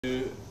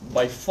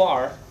by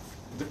far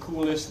the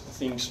coolest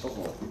things of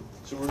all.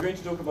 So we're going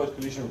to talk about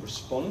collision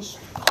response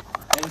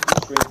and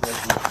constraint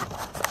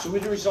resolution. So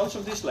with the results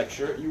of this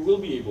lecture, you will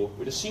be able,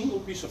 with a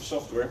single piece of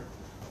software,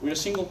 with a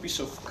single piece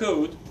of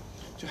code,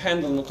 to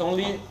handle not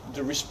only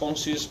the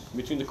responses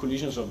between the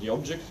collisions of the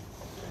object,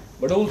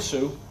 but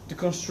also the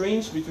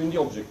constraints between the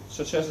objects,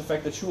 such as the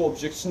fact that two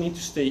objects need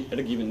to stay at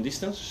a given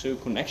distance, so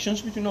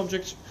connections between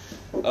objects,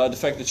 the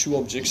fact that two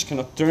objects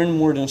cannot turn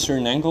more than a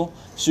certain angle,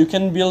 so you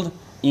can build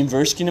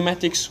inverse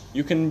kinematics,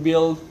 you can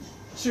build,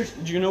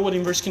 seriously, do you know what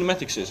inverse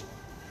kinematics is?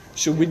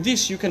 So with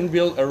this you can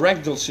build a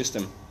ragdoll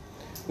system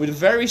with the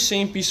very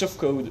same piece of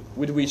code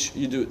with which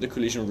you do the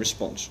collision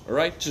response,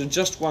 alright? So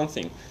just one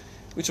thing,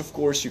 which of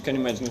course you can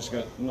imagine is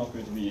not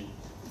going to be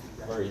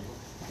very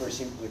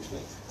simple to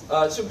explain.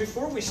 So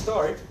before we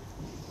start,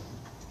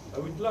 I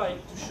would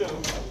like to show,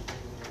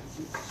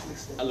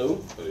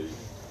 hello,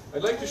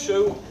 I'd like to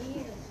show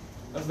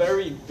a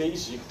very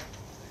basic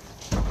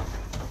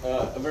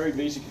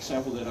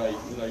example that I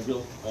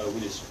built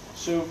with this.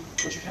 So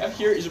what you have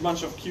here is a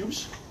bunch of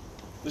cubes.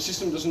 The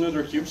system doesn't know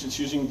they're cubes. It's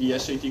using the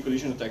SAT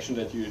collision detection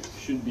that you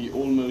should be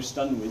almost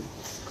done with.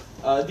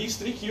 These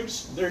three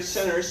cubes, their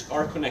centers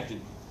are connected.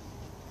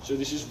 So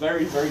this is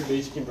very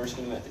basic inverse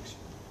kinematics.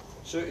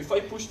 So if I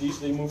push these,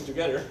 they move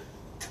together.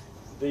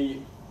 They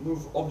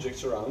move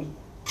objects around.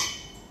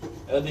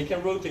 They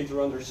can rotate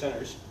around their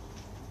centers.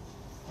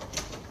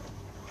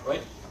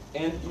 Right?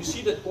 And you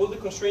see that all the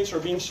constraints are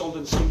being solved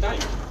at the same time.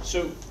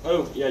 So,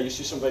 oh yeah, you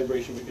see some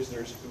vibration because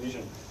there's a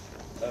collision.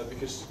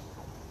 Because,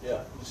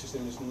 yeah, the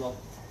system is not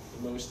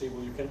the most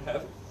stable you can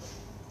have.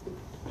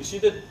 You see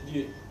that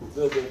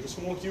the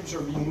small cubes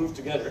are being moved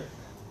together.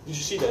 Did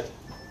you see that?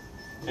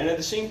 And at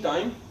the same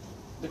time,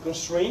 the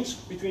constraints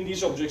between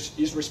these objects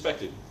is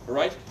respected,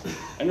 right?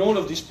 And all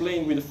of this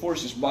playing with the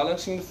forces,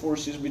 balancing the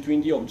forces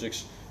between the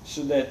objects,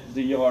 so that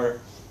they are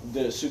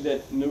so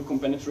that no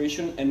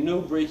compenetration and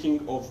no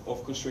breaking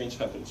of constraints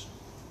happens.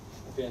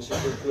 Okay, and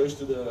since we're close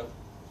to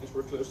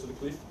the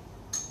cliff,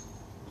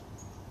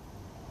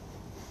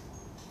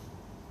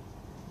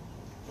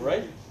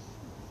 right?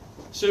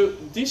 So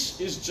this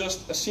is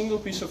just a single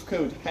piece of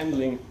code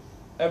handling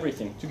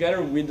everything,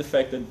 together with the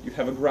fact that you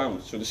have a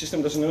ground. So the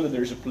system doesn't know that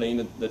there is a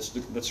plane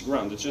that's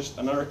ground. It's just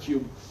another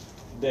cube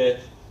that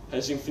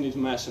has infinite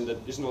mass and that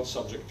is not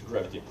subject to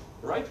gravity,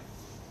 right?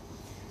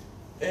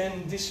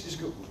 And this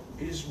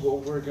is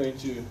what we're going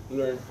to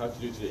learn how to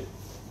do today.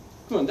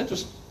 Come on, that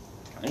was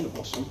kind of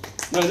awesome.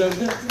 No.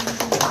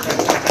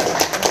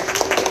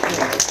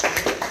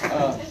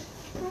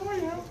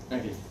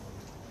 Okay.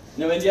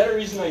 Now, and the other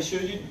reason I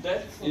showed you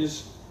that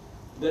is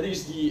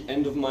the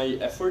end of my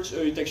efforts.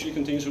 It actually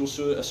contains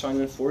also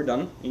assignment 4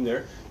 done in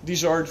there.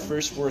 These are the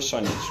first 4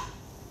 assignments,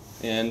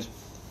 and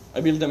I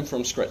built them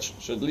from scratch.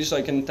 So at least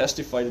I can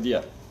testify that,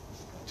 yeah,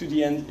 to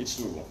the end it's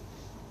doable.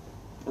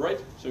 All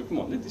right. So come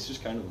on, this is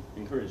kind of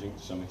encouraging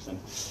to some extent.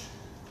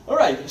 All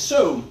right.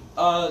 So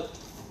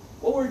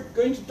what we're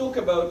going to talk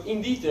about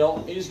in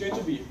detail is going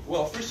to be,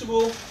 well, first of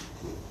all,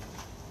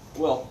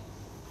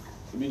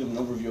 a bit of an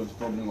overview of the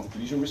problem of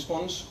collision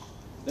response.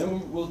 Then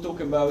we will talk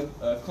about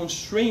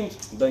constraint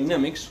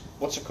dynamics,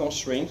 what's a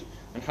constraint,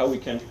 and how we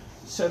can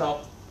set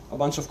up a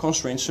bunch of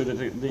constraints so that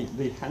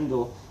they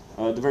handle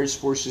the various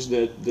forces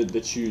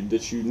that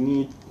you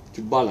need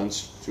to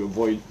balance to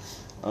avoid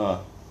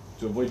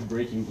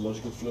breaking the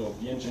logical flow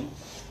of the engine.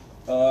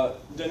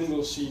 Then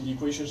we'll see the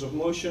equations of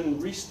motion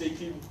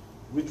restated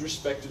with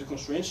respect to the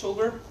constraint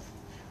solver.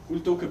 We'll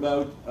talk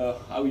about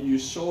how you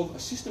solve a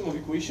system of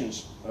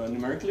equations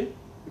numerically,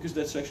 because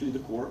that's actually the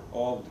core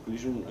of the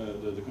collision,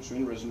 the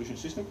constraint resolution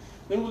system.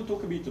 Then we'll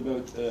talk a bit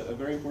about a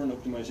very important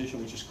optimization,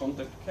 which is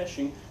contact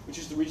caching, which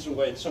is the reason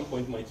why at some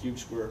point my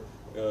cubes were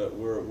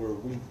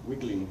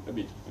wiggling a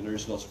bit, and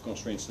there's lots of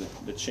constraints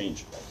that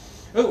change.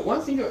 Oh,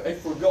 one thing I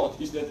forgot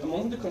is that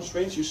among the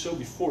constraints you saw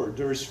before,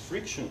 there is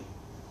friction.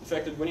 The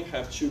fact that when you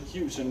have two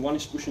cubes and one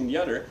is pushing the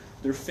other,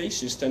 their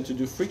faces tend to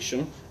do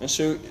friction, and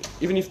so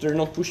even if they're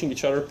not pushing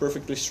each other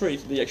perfectly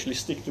straight, they actually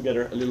stick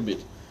together a little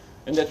bit.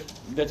 And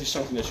that is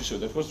something that you saw.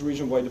 That was the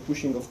reason why the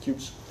pushing of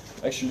cubes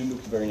actually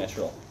looked very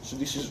natural. So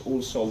this is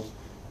all solved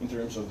in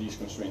terms of these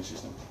constraint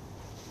systems.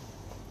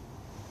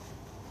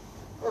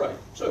 All right,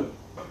 so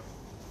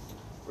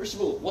first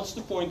of all, what's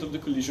the point of the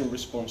collision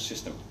response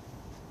system?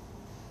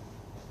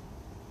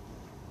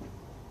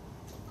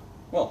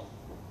 Well,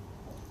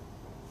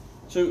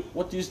 so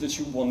what is that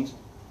you want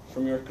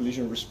from your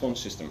collision response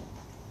system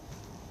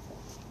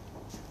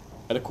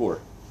at the core?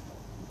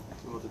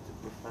 You wanted to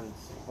prevent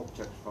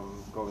objects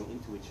from going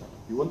into each other.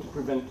 You want to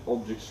prevent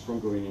objects from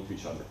going into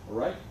each other, all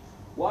right?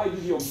 Why do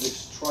the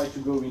objects try to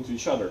go into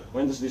each other?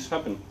 When does this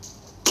happen?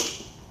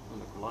 When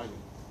they're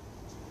colliding.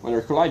 When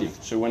they're colliding.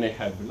 So when they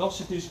have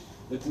velocities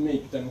that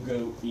make them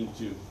go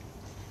into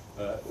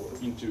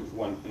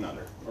one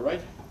another, all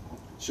right?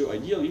 So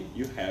ideally,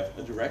 you have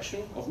a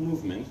direction of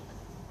movement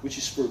which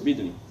is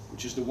forbidden,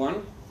 which is the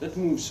one that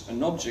moves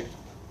an object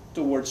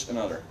towards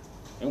another.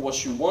 And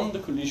what you want the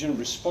collision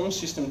response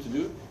system to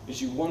do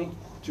is you want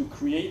to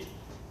create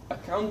a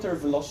counter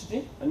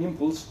velocity, an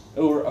impulse,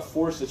 or a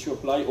force that you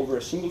apply over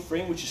a single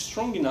frame which is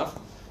strong enough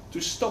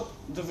to stop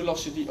the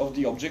velocity of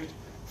the object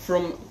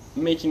from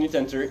making it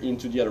enter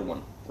into the other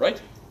one, right?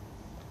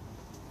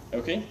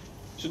 Okay?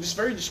 So this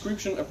very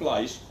description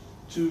applies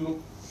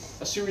to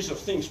a series of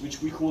things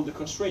which we call the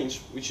constraints,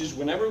 which is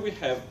whenever we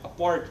have a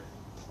part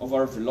of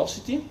our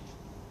velocity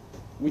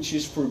which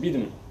is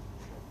forbidden,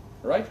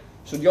 right?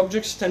 So the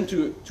objects tend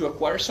to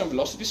acquire some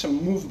velocity,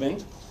 some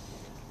movement,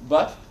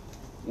 but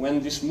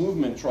when this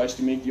movement tries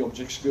to make the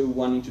objects go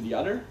one into the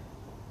other,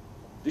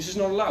 this is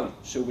not allowed.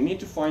 So we need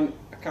to find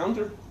a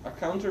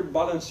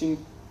counterbalancing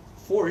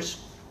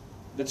force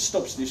that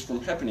stops this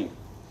from happening.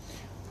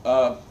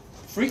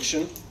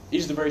 Friction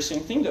is the very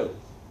same thing though.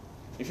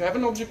 If you have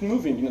an object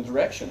moving in a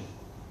direction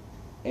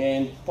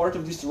and part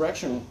of this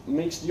direction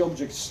makes the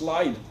object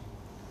slide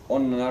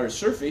on another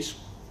surface,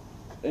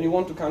 then you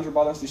want to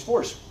counterbalance this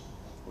force,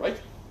 right?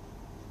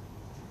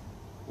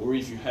 Or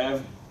if you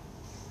have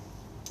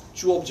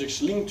two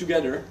objects linked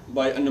together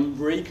by an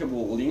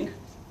unbreakable link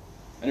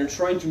and you're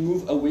trying to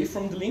move away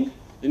from the link,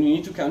 then you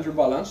need to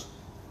counterbalance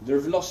their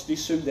velocity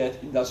so that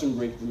it doesn't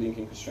break the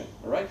linking constraint,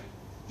 alright?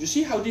 You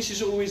see how this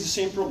is always the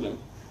same problem?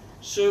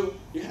 So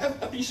you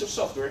have a piece of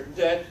software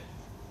that,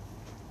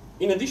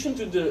 in addition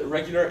to the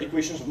regular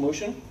equations of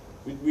motion,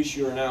 with which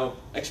you are now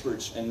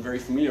experts and very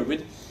familiar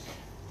with,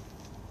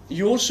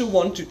 you also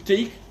want to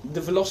take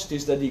the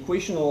velocities that the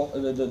equations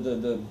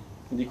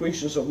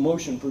of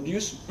motion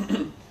produce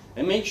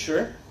and make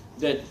sure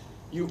that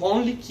you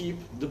only keep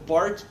the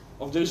part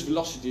of those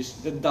velocities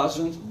that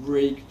doesn't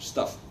break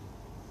stuff.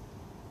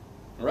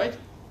 Alright?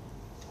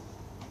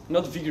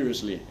 Not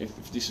vigorously,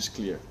 if this is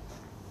clear.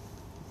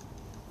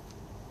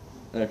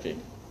 Okay,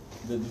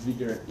 the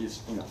vigor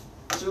is enough.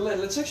 So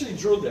let's actually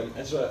draw them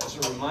as a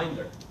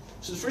reminder.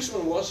 So the first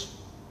one was,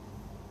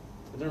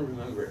 I don't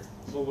remember,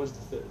 what was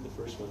the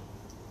first one?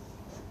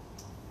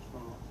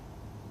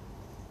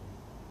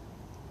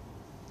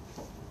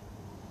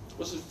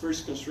 What's the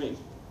first constraint?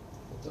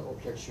 The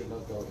objects should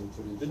not go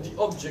into each That other.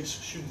 the objects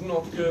should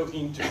not go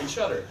into each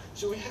other.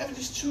 So we have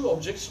these two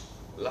objects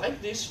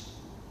like this,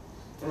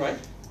 right?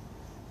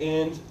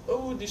 And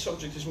oh, this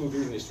object is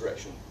moving in this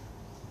direction,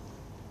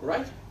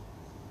 right?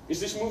 Is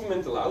this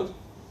movement allowed?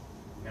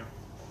 No.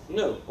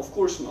 No, of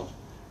course not.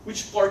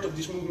 Which part of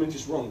this movement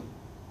is wrong?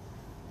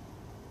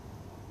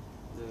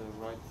 The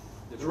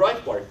The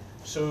right part.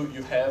 So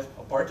you have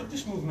a part of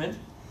this movement,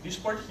 this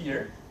part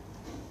here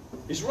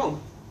is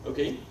wrong,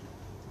 okay?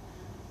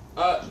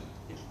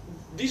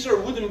 These are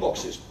wooden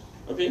boxes,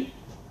 okay?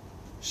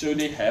 So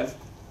they have,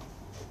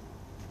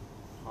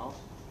 Mass.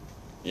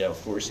 yeah,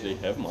 of course they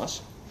have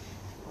mass.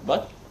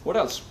 But what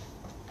else?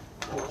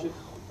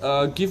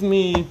 Give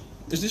me,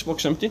 is this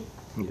box empty?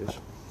 Yes.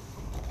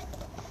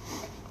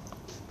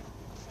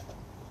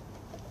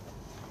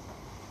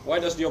 Why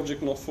does the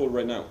object not fall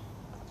right now?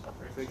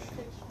 Friction.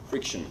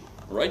 Friction,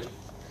 right?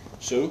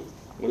 So,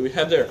 what do we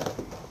have there?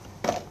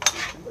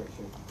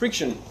 Friction.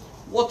 Friction.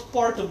 What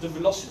part of the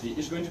velocity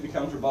is going to be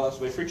counterbalanced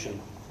by friction?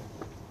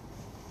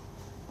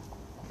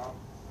 Up.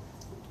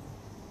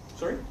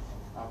 Sorry?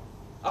 Up.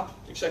 Up,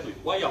 exactly.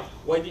 Why up?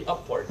 Why the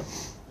up part?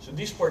 So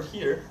this part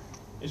here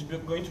is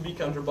going to be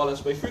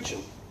counterbalanced by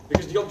friction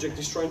because the object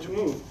is trying to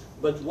move.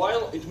 But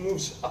while it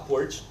moves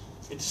upwards,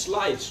 it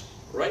slides,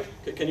 right?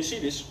 Can you see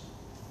this?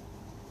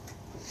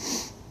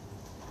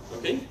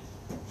 Okay,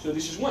 so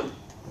this is one.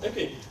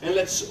 Okay, and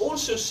let's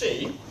also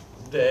say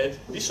that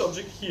this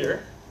object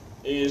here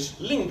is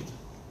linked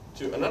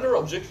to another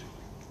object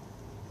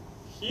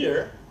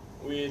here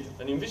with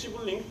an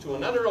invisible link to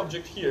another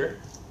object here,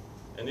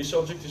 and this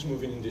object is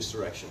moving in this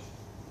direction.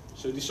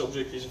 So this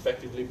object is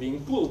effectively being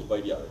pulled by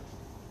the other.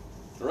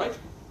 Alright?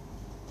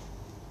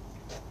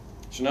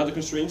 So now the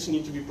constraints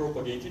need to be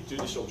propagated to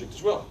this object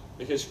as well.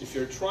 Because if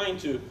you're trying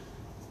to,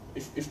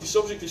 if this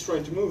object is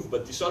trying to move,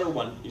 but this other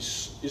one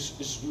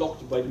is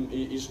locked by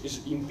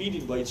is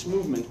impeded by its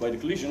movement by the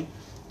collision,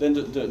 then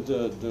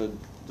the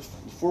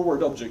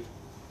forward object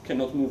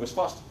cannot move as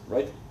fast,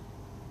 right?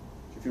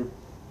 If you're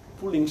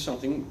pulling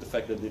something, the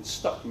fact that it's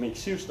stuck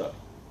makes you stuck,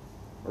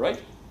 right?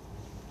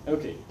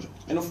 Okay,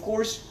 and of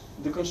course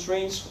the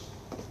constraints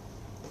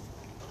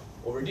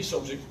over this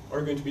object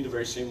are going to be the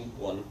very same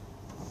one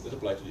that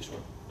apply to this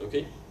one.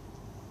 Okay?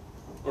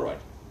 Alright.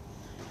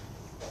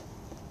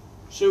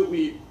 So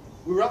we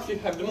roughly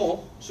have them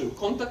all. So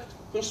contact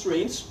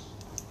constraints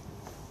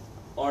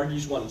are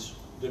these ones.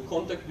 The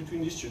contact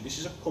between these two. This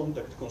is a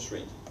contact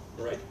constraint.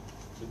 Alright?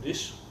 So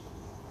this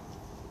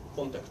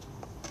contact.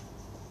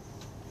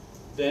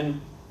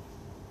 Then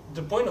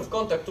the point of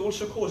contact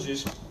also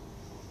causes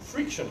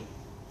friction.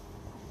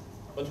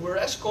 But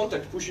whereas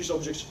contact pushes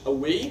objects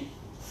away,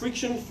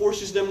 friction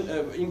forces them,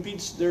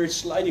 impedes their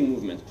sliding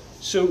movement.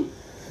 So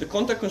the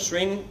contact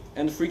constraint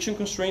and the friction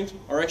constraint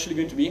are actually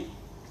going to be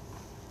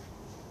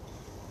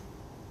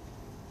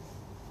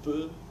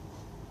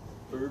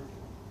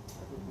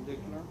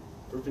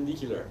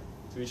perpendicular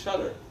to each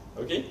other.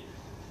 Okay?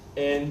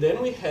 And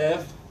then we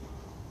have,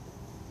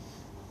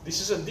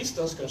 this is a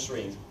distance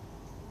constraint.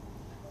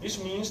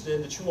 This means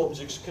that the two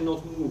objects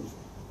cannot move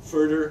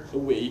further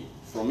away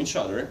from each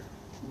other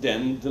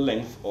than the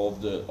length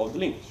of the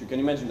link. So you can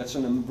imagine that's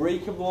an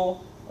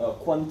unbreakable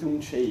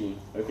quantum chain,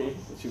 okay,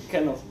 that you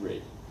cannot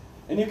break.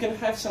 And you can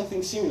have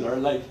something similar,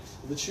 like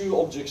the two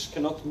objects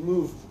cannot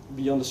move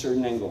beyond a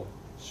certain angle.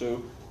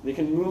 So they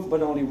can move,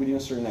 but only within a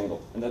certain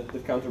angle, and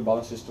that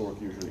counterbalances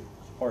torque usually.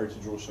 It's harder to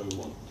draw, so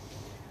one.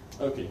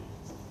 Okay,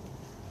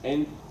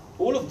 and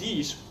all of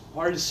these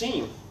are the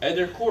same at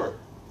their core.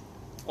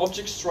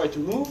 Objects try to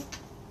move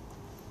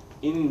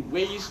in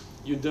ways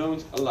you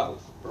don't allow,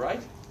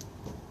 right?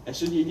 And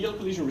so the ideal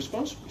collision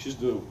response, which is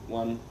the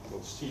one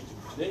we'll see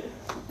today,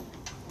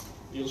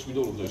 deals with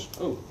all of those.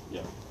 Oh,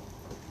 yeah.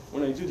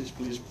 When I do this,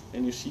 please,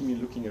 and you see me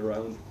looking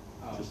around.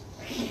 Just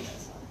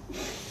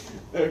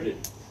okay.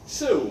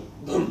 So,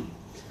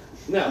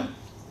 now,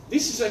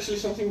 this is actually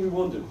something we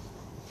won't do.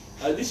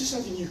 This is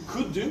something you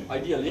could do,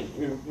 ideally.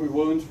 We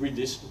won't read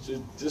this,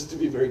 so just to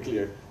be very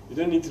clear. You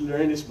don't need to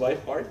learn this by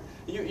heart.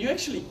 You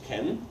actually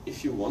can,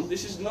 if you want.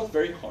 This is not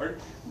very hard.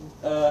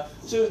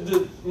 So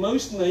the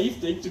most naive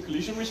take to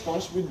collision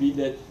response would be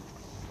that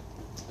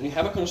when you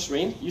have a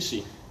constraint, you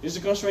see, is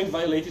the constraint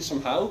violated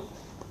somehow?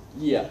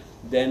 Yeah.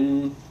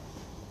 Then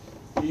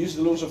you use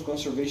the laws of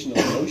conservation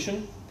of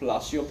motion,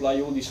 plus you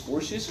apply all these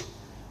forces,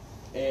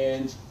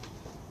 and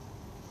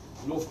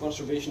law of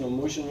conservation of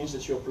motion means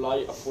that you apply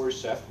a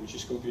force F, which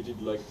is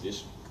computed like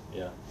this,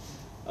 yeah,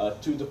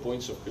 to the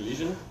points of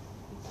collision.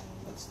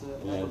 That's the...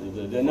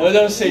 Yeah, no,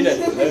 don't say that.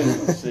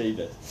 Don't say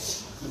that.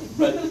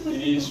 But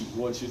it is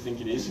what you think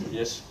it is,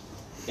 yes.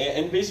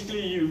 And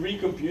basically you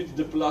recompute.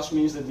 The plus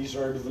means that these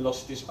are the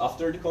velocities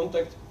after the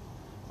contact,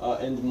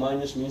 and the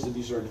minus means that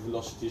these are the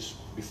velocities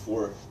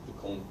before the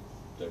contact.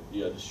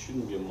 Yeah, this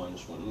shouldn't be a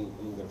minus one.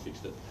 I'm going to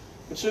fix that.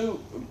 And so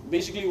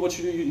basically what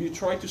you do, you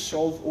try to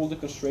solve all the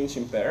constraints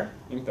in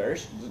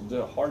pairs.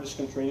 The hardest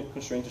constraint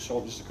to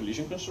solve is the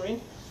collision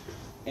constraint.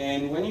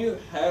 And when you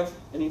have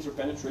an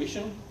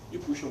interpenetration, you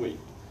push away.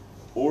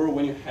 Or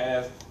when you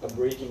have a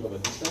breaking of a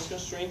distance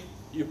constraint,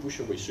 you push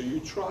away. So you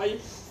try,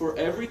 for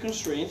every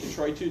constraint, you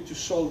try to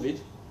solve it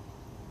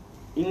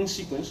in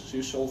sequence. So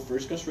you solve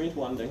first constraint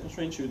 1, then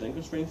constraint 2, then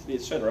constraint 3,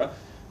 etc.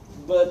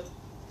 But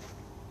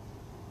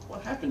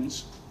what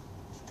happens?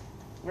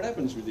 What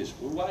happens with this?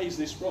 Well, why is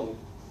this wrong?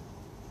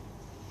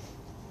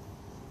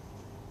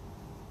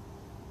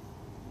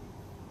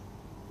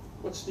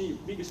 What's the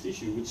biggest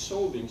issue with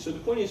solving? So the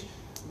point is,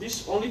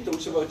 this only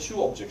talks about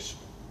two objects,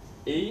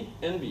 A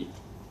and B.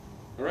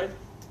 All right?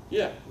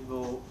 Yeah.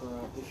 Well,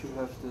 if you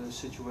have the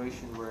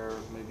situation where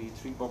maybe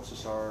three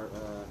boxes are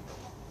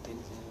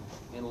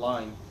in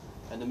line,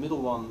 and the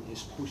middle one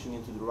is pushing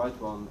into the right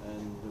one,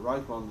 and the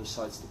right one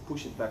decides to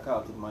push it back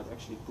out, it might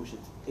actually push it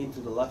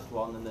into the left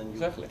one, and then you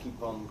exactly.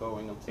 keep on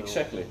going until...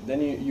 Exactly. Then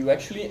you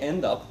actually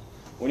end up,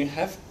 when you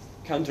have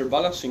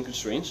counterbalancing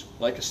constraints,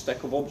 like a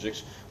stack of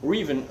objects, or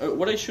even,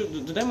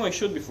 the demo I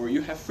showed before,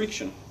 you have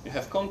friction, you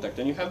have contact,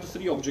 and you have the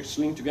three objects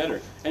linked together,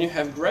 and you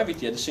have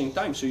gravity at the same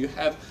time, so you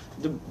have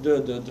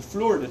the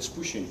floor that's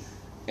pushing,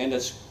 and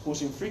that's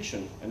causing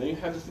friction, and then you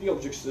have the three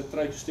objects that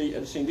try to stay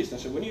at the same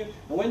distance. And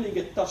when they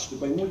get touched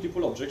by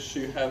multiple objects,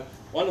 so you have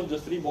one of the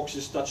three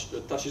boxes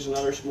touches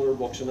another smaller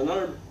box, and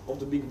another of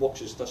the big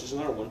boxes touches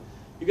another one,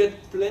 you get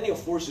plenty of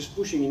forces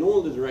pushing in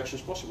all the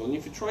directions possible. And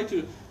if you try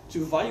to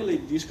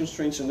violate these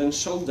constraints and then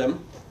solve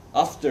them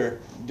after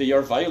they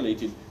are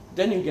violated,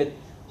 then you get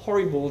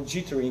horrible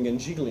jittering and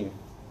jiggling,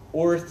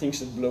 or things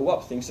that blow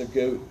up, things that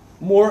go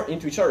more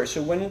into each other.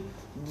 So when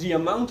the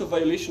amount of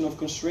violation of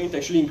constraint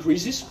actually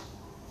increases,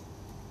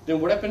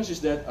 then what happens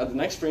is that at the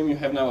next frame you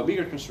have now a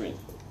bigger constraint,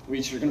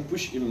 which you're going to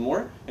push even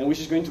more, and which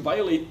is going to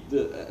violate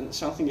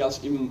something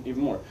else even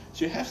more.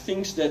 So you have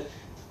things that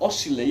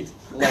oscillate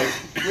like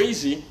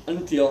crazy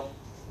until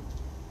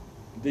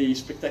they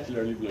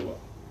spectacularly blow up.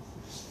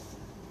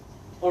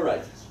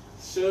 Alright,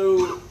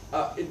 so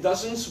it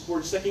doesn't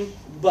support stacking,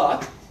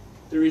 but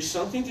there is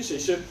something to say.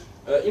 So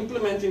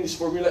implementing this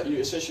formula, you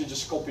essentially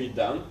just copy it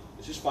down.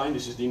 This is fine,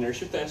 this is the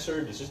inertia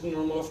tensor, this is the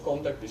normal of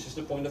contact, this is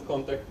the point of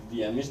contact,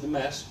 the m is the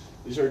mass,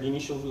 these are the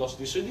initial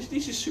velocities. So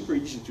this is super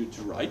easy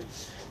to write.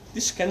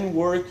 This can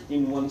work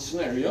in one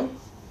scenario.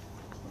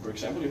 For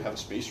example, you have a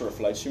space or a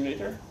flight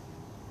simulator.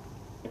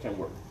 It can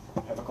work.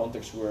 You have a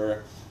context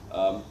where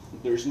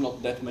there's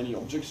not that many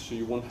objects, so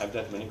you won't have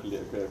that many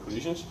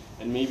collisions,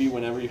 and maybe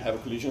whenever you have a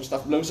collision,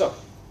 stuff blows up,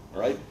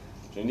 all right?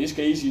 So in this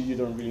case, you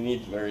don't really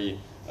need very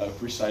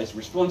precise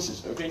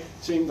responses, okay?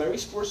 So in very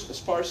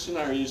sparse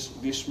scenarios,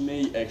 this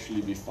may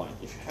actually be fine.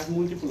 If you have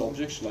multiple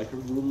objects, like a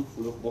room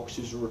full of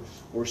boxes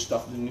or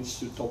stuff that needs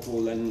to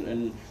topple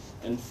and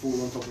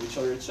fall on top of each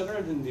other,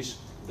 etc., then this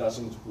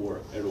doesn't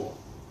work at all.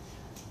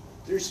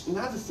 There's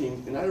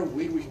another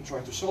way we can try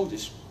to solve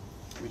this,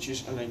 which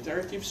is an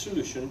iterative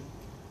solution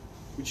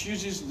which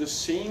uses the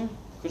same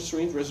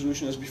constraint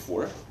resolution as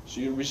before. So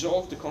you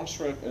resolve the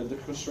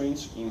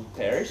constraints in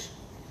pairs,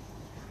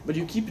 but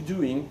you keep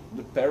doing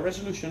the pair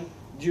resolution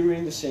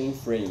during the same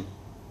frame.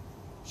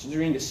 So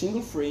during a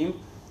single frame,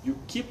 you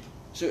keep,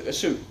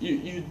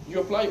 you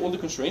apply all the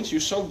constraints, you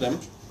solve them,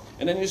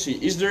 and then you see,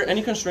 is there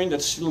any constraint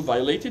that's still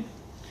violated?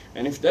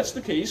 And if that's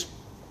the case,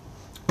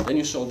 then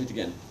you solve it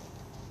again.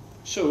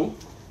 So,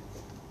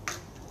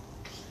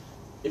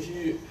 if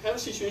you have a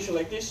situation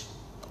like this,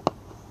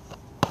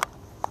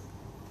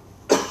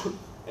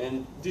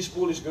 and this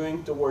ball is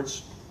going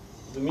towards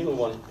the middle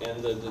one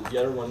and the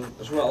other one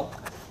as well,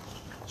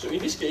 so in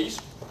this case,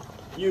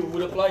 you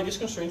would apply this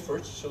constraint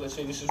first. So let's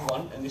say this is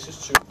 1 and this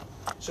is 2.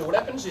 So what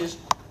happens is,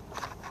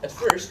 at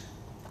first,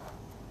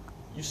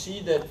 you see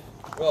that,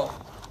 well,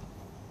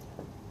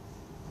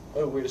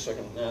 oh wait a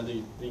second, now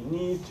they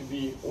need to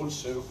be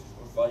also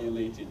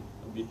violated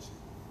a bit.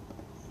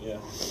 Yeah,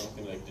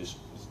 something like this.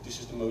 This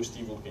is the most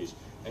evil case.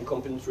 And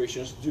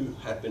compenetrations do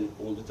happen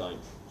all the time.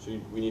 So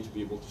we need to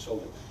be able to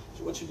solve them.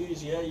 So what you do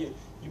is, yeah, you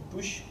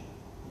push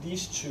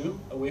these two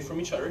away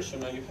from each other. So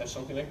now you have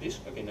something like this.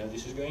 Okay, now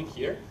this is going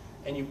here.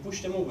 And you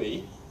push them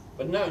away.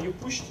 But now you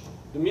push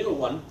the middle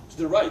one to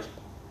the right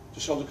to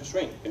solve the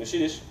constraint. Can you see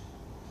this?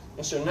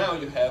 And so now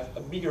you have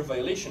a bigger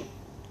violation.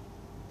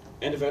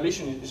 And the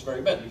violation is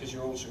very bad because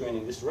you're also going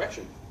in this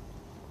direction.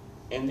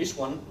 And this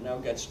one now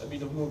gets a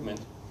bit of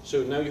movement.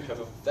 So now you have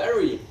a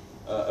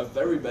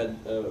very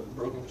bad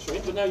broken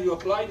constraint. But now you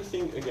apply the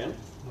thing again.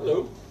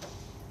 Hello.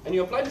 And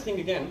you apply the thing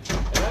again.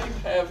 And now you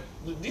have,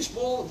 this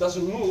ball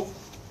doesn't move.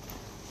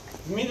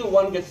 The middle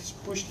one gets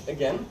pushed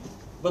again.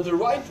 But the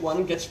right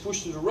one gets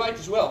pushed to the right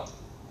as well.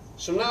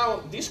 So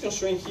now this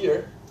constraint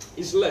here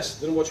is less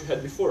than what you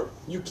had before.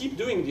 You keep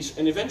doing this,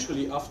 and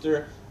eventually,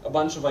 after a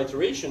bunch of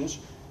iterations,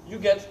 you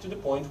get to the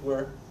point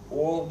where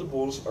all the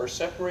balls are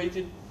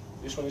separated.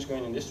 This one is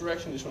going in this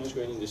direction, this one is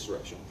going in this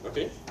direction.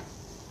 Okay?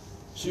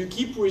 So you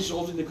keep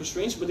resolving the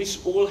constraints, but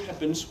this all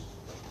happens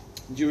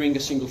during a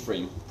single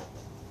frame.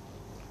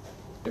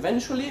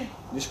 Eventually,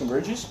 this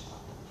converges,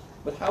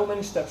 but how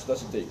many steps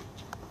does it take?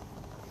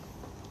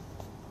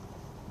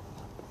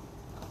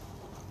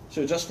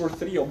 So just for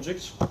 3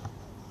 objects,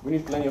 we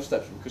need plenty of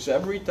steps, because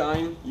every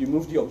time you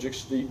move the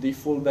objects, they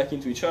fall back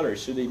into each other,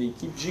 so they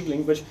keep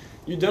jiggling, but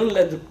you don't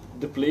let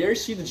the player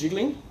see the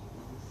jiggling,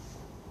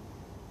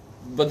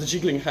 but the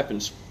jiggling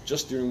happens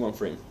just during one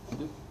frame.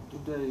 Do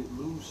they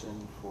lose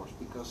any force?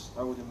 Because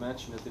I would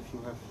imagine that if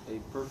you have a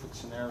perfect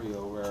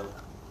scenario where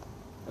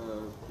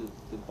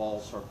the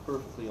balls are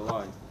perfectly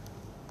aligned,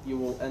 you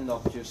will end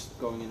up just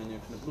going in an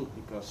infinite loop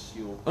because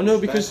you'll. Oh no,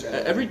 because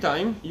every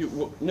time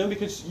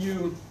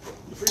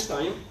the first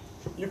time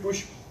you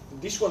push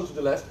this one to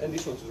the left and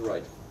this one to the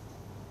right.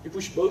 You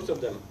push both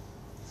of them.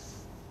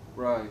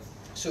 Right.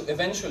 So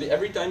eventually,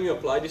 every time you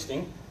apply this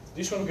thing,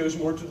 this one goes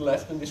more to the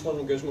left and this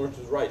one goes more to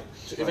the right.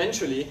 So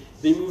eventually,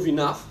 they move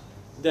enough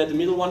that the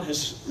middle one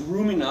has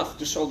room enough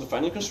to solve the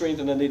final constraint,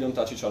 and then they don't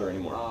touch each other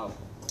anymore. All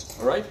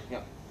right?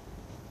 Yeah.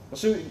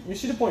 So you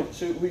see the point.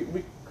 So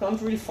we can't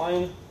really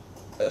find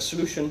a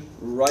solution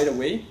right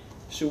away.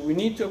 So we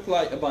need to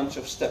apply a bunch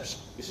of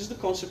steps. This is the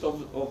concept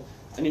of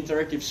an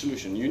iterative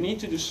solution. You need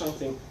to do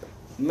something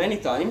many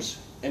times,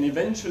 and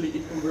eventually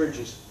it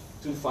converges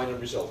to the final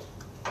result.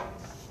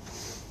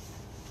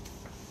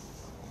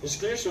 Is it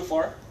clear so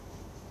far?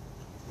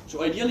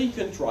 So ideally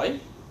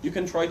you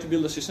can try to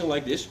build a system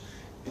like this.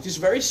 It is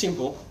very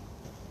simple,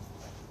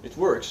 it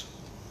works,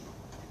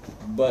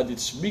 but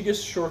its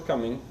biggest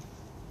shortcoming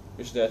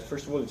is that,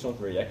 first of all, it's not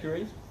very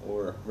accurate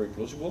or very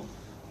plausible,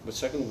 but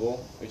second of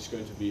all, it's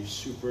going to be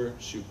super,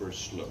 super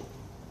slow.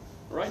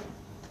 Alright?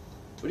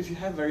 But if you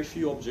have very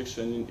few objects,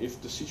 and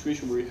if the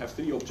situation where you have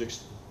 3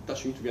 objects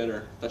touching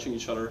together, touching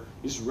each other,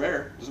 is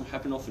rare, doesn't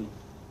happen often,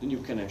 then you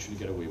can actually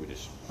get away with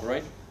this.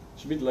 Alright?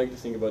 It's a bit like the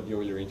thing about the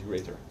Euler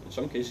integrator. In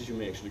some cases you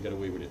may actually get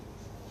away with it.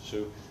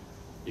 So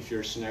if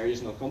your scenario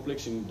is not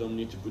complex and you don't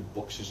need to put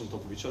boxes on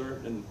top of each other,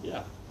 then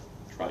yeah,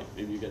 try.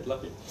 Maybe you get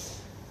lucky.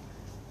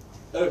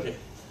 Okay.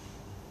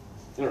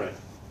 Alright.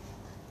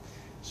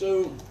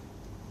 So,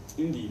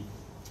 indeed.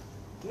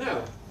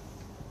 Now,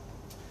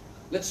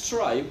 let's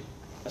try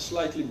a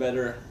slightly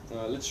better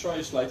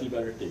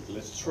take.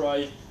 Let's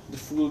try the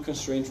full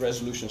constraint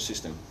resolution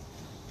system.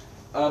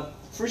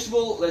 First of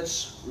all,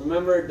 let's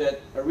remember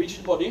that a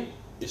rigid body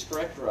is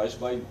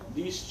characterized by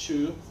these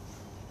 2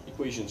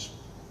 equations.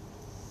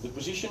 The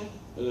position,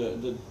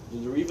 the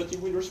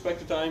derivative with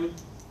respect to time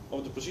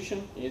of the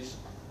position is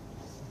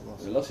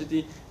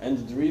velocity, and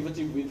the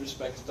derivative with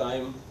respect to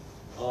time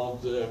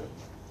of the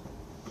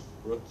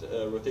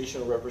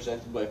rotation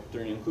represented by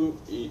quaternion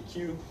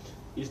q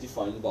is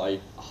defined by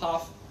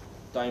 1/2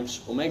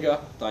 times omega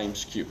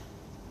times q.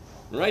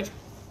 Right?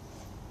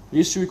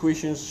 These 2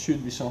 equations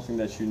should be something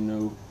that you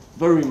know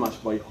very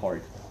much by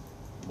heart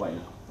by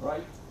now.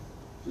 Right?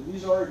 So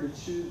these are the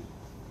 2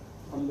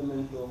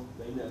 fundamental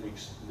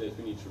dynamics that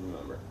we need to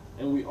remember,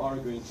 and we are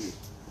going to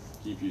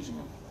keep using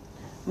them.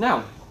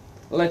 Now,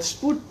 let's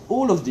put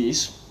all of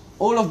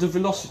the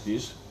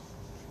velocities.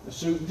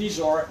 So these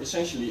are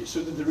essentially,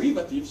 so the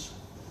derivatives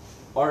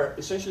are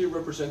essentially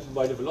represented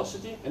by the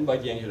velocity and by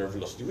the angular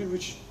velocity,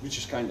 which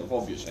is kind of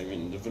obvious. I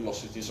mean, the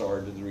velocities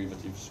are the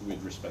derivatives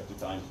with respect to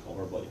time of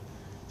our body.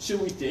 So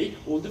we take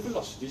all the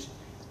velocities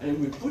and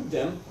we put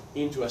them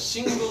into a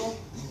single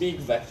big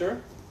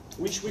vector,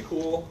 which we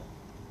call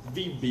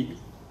V big,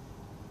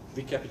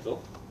 V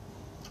capital,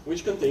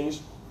 which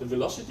contains the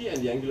velocity and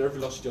the angular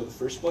velocity of the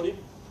first body,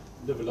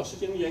 the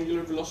velocity and the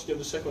angular velocity of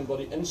the second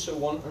body, and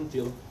so on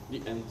until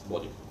the nth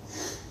body.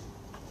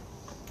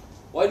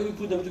 Why do we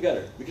put them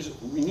together? Because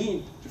we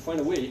need to find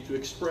a way to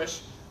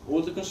express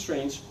all the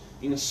constraints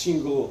in a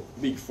single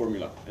big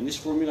formula. And this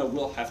formula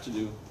will have to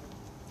do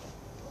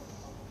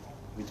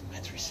with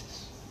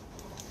matrices.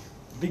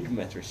 Big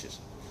matrices.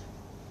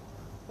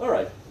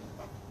 Alright.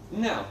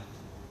 Now,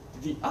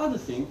 the other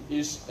thing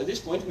is, at this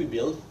point we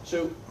build,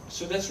 so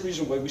that's the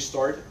reason why we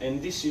start,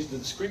 and this is the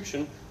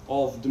description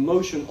of the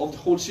motion of the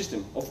whole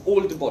system, of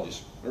all the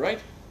bodies. Alright?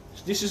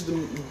 So this is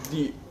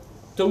the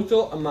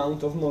total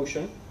amount of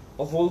motion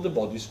of all the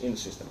bodies in the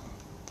system.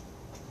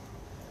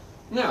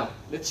 Now,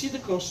 let's see the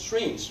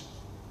constraints.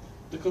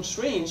 The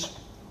constraints,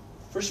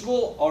 first of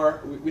all,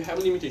 we have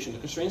a limitation. The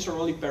constraints are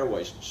only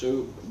pairwise,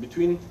 so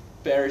between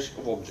pairs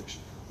of objects.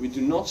 We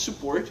do not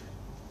support,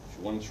 if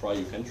you want to try,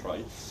 you can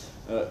try,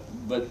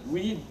 but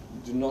we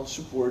do not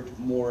support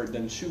more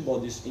than two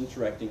bodies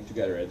interacting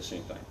together at the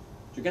same time.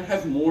 So you can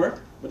have more,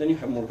 but then you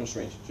have more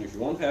constraints. So if you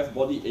want to have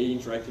body A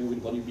interacting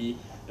with body B,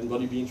 and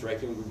body B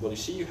interacting with body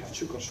C, you have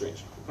two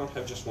constraints. You can't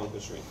have just one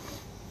constraint.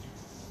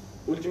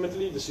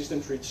 Ultimately, the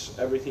system treats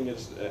everything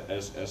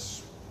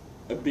as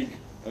a big,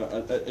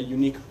 a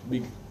unique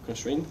big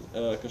constraint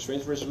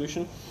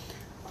resolution.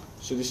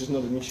 So this is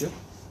not an issue.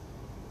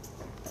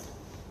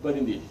 But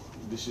indeed,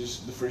 this is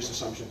the first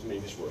assumption to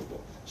make this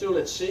workable. So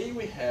let's say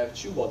we have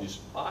two bodies,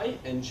 I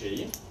and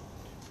J.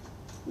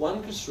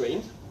 One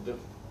constraint, the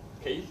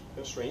kth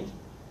constraint,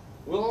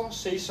 will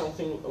say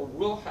something,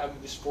 will have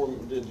this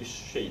form, this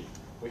shape.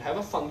 We have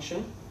a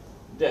function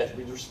that,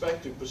 with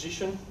respect to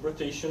position,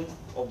 rotation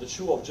of the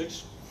two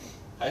objects,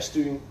 has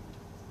to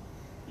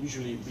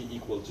usually be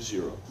equal to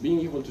 0. Being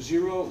equal to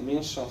 0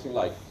 means something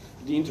like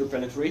the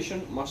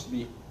interpenetration must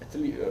be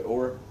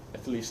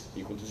at least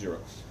equal to 0.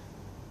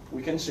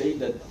 We can say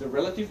that the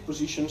relative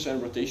positions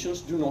and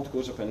rotations do not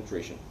cause a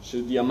penetration.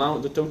 So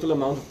the total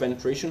amount of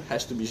penetration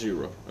has to be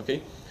 0.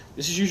 Okay?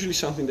 This is usually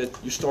something that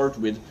you start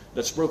with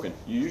that's broken.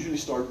 You usually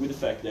start with the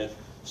fact that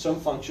some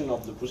function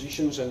of the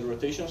positions and the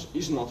rotations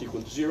is not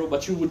equal to 0,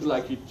 but you would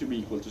like it to be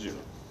equal to 0.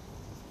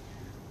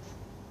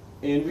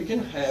 And we can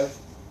have,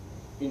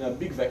 in a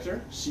big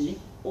vector, C,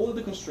 all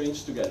the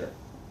constraints together.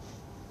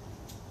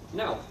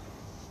 Now,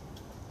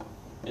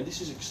 and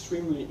this is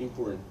extremely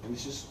important, and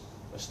this is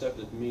a step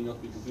that may not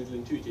be completely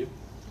intuitive,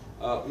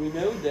 we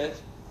know that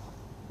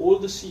all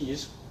the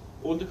C's,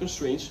 all the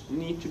constraints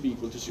need to be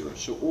equal to 0.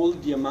 So all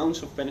the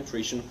amounts of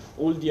penetration,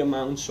 all the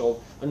amounts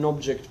of an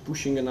object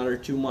pushing another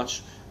too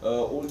much,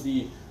 all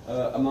the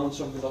amounts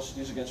of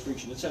velocities against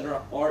friction,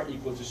 etc., are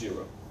equal to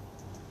 0.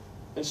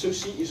 And so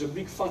C is a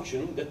big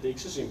function that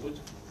takes as input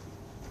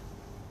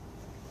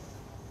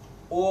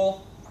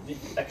all the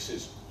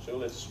x's. So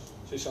let's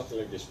say something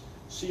like this.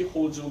 C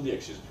holds all the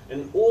x's.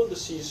 And all the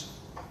C's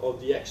of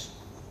the x,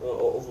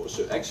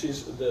 so x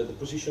is the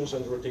positions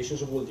and the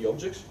rotations of all the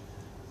objects,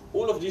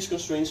 all of these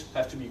constraints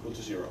have to be equal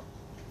to 0.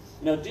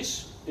 Now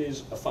this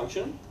is a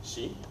function,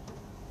 C,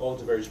 of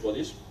the various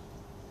bodies.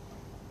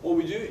 What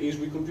we do is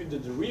we compute the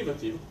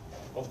derivative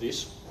of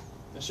this.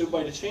 And so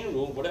by the chain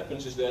rule, what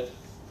happens is that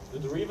the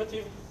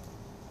derivative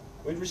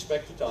with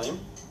respect to time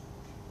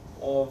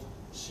of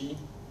C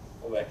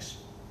of x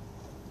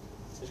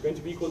is going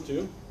to be equal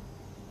to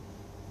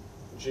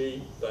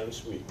J times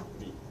V,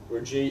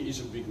 where J is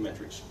a big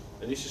matrix.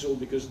 And this is all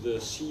because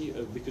C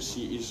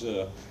is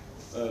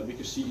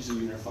a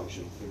linear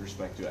function with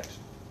respect to x.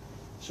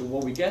 So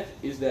what we get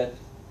is that,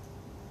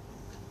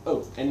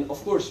 oh, and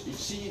of course, if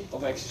C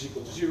of x is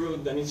equal to 0,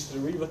 then its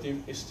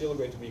derivative is still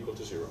going to be equal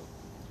to 0.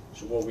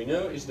 So what we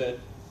know is that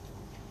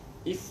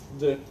if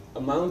the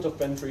amount of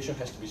penetration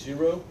has to be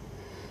 0,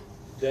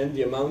 then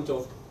the amount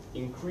of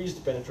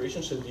increased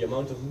penetration, so the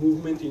amount of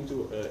movement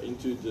into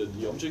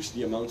the objects,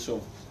 the amounts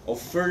of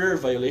further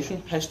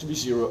violation has to be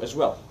 0 as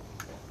well.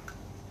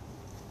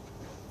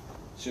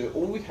 So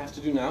all we have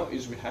to do now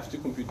is we have to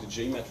compute the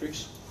J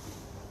matrix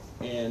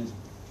and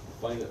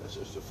find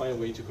a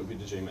way to compute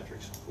the J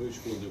matrix, which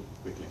we'll do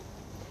quickly.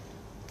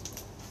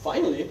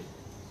 Finally,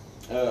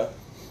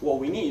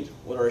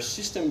 what our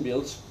system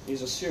builds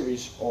is a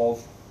series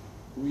of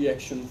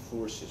reaction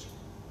forces.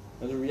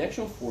 Now the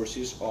reaction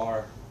forces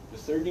are the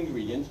third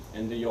ingredient,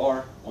 and they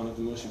are one of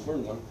the most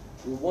important ones.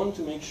 We want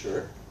to make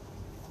sure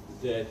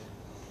that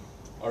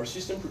our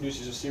system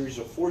produces a series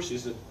of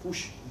forces that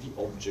push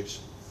the objects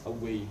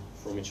away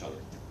from each other.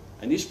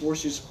 And these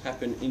forces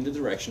happen in the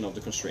direction of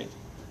the constraint.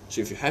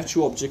 So if you have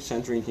two objects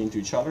entering into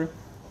each other,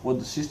 what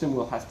the system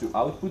will have to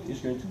output is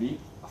going to be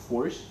a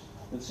force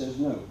that says,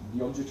 no,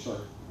 the objects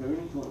are going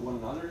into one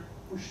another,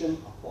 push them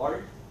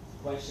apart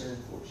by a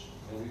certain force.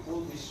 And we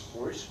call this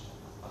force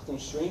a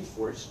constraint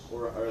force,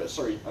 or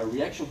a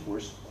reaction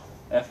force,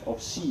 F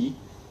of C,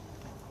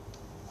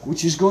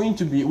 which is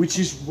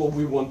what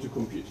we want to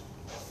compute.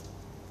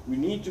 We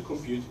need to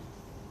compute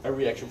a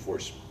reaction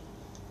force.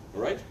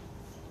 All right?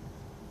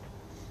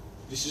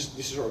 This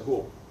is our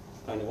goal,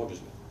 kind of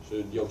obviously.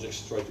 So the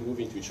objects try to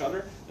move into each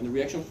other, and the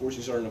reaction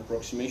forces are an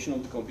approximation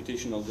of the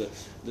computation of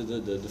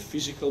the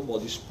physical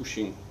bodies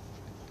pushing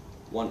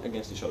one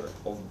against each other,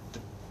 of the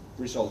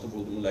result of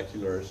all the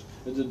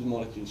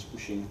molecules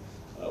pushing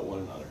one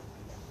another.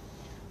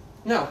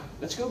 Now,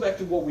 let's go back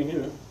to what we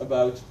knew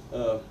about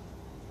the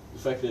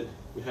fact that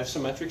we have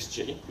some matrix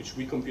J, which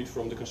we compute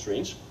from the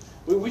constraints,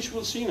 but which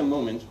we'll see in a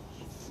moment.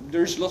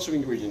 There's lots of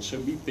ingredients, so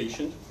be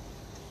patient,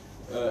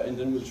 and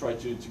then we'll try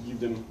to give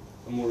them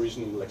a more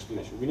reasonable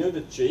explanation. We know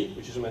that J,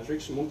 which is a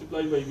matrix,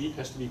 multiplied by V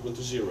has to be equal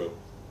to 0.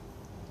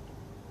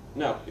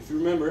 Now, if you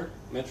remember,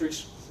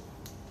 matrix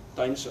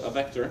times a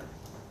vector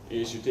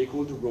is you take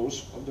all the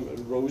rows of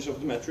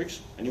the matrix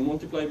and you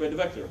multiply by the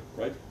vector,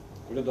 right?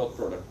 With a dot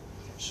product.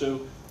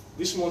 So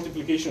this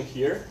multiplication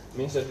here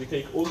means that we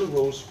take all the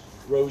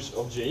rows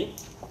of J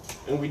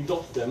and we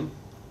dot them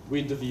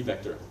with the V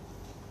vector.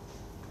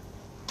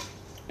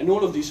 And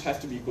all of these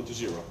have to be equal to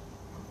 0.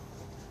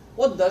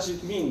 What does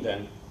it mean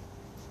then?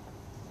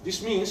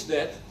 This means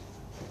that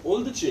all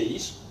the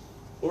J's,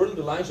 all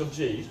the lines of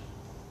J's,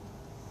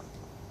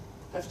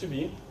 have to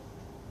be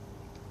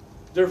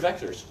their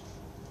vectors.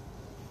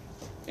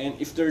 And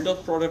if their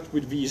dot product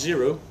with V is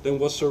 0, then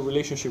what's their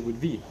relationship with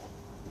V?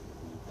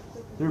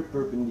 They're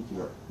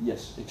perpendicular.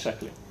 Yes,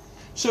 exactly.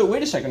 So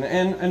wait a second,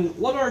 and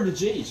what are the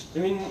J's? I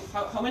mean,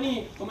 how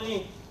many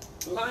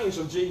lines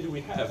of J do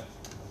we have?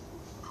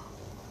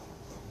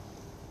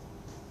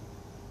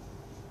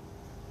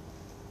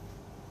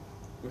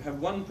 We have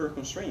one per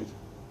constraint.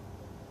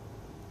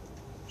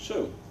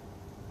 So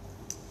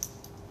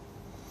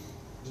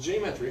the J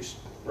matrix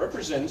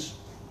represents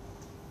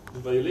the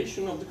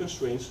violation of the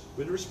constraints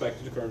with respect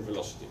to the current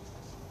velocity.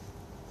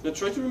 Now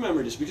try to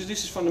remember this, because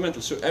this is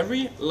fundamental. So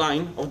every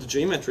line of the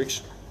J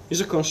matrix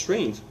is a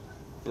constraint,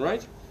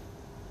 right?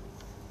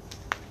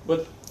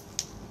 But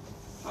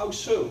how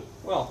so?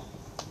 Well,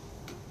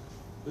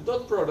 the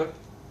dot product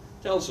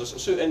tells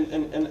us, so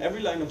and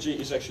every line of J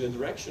is actually a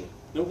direction.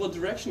 Now what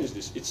direction is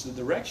this? It's the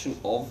direction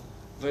of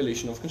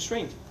violation of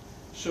constraint.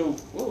 So,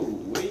 whoa,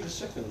 wait a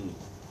second.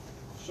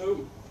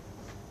 So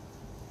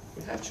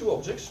we have two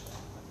objects,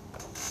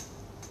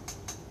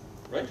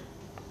 right?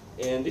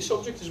 And this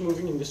object is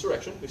moving in this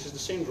direction. This is the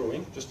same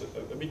drawing, just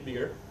a bit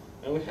bigger.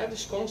 And we have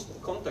this constant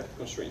contact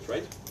constraint,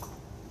 right?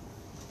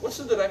 What's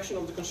the direction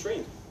of the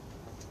constraint?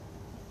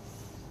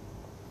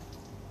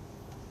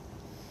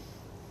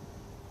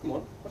 Come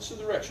on, what's the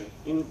direction?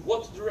 In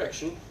what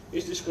direction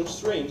is this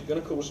constraint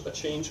going to cause a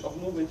change of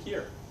movement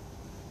here?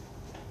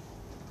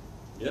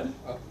 Yeah?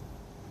 Up.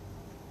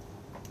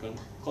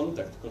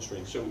 Contact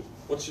constraint. So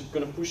what's it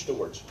going to push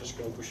towards? Is it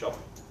going to push up?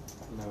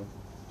 No,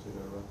 to the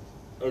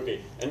right.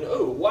 Okay. And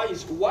oh, why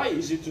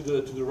is it to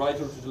the right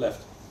or to the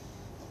left?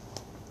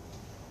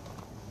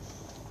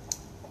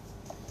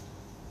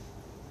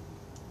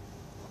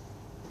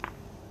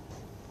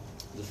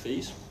 The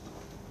phase?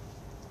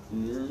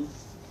 No.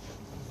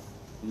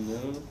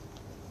 No.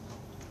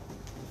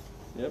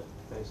 Yep.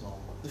 Phase normal.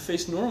 The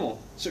phase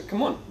normal. So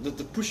come on, the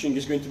pushing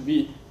is going to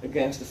be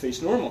against the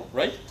phase normal,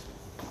 right?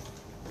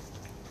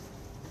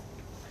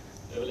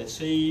 So let's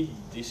say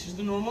this is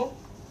the normal.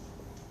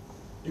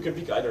 You can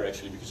pick either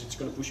actually, because it's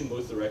going to push in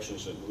both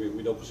directions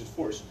with opposite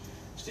force.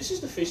 So this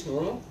is the phase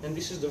normal, and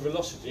this is the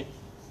velocity.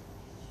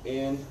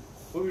 And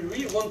what we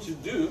really want to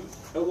do,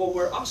 and what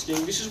we're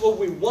asking, this is what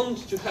we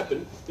want to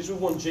happen, is we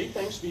want J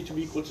times V to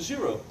be equal to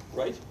 0,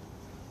 right?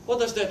 What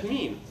does that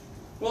mean?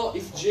 Well,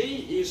 if J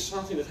is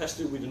something that has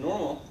to do with the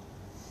normal,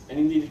 and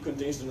indeed it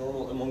contains the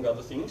normal among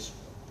other things,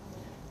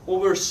 what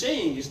we're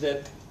saying is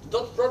that the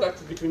dot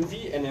product between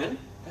V and N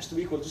has to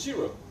be equal to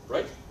 0,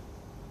 right?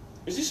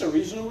 Is this a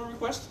reasonable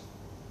request?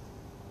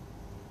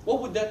 What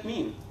would that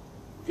mean?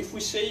 If we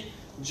say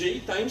J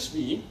times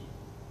V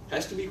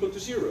has to be equal to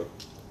 0,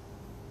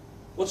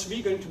 what's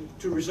V going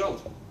to result?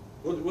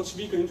 What's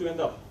V going to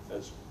end up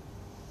as?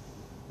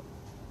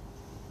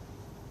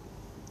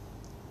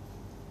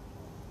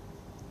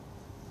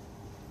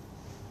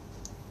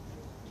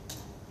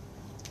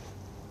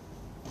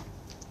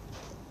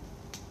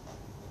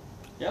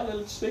 Yeah,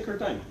 let's take our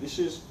time. This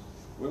is,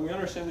 when we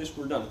understand this,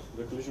 we're done.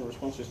 The collision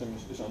response system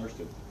is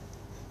understood.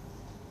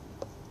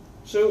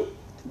 So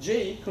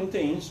J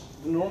contains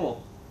the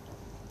normal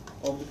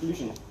of the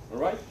collision, all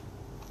right?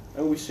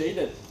 And we say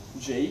that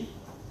J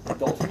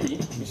dot V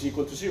is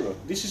equal to 0.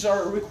 This is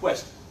our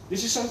request.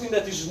 This is something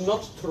that is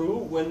not true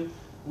when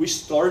we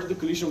start the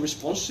collision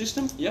response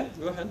system. Yeah,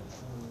 go ahead.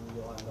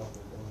 You'll end up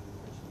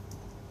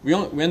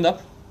with only the friction. We end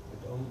up?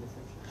 With only the friction.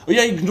 Oh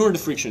yeah, ignore the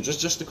friction,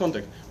 just the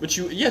contact. But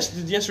you, yes,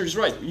 the answer is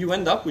right. You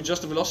end up with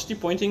just the velocity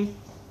pointing.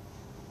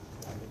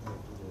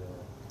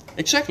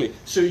 Exactly.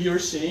 So you're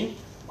saying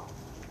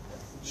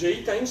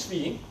J times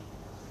V,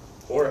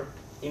 or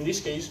in this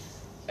case,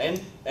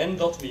 N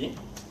dot V,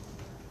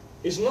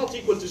 is not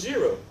equal to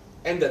 0.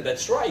 And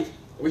that's right.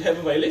 We have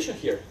a violation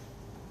here,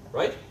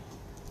 right?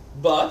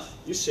 But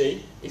you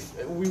say, if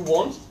we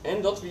want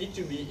N dot V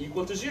to be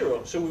equal to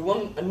 0, so we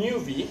want a new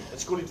V,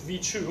 let's call it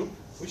V2,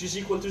 which is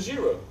equal to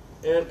 0.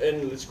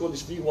 And let's call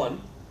this V1.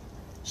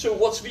 So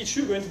what's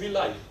V2 going to be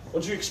like?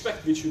 What do you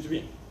expect V2 to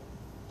be?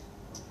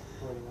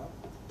 Pointing up.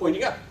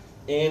 Pointing up.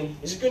 And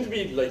is it going to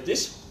be like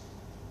this?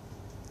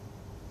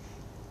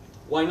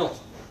 Why not?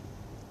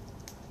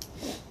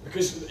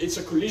 Because it's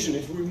a collision,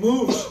 it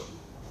removes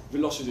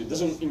velocity, it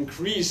doesn't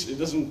increase, it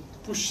doesn't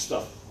push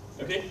stuff.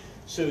 Okay?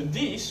 So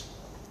this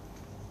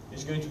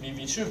is going to be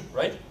V2,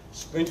 right?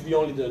 It's going to be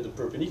only the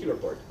perpendicular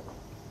part.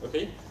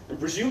 Okay? And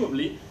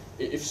presumably,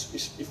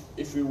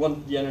 if we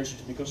want the energy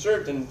to be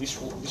conserved, then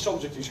this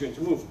object is going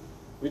to move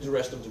with the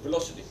rest of the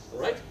velocity.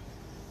 Alright?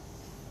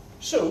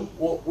 So,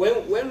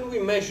 when we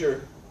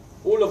measure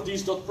all of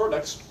these dot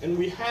products, and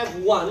we have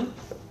one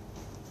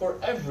for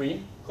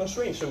every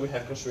constraint. So we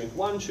have constraint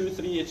 1, 2,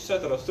 3,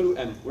 etc. through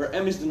m, where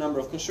m is the number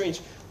of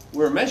constraints.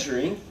 We're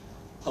measuring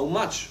how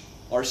much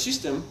our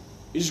system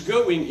is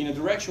going in a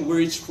direction where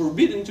it's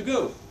forbidden to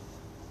go.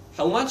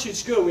 How much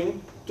it's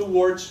going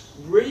towards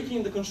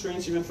breaking the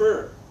constraints even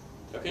further.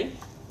 Okay?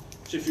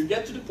 So if you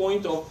get to the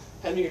point of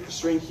having a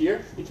constraint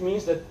here, it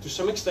means that to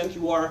some extent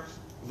you are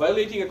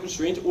violating a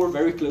constraint or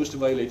very close to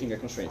violating a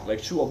constraint,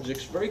 like two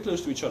objects very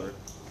close to each other.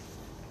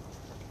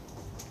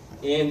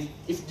 And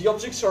if the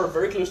objects are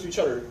very close to each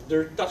other,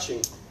 they're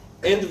touching,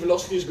 and the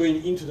velocity is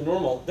going into the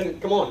normal, then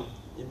come on,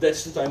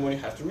 that's the time when you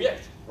have to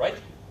react, right?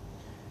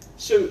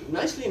 So,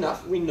 nicely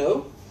enough, we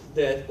know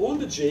that all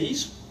the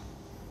j's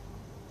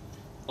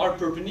are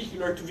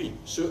perpendicular to v.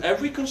 So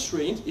every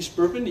constraint is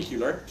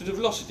perpendicular to the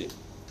velocity.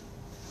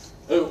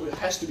 Oh, it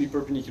has to be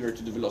perpendicular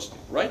to the velocity,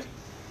 right?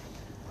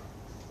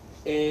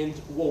 And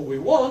what we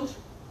want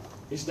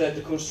is that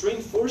the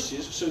constraint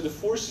forces, so the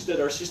forces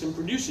that our system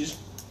produces,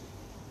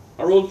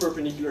 are all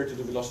perpendicular to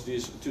the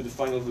velocities, to the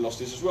final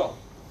velocities as well.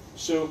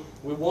 So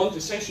we want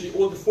essentially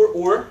all the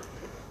or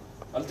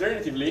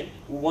alternatively,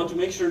 we want to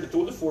make sure that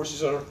all the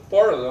forces are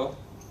parallel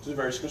to the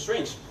various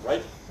constraints,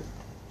 right?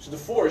 So the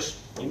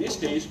force, in this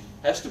case,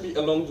 has to be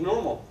along the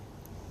normal,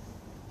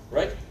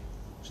 right?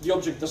 So the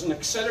object doesn't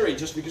accelerate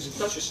just because it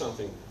touches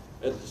something.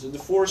 So the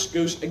force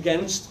goes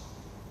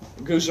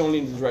only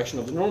in the direction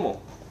of the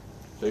normal.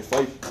 So if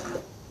I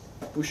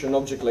push an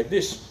object like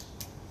this,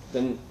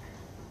 then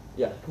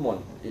yeah, come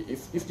on.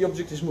 If the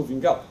object is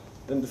moving up,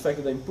 then the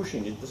fact that I'm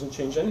pushing it doesn't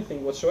change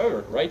anything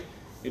whatsoever, right?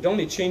 It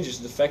only changes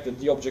the fact that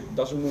the object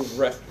doesn't move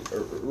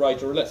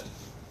right or left.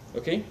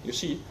 Okay, you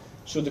see?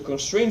 So the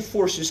constraint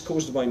forces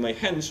caused by my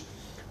hands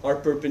are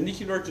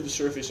perpendicular to the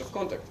surface of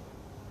contact,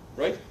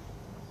 right?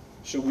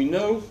 So we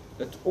know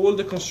that all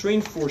the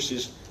constraint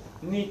forces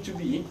need to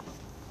be,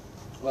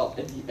 well,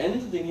 at the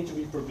end they need to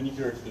be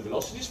perpendicular to the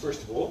velocities,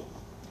 first of all,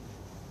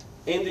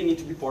 and they need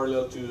to be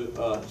parallel to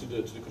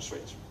the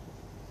constraints.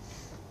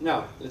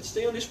 Now, let's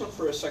stay on this one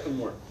for a second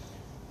more.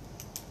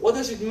 What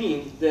does it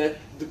mean that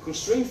the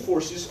constraint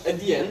forces at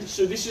the end,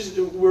 so this is,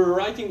 we're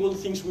writing all the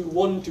things we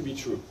want to be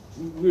true.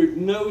 We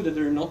know that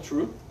they're not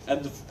true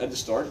at the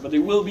start, but they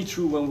will be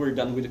true when we're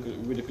done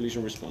with the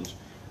collision response.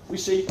 We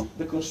say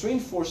the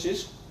constraint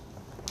forces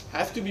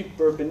have to be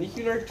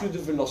perpendicular to the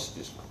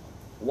velocities.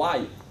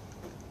 Why?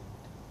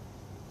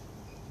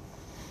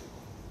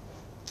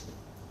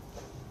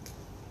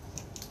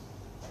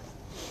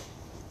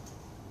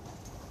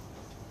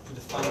 To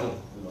the final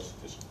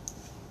velocities.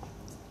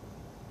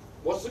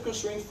 What's the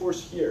constraint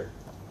force here?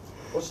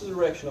 What's the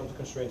direction of the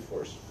constraint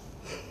force?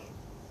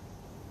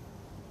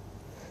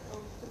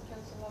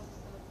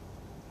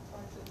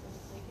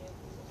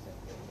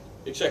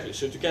 Exactly,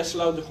 so to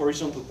cancel out the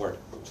horizontal part.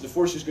 So the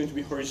force is going to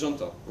be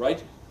horizontal,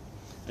 right?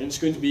 And it's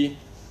going to be,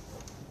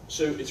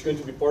 so it's going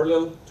to be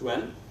parallel to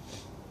n,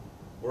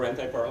 or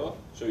anti-parallel.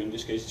 So in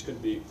this case it's going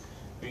to be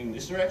in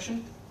this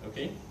direction,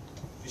 okay?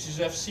 This is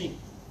Fc,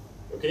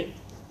 okay?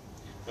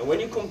 And when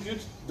you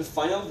compute the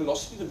final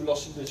velocity, the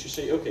velocity that you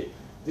say, okay,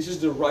 this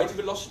is the right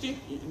velocity,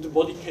 the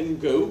body can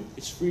go,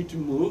 it's free to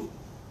move,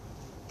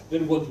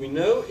 then what we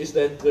know is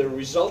that the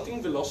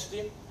resulting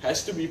velocity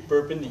has to be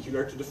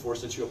perpendicular to the force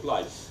that you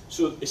applied.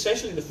 So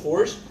essentially the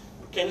force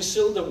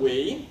cancelled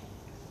away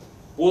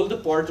all the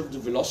part of the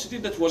velocity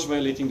that was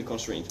violating the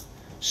constraint.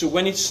 So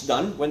when it's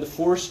done, when the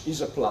force is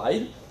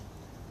applied,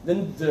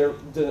 then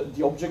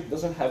the object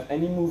doesn't have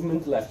any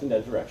movement left in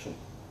that direction.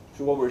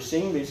 So what we're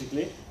saying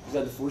basically is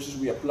that the forces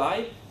we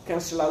apply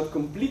cancel out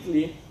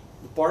completely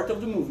the part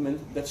of the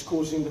movement that's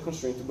causing the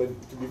constraint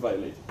to be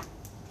violated.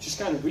 Which is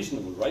kind of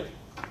reasonable, right?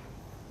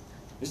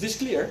 Is this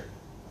clear?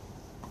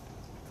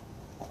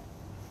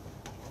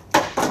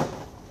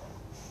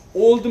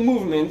 All the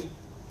movement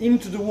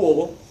into the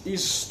wall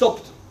is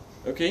stopped,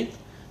 okay?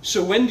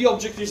 So when the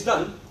object is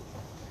done,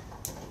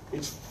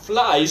 it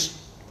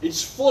flies,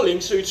 it's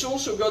falling, so it's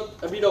also got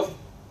a bit of,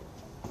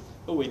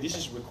 oh wait, this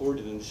is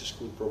recorded and this is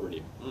called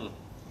property.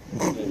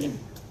 Maybe.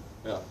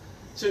 Yeah.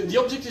 So the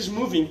object is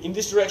moving in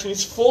this direction,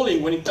 it's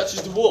falling when it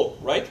touches the wall,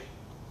 right?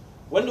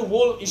 When the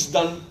wall is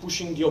done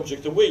pushing the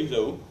object away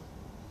though,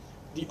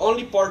 the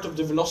only part of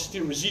the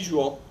velocity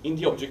residual in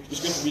the object is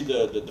going to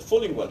be the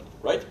falling one,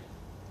 right?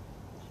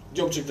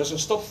 The object doesn't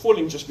stop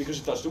falling just because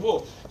it touched the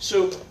wall.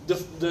 So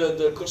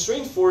the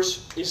constraint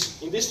force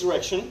is in this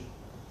direction,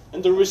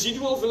 and the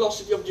residual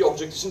velocity of the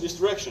object is in this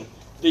direction.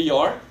 They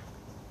are,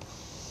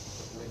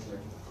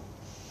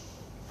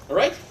 all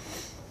right?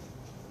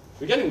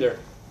 We're getting there.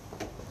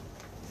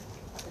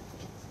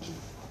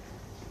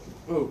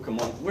 Oh, come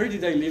on. Where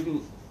did I leave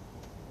him?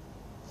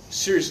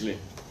 Seriously.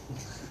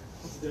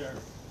 It's there.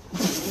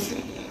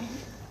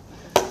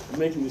 I'm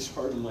making this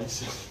hard on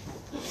myself.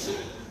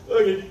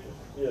 Okay.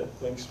 Yeah,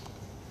 thanks.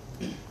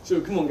 So,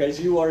 come on, guys.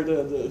 You are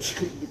the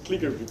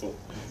clicker people.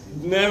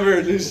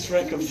 Never lose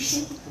track of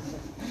this.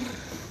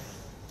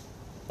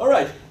 All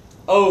right.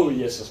 Oh,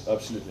 yes,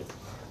 absolutely.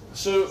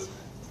 So,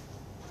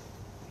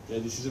 yeah,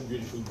 this is a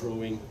beautiful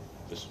drawing.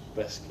 This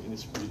best in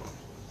its breed.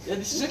 Yeah,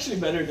 this is actually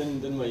better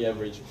than my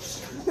average.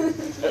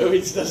 Oh,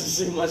 it doesn't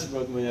say much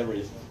about my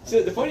average.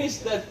 So the point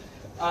is that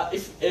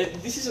if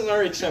this is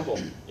another example,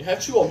 you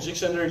have two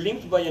objects and they're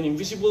linked by an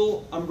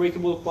invisible,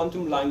 unbreakable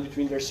quantum line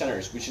between their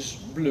centers, which is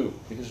blue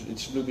because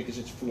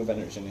it's full of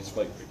energy and it's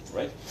vibrating,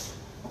 right?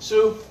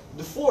 So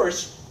the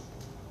force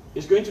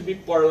is going to be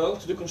parallel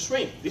to the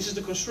constraint. This is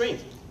the constraint,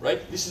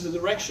 right? This is the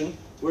direction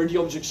where the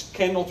objects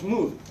cannot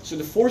move. So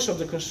the force of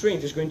the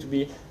constraint is going to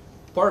be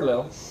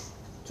parallel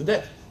to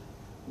that.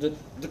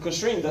 The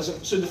constraint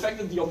doesn't, so the fact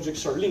that the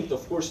objects are linked,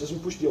 of course,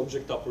 doesn't push the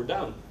object up or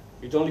down.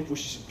 It only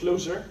pushes it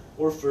closer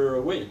or further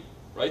away,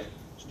 right?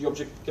 So the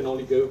object can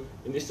only go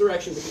in this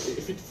direction, because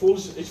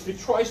if it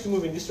tries to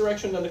move in this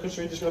direction, then the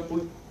constraint is going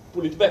to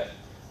pull it back.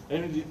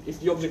 And if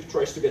the object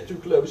tries to get too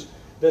close,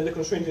 then the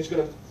constraint is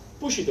going to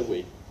push it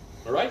away,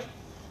 all right?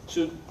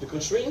 So the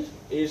constraint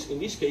is, in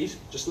this case,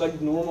 just like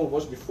the normal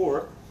was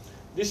before,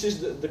 this is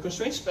the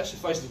constraint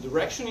specifies the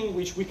direction in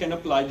which we can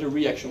apply the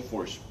reaction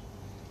force.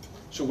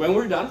 So when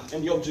we're done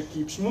and the object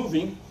keeps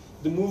moving,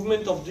 the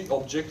movement of the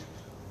object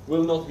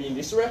will not be in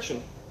this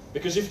direction.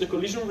 Because if the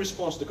collision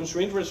response, the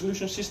constraint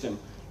resolution system,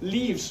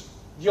 leaves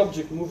the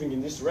object moving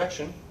in this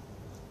direction,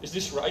 is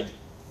this right?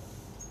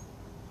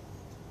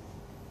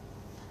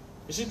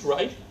 Is it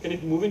right? Can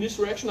it move in this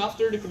direction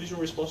after the collision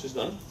response is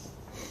done?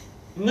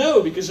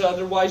 No, because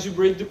otherwise you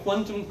break the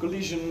quantum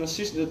collision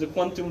system, the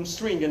quantum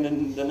string,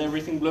 and then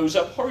everything blows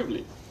up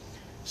horribly.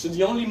 So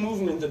the only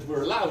movement that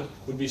we're allowed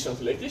would be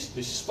something like this.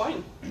 This is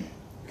fine.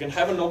 You can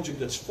have an object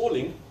that's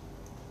falling,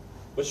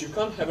 but you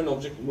can't have an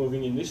object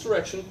moving in this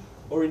direction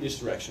or in this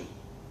direction.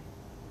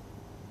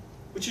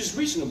 Which is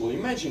reasonable.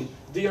 Imagine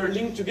they are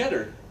linked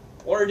together.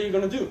 What are they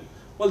going to do?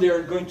 Well, they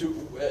are going to,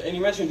 and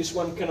imagine this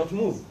one cannot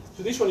move.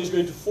 So this one is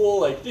going to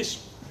fall like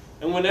this.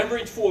 And whenever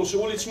it falls,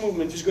 all its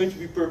movement is going to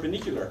be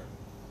perpendicular.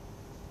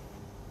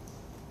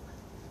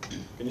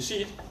 Can you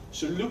see it?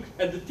 So look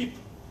at the tip.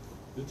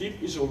 The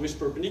tip is always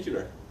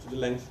perpendicular to the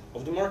length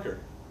of the marker.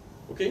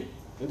 Okay?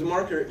 And the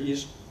marker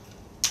is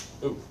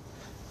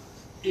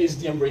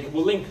the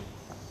unbreakable link.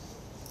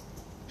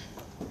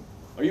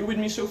 Are you with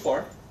me so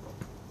far?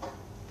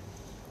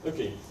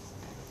 Okay.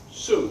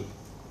 So,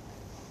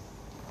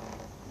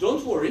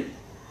 don't worry.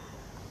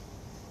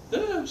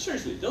 No,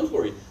 seriously, don't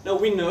worry. Now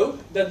we know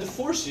that the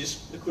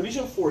forces, the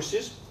collision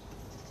forces,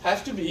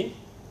 have to be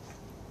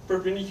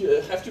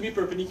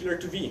perpendicular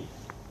to V.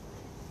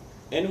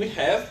 And we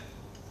have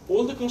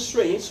all the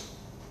constraints,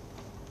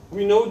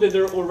 we know that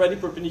they're already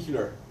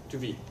perpendicular to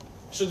V.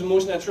 So the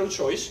most natural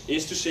choice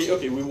is to say,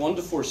 okay, we want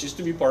the forces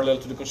to be parallel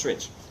to the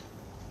constraints.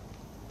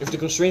 If the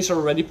constraints are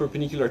already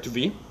perpendicular to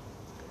V,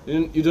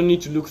 then you don't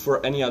need to look for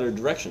any other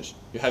directions.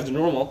 You have the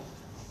normal,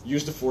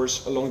 use the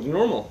force along the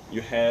normal.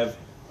 You have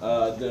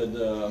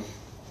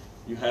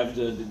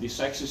this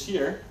axis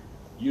here,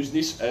 use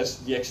this as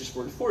the axis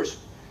for the force.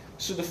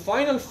 So the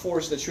final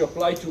force that you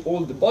apply to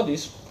all the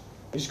bodies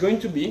is going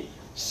to be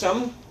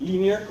some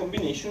linear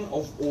combination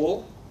of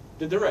all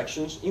the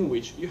directions in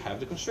which you have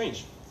the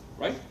constraints,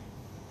 right?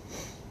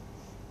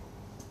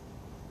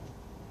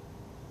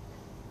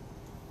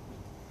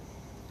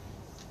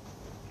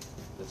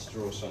 Let's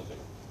draw something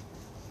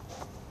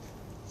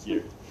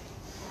here.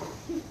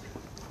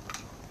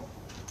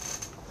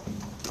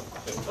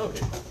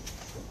 Okay.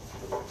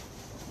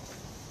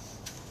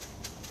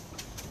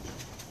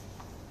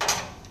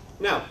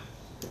 Now,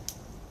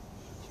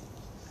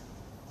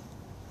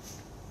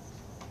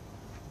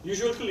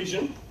 usual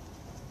collision,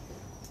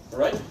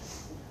 right?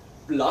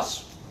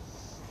 Plus,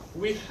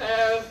 we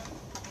have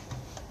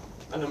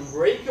an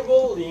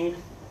unbreakable link.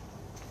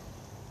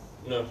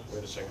 No,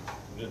 wait a second.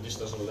 This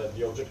doesn't let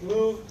the object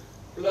move.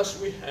 Plus,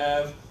 we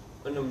have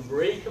an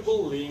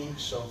unbreakable link,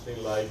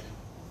 something like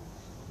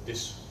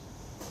this.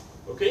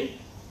 Okay?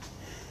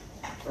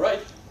 All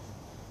right.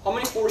 How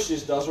many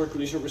forces does our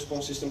collision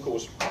response system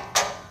cause?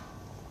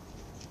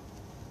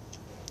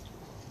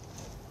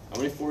 How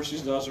many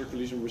forces does our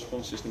collision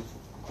response system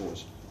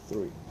cause?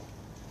 3.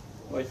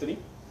 Why 3?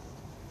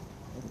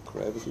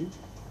 Gravity?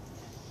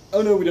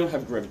 Oh no, we don't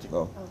have gravity.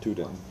 Oh, 2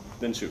 then.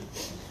 Then 2.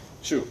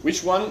 2.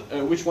 Which one?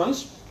 Which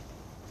ones?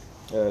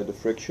 The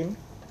friction,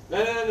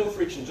 No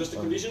friction. Just the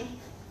collision.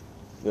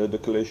 the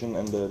collision,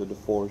 and the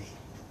force.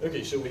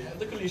 Okay, so we have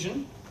the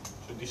collision.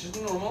 So this is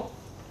the normal.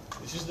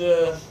 This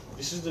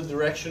is the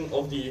direction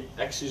of the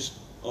axis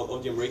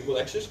of the unbreakable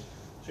axis.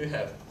 So you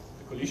have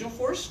the collision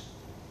force,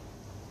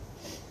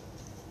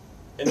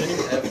 and then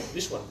you have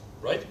this one,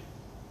 right?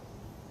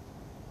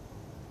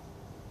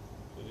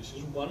 So this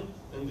is 1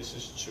 and this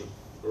is 2,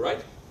 all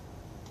right?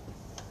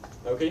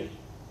 Okay?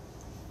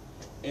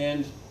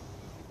 And,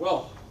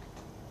 well,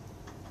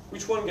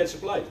 which one gets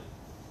applied?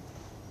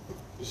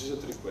 This is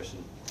a trick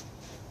question.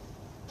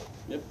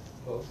 Yep.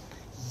 Both.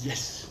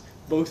 Yes,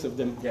 both of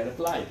them get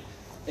applied.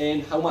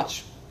 And how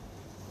much?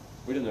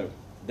 We don't know.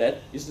 That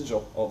is the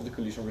job of the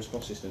collision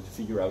response system, to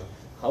figure out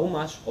how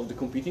much of the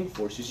competing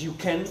forces you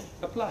can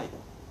apply.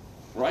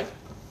 Right?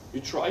 You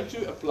try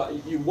to apply,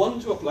 you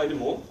want to apply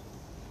them all.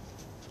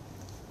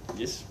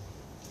 Yes.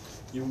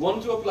 You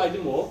want to apply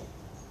them all,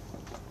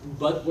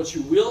 but what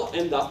you will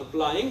end up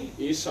applying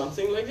is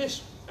something like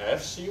this.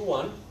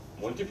 Fc1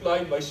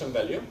 multiplied by some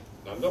value,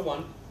 lambda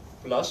 1,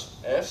 plus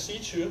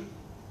Fc2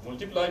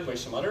 multiplied by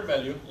some other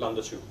value,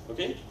 lambda 2.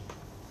 Okay?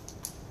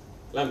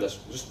 Lambdas,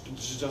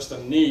 this is just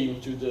a name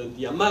to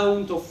the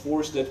amount of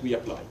force that we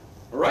apply.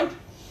 Alright?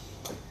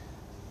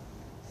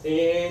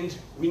 And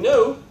we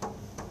know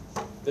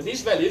that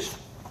these values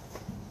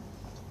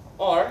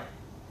are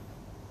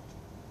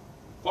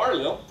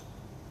parallel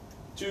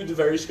to the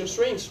various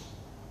constraints.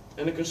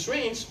 And the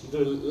constraints,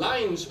 the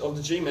lines of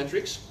the J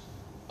matrix,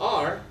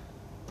 are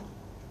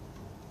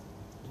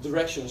the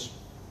directions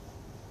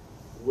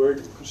where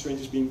the constraint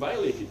is being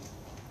violated.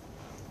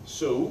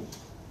 So,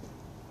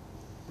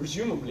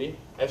 presumably,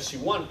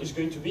 Fc1 is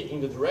going to be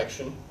in the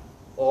direction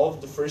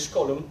of the first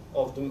column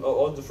of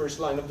the first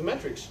line of the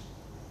matrix.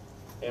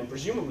 And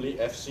presumably,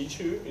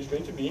 Fc2 is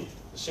going to be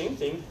the same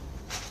thing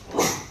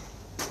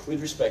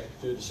with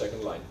respect to the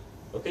second line.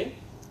 Okay?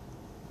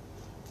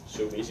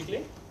 So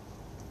basically,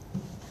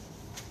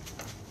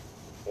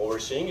 what we're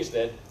saying is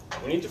that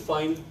we need to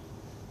find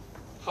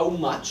how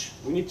much,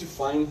 we need to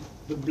find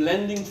the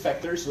blending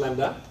factors,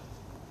 lambda,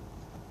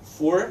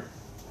 for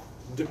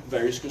the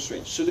various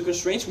constraints. So the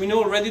constraints, we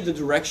know already the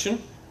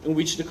direction in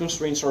which the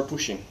constraints are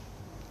pushing.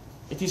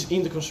 It is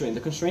in the constraint.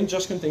 The constraint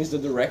just contains the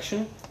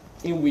direction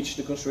in which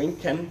the constraint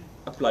can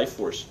apply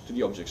force to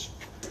the objects.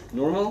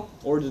 Normal,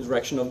 or the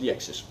direction of the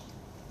axis,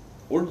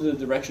 or the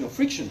direction of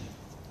friction,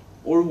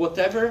 or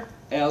whatever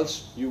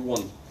else you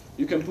want.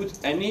 You can put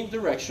any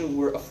direction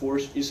where a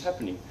force is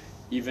happening.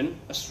 Even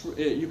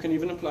you can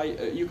even apply.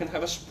 You can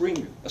have a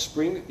spring. A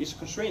spring is a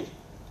constraint,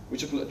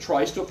 which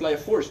tries to apply a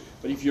force.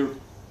 But if you're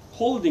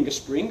holding a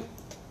spring,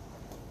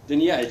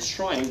 then yeah, it's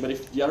trying. But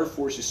if the other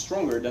force is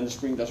stronger, then the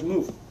spring doesn't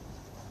move.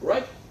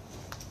 Right?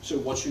 So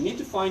what you need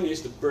to find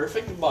is the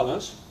perfect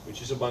balance,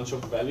 which is a bunch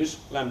of values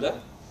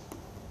lambda,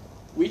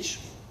 which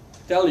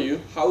tell you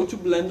how to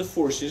blend the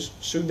forces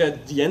so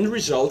that the end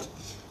result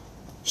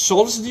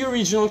solves the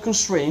original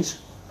constraints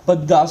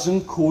but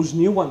doesn't cause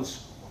new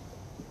ones.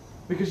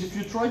 Because if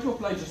you try to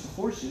apply just the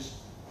forces,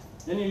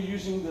 then you're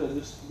using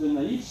the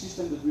naive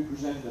system that we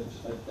presented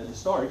at the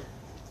start.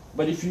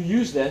 But if you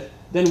use that,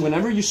 then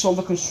whenever you solve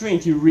a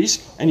constraint, you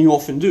risk, and you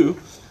often do,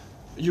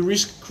 you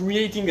risk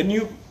creating a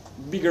new,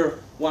 bigger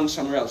one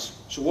somewhere else.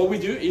 So what we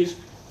do is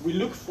we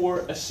look for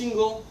a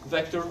single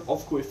vector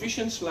of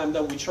coefficients,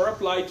 lambda, which are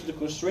applied to the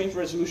constraint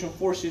resolution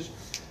forces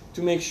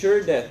to make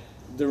sure that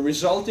the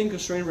resulting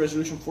constraint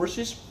resolution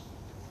forces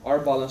are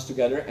balanced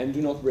together and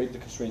do not break the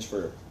constraints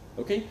further.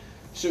 Okay?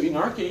 So in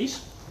our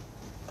case,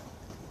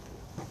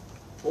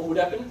 what would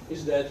happen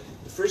is that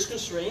the first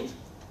constraint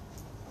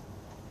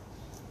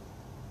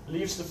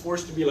leaves the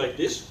force to be like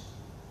this.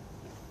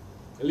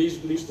 It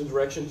leaves the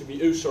direction to be,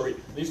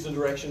 leaves the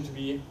direction to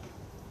be,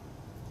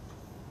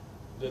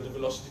 the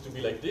velocity to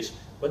be like this.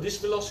 But this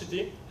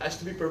velocity has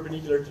to be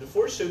perpendicular to the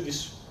force, so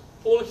this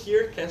hole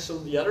here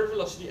cancels the other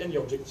velocity and the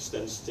object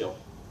stands still.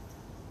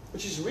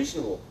 Which is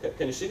reasonable.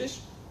 Can you see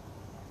this?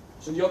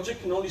 So the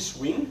object can only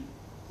swing,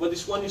 but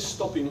this one is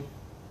stopping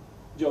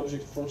the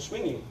object from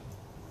swinging.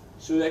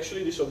 So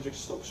actually this object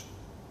stops,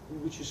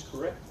 which is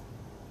correct.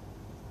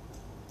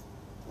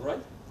 Alright?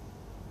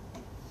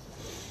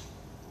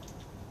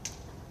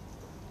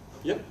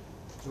 Yep.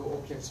 Do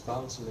objects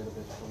bounce a little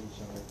bit from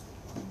each other?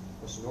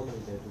 Because normally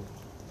they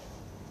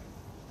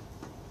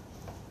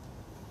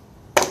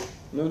do.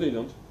 No, they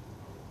don't.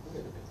 A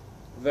little bit.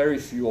 Very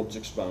few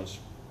objects bounce.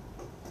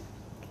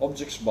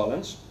 Objects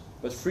balance,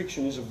 but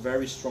friction is a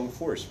very strong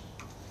force.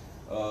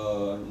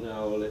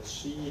 Now let's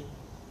see.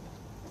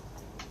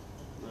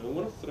 I don't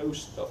want to throw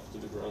stuff to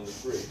the ground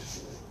that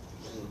breaks.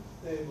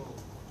 Table.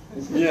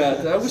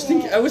 Yeah,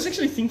 I was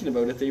actually thinking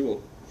about a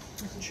table.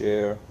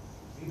 Chair.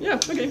 Yeah,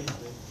 okay.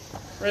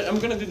 Right, I'm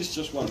gonna do this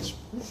just once.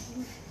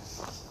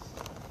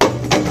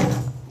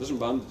 Doesn't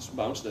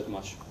bounce that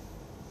much.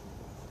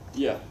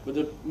 Yeah, but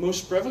the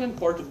most prevalent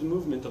part of the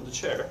movement of the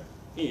chair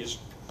is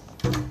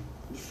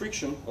the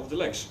friction of the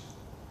legs.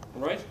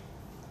 Alright?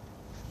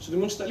 So the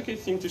most delicate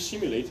thing to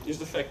simulate is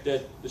the fact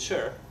that the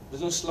chair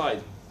doesn't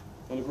slide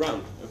on the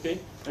ground, okay?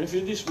 And if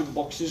you do this with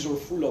boxes or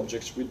full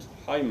objects with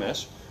high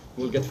mass,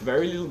 we'll get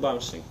very little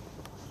bouncing.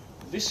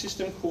 This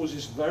system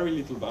causes very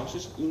little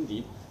bounces,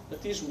 indeed.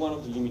 That is one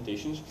of the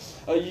limitations.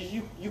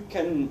 You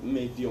can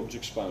make the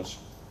objects bounce.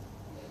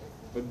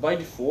 But by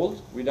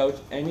default, without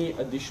any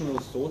additional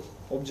thought,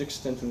 objects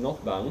tend to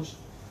not bounce.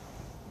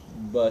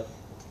 But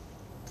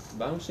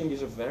bouncing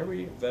is a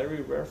very,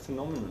 very rare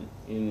phenomenon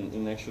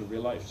in actual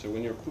real life. So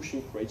when you're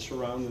pushing crates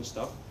around and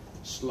stuff,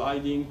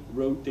 sliding,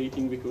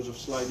 rotating because of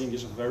sliding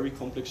is a very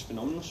complex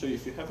phenomenon. So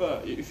if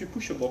you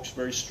push a box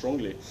very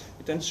strongly,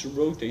 it tends to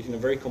rotate in a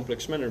very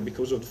complex manner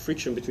because of the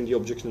friction between the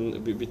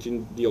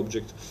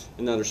object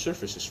and other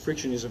surfaces.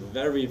 Friction is a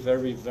very,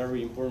 very,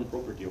 very important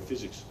property of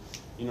physics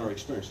in our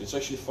experience. It's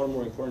actually far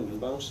more important than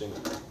bouncing.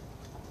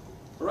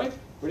 All right?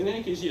 But in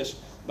any case, yes,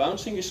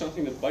 bouncing is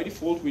something that by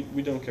default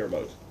we don't care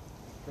about.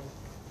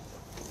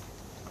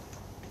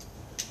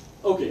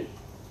 Okay,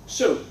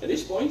 so at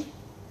this point,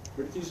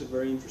 but it is a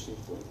very interesting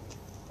point.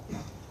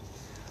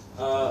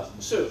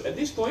 So at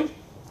this point,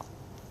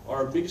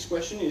 our biggest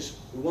question is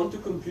we want to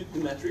compute the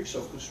metrics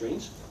of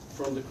constraints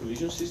from the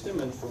collision system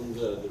and from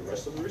the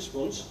rest of the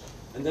response,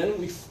 and then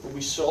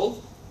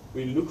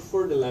we look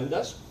for the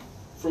lambdas.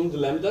 From the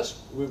lambdas,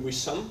 we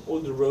sum all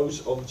the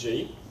rows of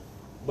J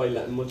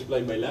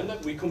multiplied by lambda.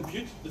 We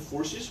compute the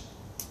forces,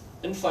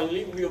 and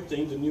finally we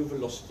obtain the new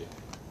velocity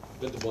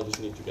that the bodies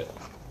need to get.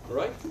 All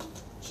right.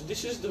 So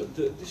this is the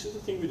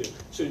thing we do.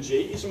 So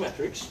J is a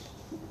matrix,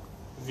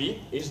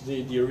 V is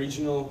the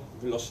original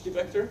velocity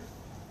vector,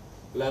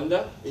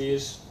 lambda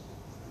is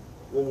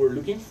what we're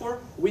looking for.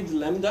 With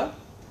lambda,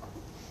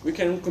 we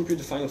can compute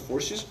the final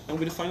forces, and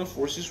with the final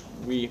forces,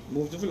 we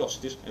move the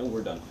velocities, and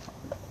we're done.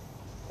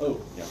 Oh,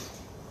 yeah.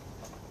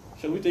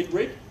 Shall we take a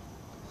break?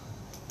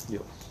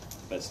 Yes.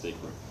 Let's take a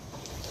break.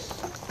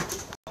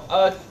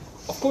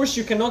 Of course,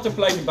 you cannot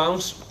apply the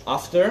bounce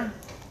after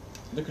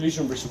the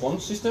collision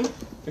response system,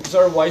 because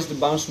otherwise the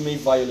bounce may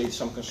violate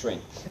some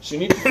constraint. So you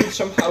need to fit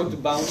somehow the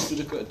bounce to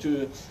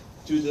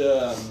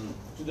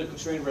the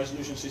constraint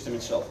resolution system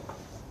itself.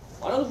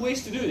 One of the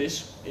ways to do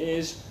this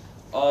is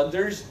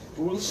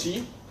we'll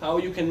see how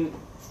you can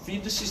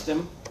feed the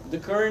system the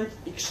current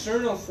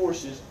external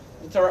forces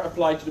that are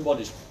applied to the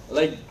bodies,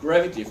 like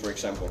gravity, for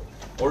example,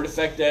 or the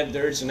fact that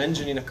there is an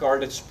engine in a car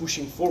that's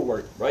pushing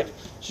forward, right?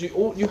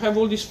 So you have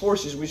all these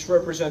forces which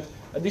represent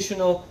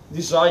additional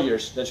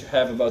desires that you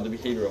have about the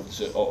behavior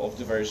of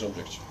the various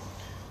objects.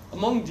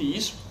 Among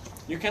these,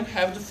 you can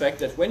have the fact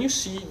that when you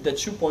see that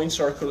 2 points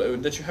are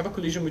that you have a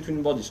collision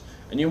between bodies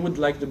and you would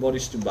like the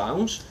bodies to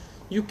bounce,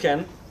 you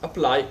can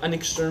apply an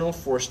external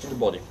force to the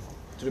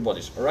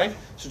bodies, all right?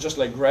 So just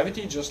like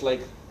gravity, just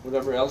like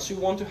whatever else you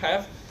want to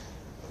have,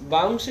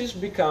 bounces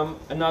become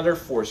another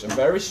force, a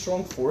very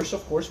strong force,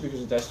 of course,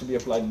 because it has to be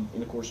applied in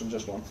the course of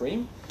just one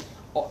frame,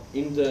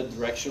 in the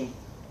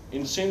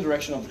same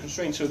direction of the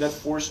constraint. So that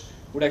force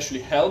would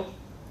actually help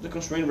the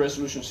constraint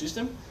resolution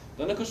system.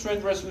 Then the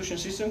constraint resolution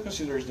system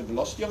considers the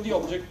velocity of the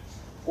object,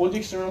 all the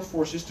external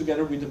forces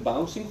together with the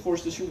bouncing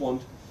force that you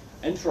want,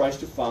 and tries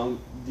to find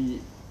the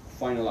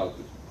final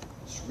output.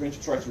 It's going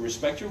to try to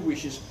respect your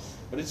wishes,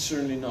 but it's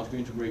certainly not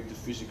going to break the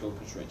physical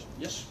constraints.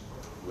 Yes?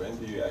 When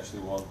do you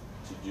actually want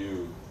to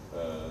do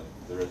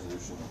the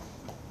resolution?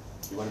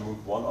 You want to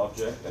move one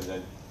object and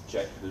then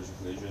check there's a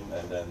collision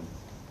and then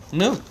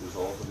no.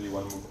 resolve, or do you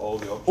want to move all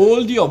the objects?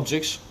 All the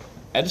objects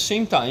at the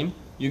same time.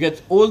 You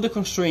get all the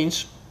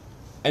constraints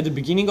at the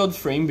beginning of the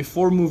frame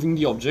before moving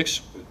the objects.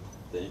 But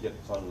then you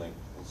get tunneling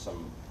in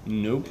some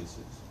Nope, cases.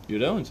 you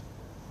don't.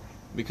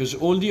 Because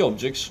all the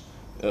objects,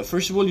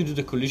 first of all, you do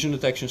the collision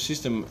detection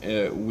system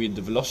with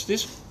the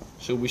velocities.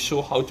 So we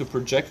saw how to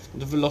project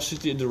the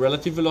velocity, the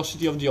relative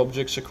velocity of the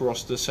objects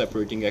across the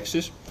separating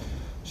axis.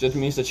 So that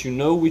means that you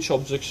know which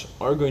objects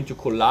are going to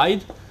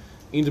collide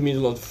in the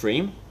middle of the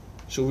frame.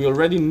 So we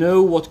already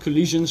know what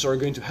collisions are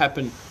going to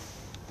happen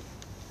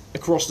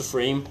across the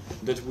frame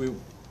that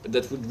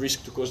would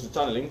risk to cause the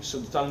tunneling. So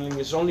the tunneling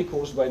is only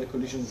caused by the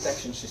collision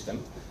detection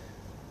system.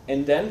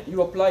 And then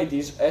you apply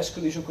these as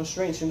collision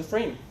constraints in the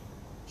frame.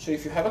 So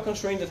if you have a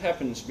constraint that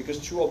happens because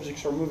two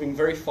objects are moving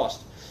very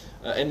fast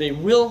and they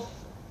will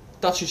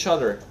touch each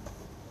other,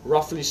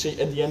 roughly say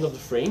at the end of the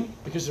frame,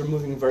 because they're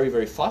moving very,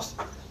 very fast,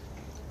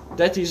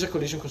 that is a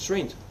collision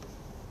constraint.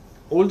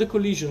 All the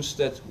collisions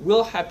that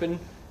will happen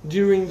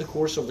during the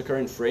course of the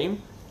current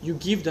frame, you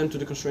give them to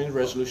the constraint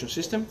resolution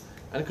system,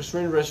 and the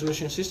constraint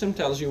resolution system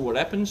tells you what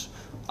happens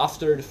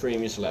after the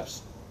frame is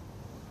elapsed.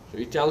 So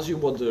it tells you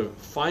what the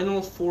final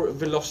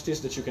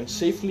velocities that you can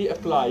safely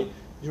apply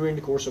during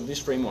the course of this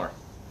frame are.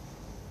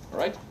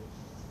 Alright?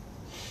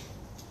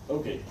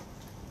 Okay.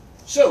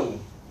 So,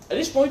 at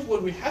this point,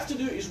 what we have to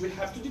do is we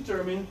have to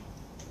determine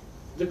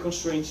the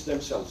constraints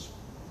themselves.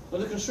 Now,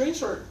 the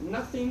constraints are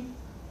nothing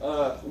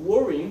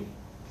worrying,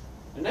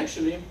 and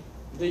actually,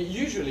 they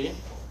usually...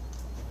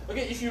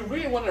 Okay, if you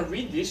really want to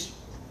read this,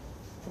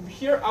 from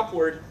here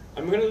upward,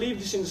 I'm going to leave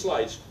this in the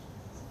slides,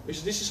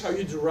 because this is how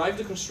you derive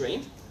the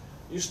constraint.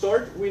 You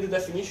start with the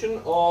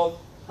definition of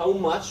how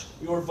much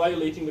you are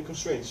violating the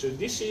constraint. So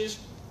this is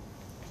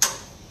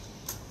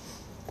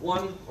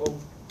one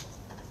of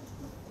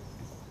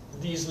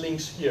these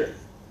links here.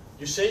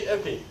 You say,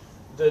 okay,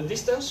 the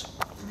distance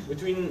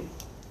between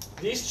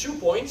these 2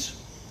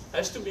 points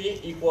has to be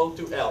equal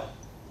to L.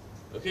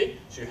 Okay,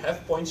 so you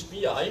have points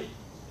Pi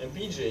and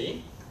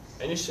Pj,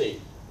 and you say,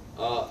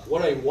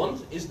 what I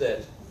want is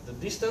that the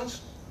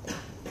distance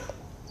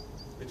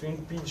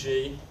between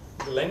Pj,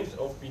 the length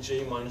of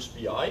Pj minus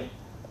Pi,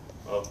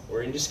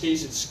 or in this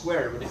case it's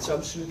square, but it's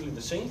absolutely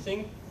the same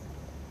thing,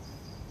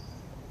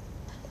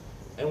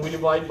 and we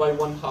divide by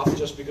 1/2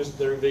 just because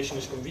the derivation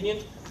is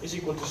convenient, is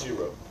equal to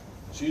 0.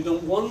 So you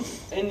don't want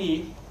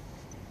any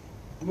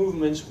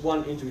movements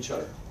one into each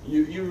other.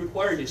 You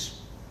require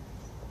this.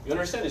 You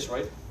understand this,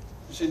 right?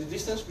 You say the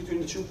distance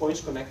between the 2 points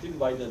connected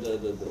by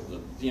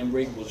the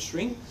unbreakable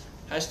string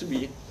has to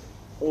be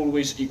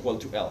always equal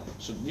to L.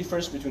 So the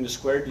difference between the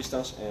squared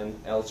distance and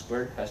L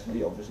squared has to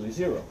be obviously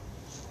 0.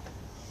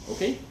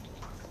 Okay?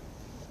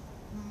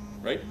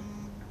 Right?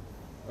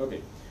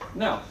 Okay.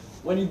 Now,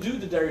 when you do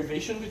the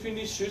derivation between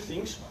these two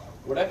things,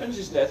 what happens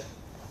is that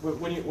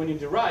when you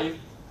derive,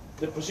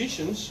 the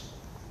positions,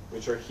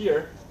 which are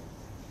here,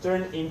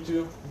 turn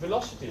into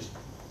velocities.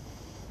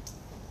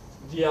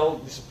 The L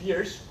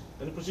disappears,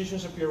 and the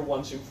positions appear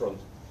once in front.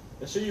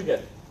 And so you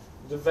get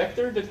the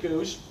vector that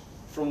goes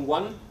from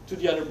one to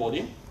the other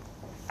body.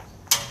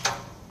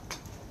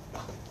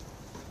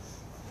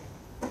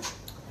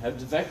 Have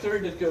the vector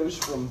that goes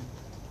from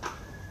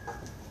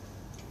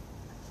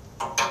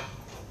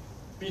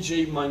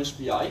Pj minus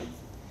Pi,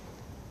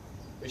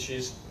 which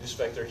is this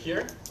vector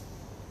here,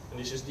 and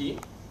this is D,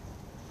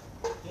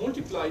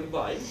 multiplied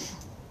by,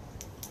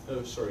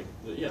 oh sorry,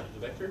 the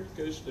vector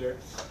goes there,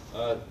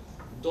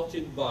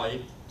 dotted by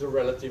the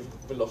relative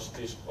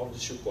velocities of the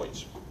 2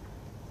 points.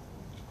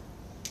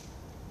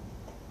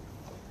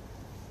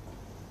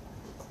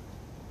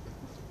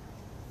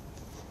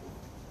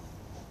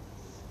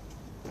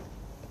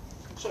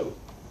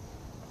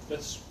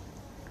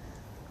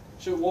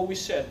 So what we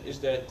said is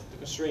that the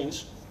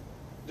constraints,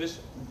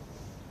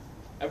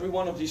 every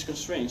one of these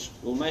constraints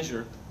will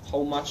measure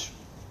how much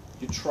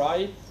you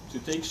try to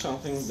take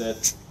something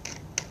that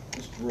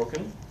is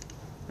broken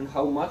and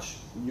how much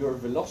your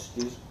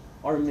velocities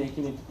are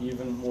making it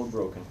even more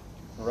broken.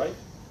 Alright?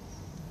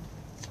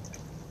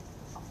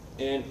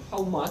 And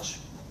how much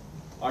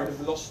are the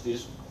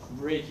velocities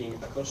breaking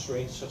a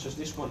constraint such as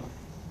this one?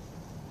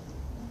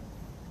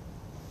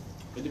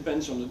 It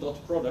depends on the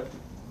dot product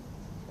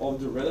of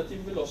the relative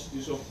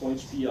velocities of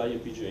points Pi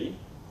and Pj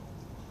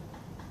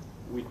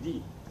with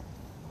D.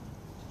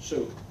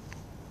 So,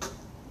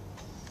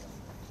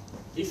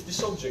 if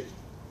this object,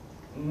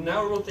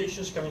 now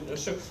rotations come in,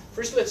 so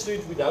first let's do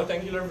it without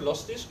angular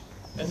velocities,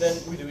 and then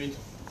we do it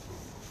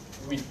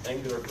with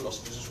angular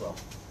velocities as well.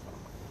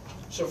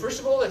 So first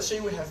of all, let's say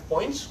we have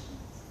points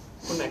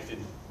connected.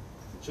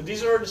 So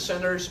these are the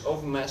centers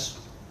of mass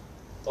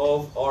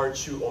of our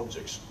 2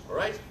 objects,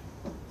 alright?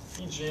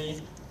 Pj,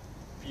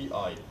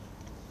 Pi.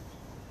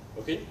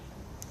 Okay?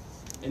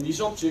 And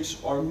these objects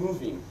are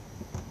moving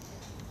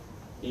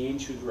in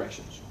 2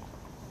 directions.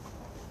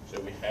 So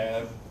we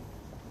have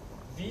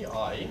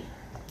Vi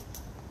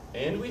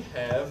and we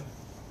have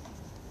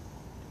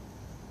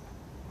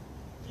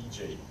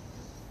Vj.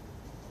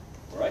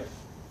 Alright?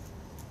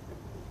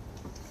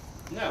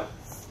 Now,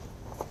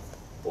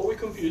 what we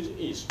compute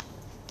is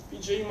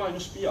Pj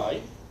minus Pi,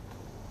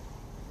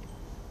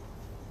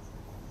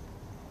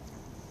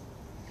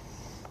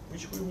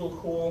 which we will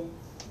call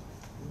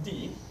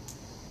D,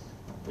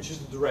 which is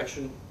the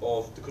direction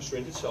of the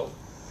constraint itself,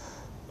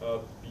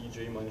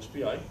 Pj minus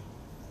Pi.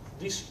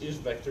 This is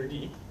vector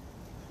D,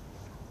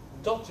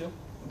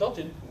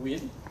 dotted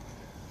with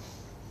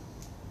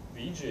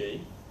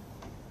Vj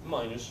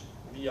minus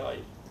Vi.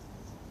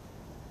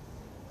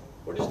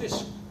 What is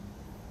this?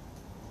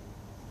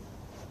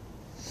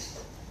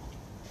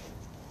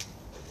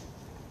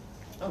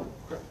 Oh,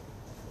 crap.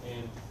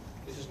 And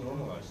this is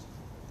normalized.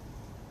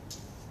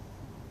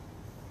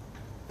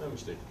 No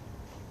mistake.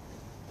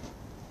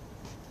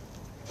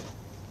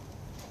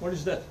 What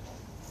is that?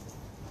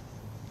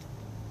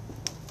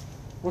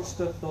 What's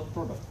that dot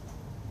product?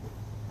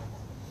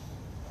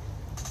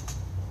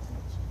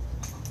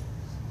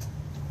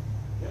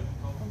 Yeah.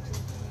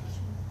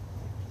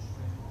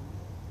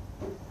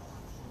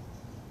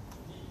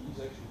 D is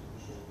actually the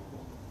constraint.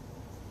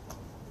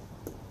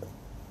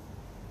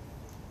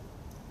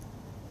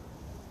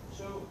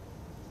 So,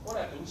 what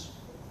happens?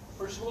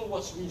 First of all,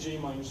 what's Vj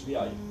minus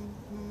Vi?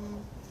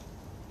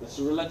 That's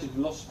the relative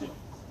velocity.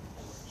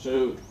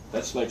 So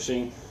that's like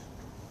saying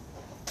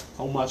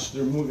how much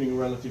they're moving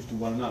relative to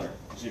one another,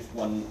 as if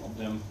one of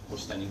them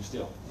was standing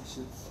still. Is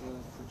it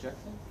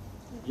projecting?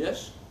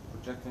 Yes?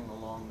 Projecting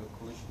along the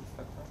collision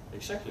factor?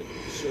 Exactly.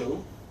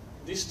 So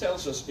this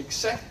tells us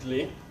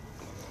exactly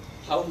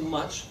how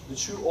much the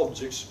 2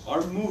 objects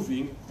are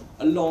moving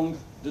along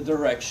the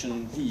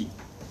direction D.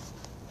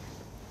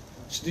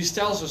 So this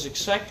tells us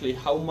exactly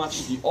how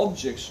much the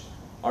objects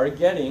are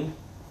getting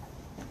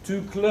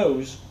too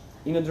close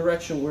in a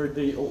direction where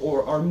they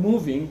or are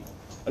moving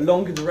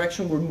along a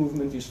direction where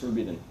movement is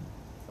forbidden.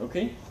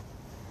 Okay?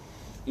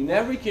 In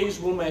every case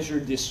we'll measure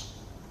this.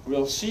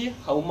 We'll see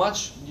how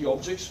much the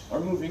objects are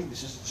moving.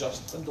 This is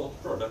just a dot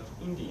product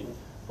indeed.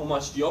 How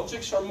much the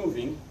objects are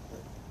moving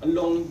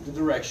along the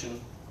direction,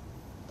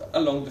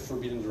 along the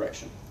forbidden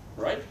direction.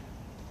 Right?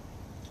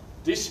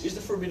 This is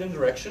the forbidden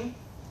direction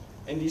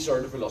and these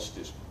are the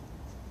velocities.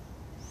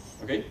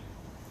 Okay?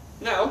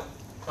 Now,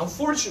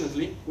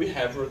 unfortunately, we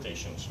have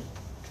rotations.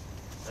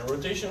 And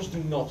rotations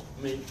do not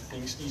make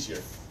things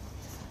easier.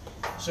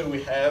 So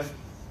we have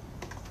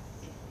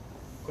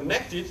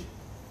connected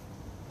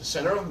the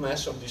center of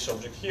mass of this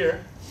object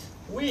here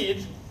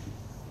with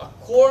a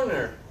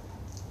corner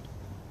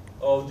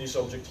of this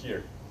object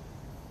here,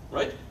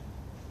 right?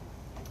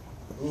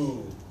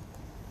 Ooh.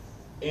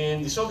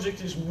 And this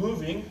object is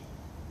moving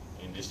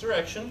in this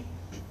direction.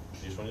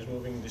 This one is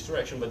moving in this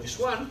direction, but this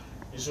one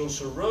is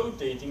also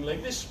rotating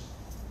like this.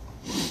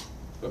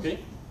 Okay?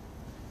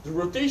 The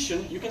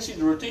rotation, you can see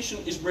the rotation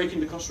is breaking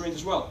the constraint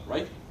as well,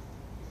 right?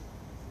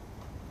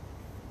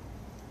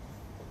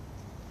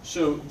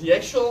 So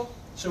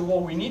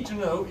what we need to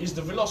know is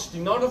the velocity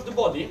not of the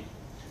body.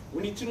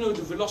 We need to know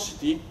the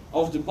velocity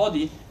of the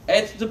body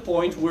at the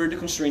point where the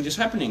constraint is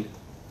happening.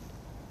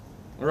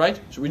 Alright?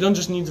 So we don't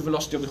just need the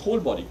velocity of the whole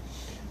body.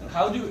 And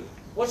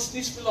what's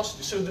this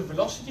velocity? So the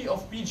velocity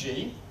of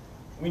Pj,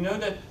 we know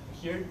that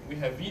here we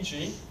have Vj,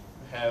 we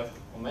have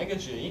omega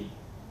j,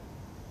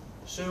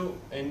 so,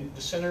 and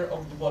the center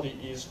of the body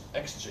is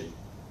xj.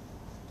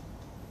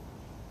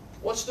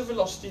 What's the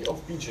velocity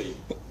of Pj?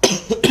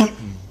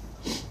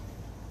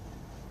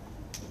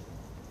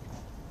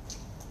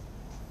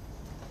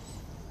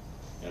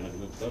 And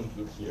don't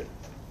look here.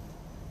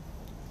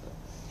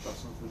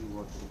 That's not really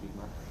what the big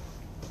matter.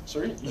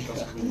 Sorry? That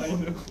doesn't really I work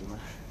know. with the big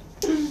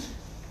matter.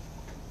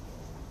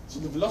 So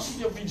the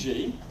velocity of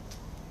Vj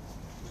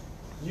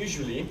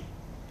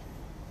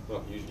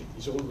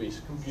is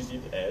always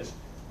computed as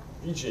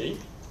Vj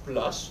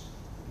plus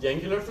the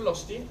angular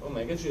velocity,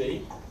 omega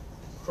j,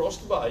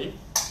 crossed by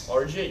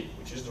Rj,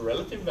 which is the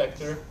relative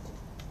vector.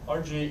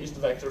 Rj is the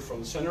vector from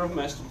the center of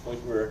mass to the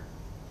point where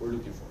we're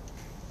looking for.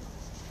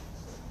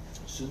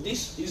 So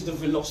this is the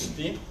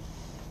velocity.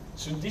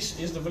 So this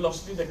is the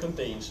velocity that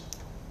contains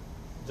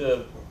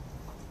the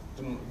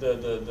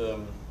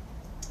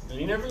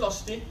linear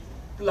velocity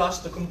plus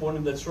the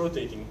component that's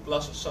rotating,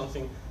 plus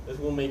something that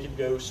will make it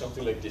go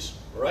something like this,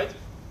 right?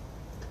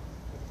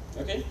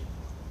 Okay?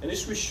 And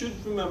this we should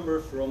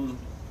remember from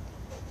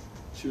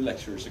 2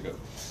 lectures ago.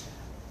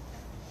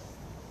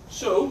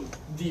 So,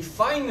 the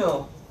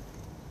final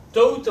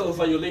total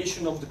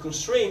violation of the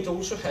constraint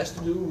also has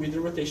to do with the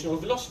rotational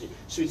velocity.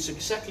 So it's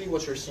exactly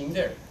what you're seeing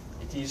there.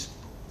 It is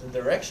the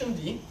direction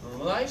d,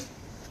 normalized,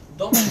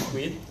 dotted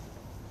with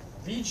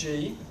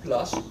Vj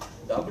plus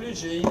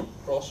Wj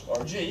cross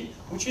Rj,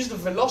 which is the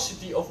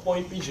velocity of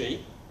point Pj,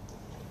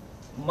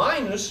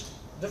 minus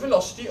the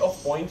velocity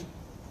of point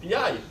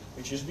Pi,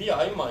 which is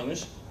Vi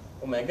minus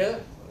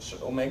omega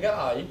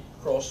I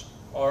cross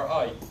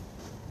Ri.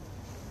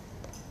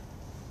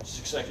 This is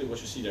exactly what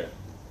you see there.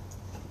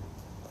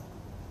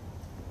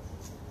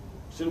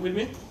 Still with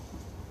me?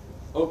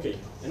 Okay,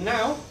 and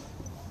now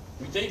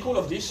we take all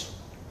of this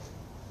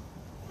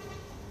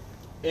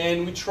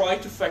and we try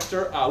to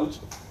factor out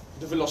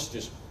the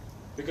velocities,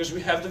 because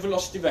we have the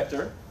velocity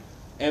vector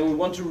and we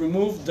want to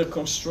remove the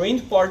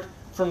constraint part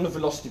from the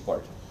velocity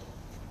part,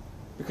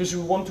 because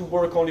we want to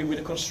work only with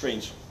the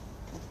constraints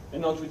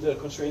and not with the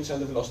constraints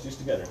and the velocities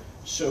together.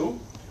 So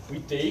we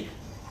take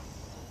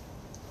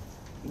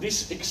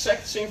this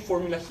exact same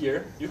formula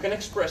here. You can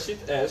express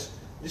it as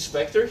this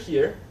vector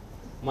here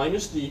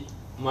minus d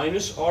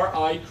minus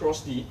Ri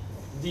cross d,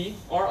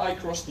 Ri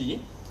cross d,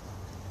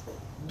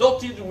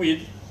 dotted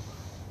with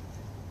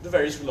the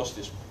various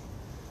velocities.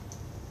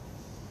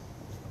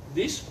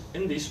 This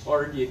and this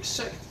are the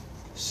exact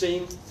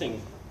same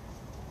thing.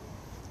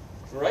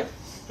 Alright?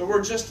 So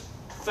we're just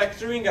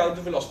factoring out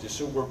the velocities.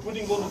 So we're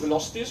putting all the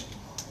velocities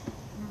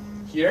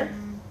here,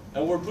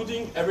 and we're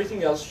putting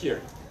everything else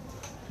here.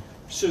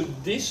 So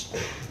this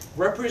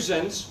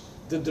represents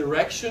the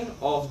direction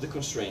of the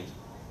constraint.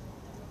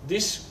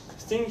 This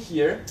thing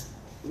here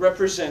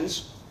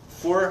represents,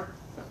 for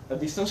a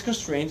distance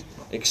constraint,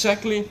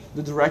 exactly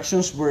the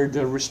directions where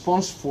the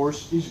response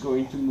force is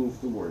going to move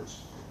towards.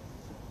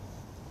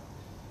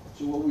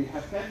 So what we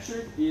have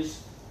captured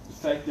is the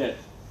fact that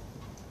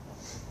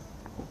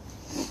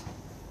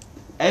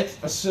at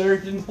a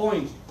certain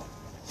point,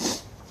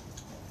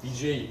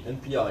 Pj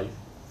and Pi,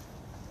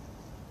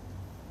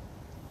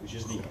 which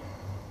is d,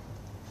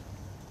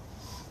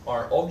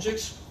 our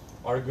objects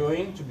are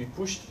going to be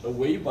pushed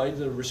away by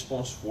the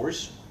response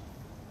force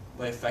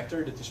by a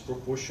factor that is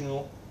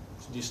proportional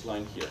to this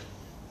line here.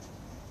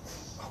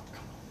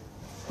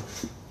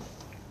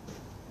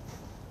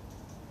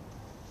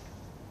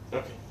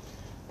 Okay,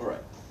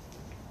 alright.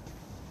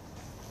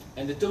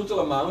 And the total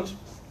amount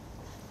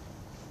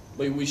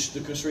by which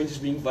the constraint is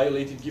being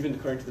violated given the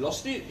current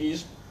velocity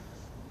is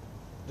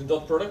the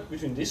dot product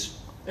between this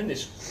and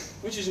this,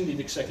 which is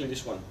indeed exactly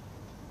this one.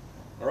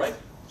 Alright?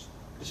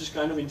 This is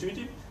kind of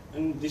intuitive,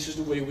 and this is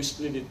the way we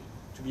split it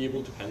to be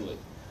able to handle it.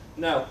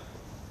 Now,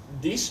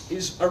 this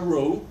is a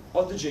row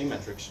of the J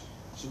matrix.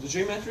 So the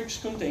J matrix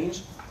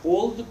contains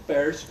all the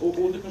pairs,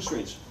 all the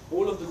constraints,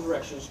 all of the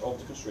directions of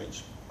the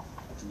constraints.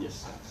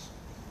 Yes.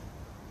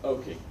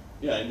 Okay.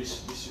 Yeah, and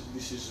this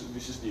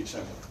is the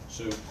example.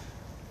 So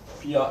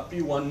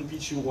P1 and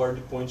P2 are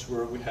the points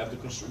where we have the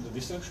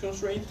distance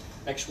constraint.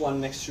 X1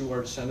 and X2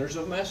 are the centers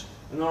of mass,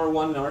 and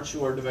R1 and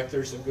R2 are the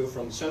vectors that go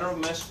from the center of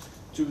mass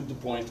to the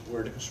point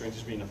where the constraint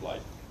is being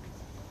applied.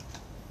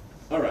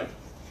 All right.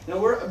 Now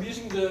we're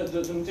abusing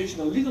the notation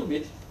a little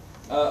bit.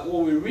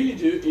 What we really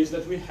do is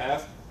that we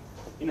have,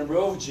 in a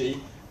row of J,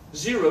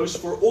 zeros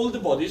for all the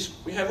bodies.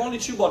 We have only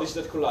two bodies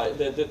that collide,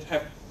 that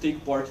have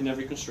take part in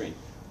every constraint,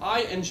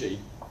 I and J.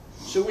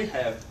 So we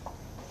have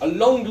a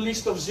long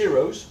list of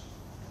zeros,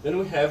 then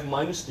we have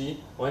minus D,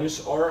 minus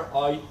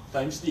Ri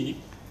times D,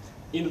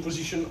 in the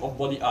position of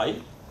body I.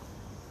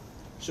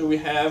 So we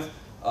have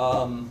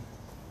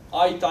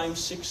I times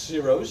 6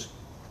 zeros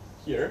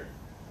here.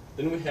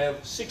 Then we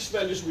have 6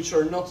 values which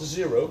are not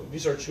 0.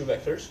 These are two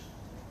vectors.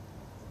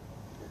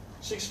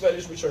 6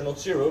 values which are not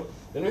 0.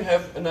 Then we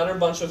have another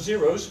bunch of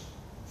zeros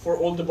for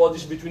all the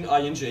bodies between I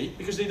and J,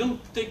 because they don't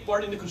take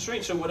part in the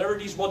constraint. So whatever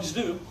these bodies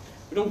do,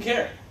 we don't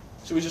care.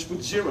 So we just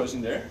put zeros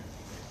in there.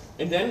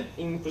 And then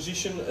in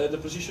position, the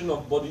position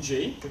of body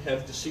J, we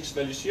have the 6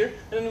 values here,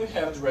 and then we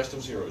have the rest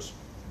of zeros.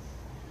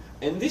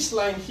 And this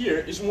line here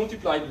is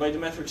multiplied by the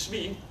matrix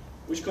B,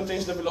 which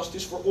contains the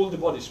velocities for all the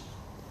bodies.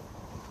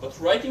 But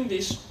writing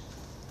this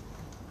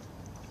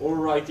or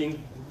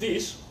writing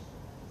this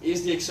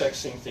is the exact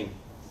same thing.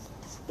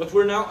 But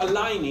we're now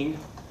aligning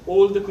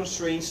all the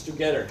constraints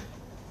together.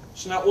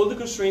 So now all the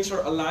constraints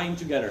are aligned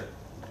together.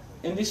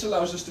 And this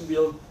allows us to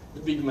build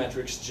the big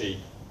matrix J.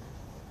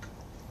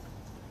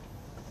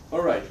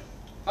 Alright,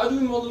 how do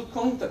we model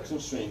contact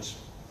constraints?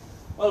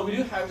 Well, we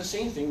do have the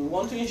same thing. We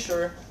want to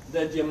ensure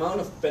that the amount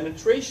of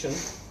penetration,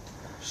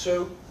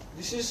 so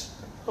this is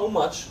how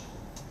much,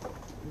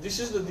 this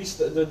is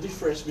the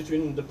difference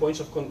between the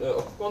points of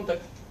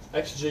contact,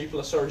 xj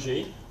plus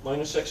rj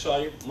minus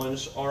xi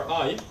minus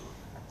ri,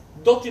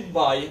 dotted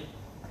by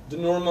the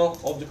normal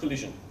of the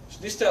collision.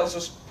 So this tells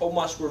us how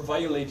much we're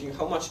violating,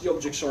 how much the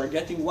objects are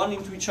getting one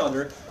into each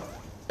other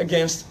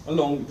against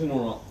along the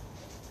normal.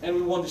 And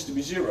we want this to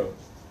be 0.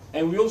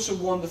 And we also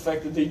want the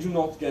fact that they do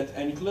not get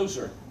any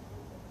closer.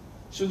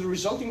 So the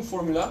resulting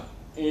formula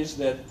is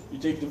that you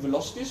take the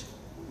velocities,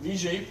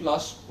 Vj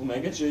plus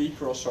omega j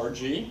cross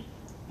rj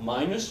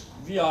minus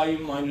Vi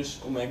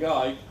minus omega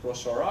I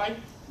cross Ri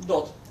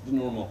dot the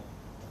normal.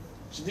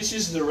 So this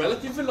is the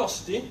relative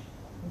velocity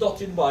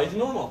dotted by the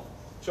normal.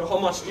 So how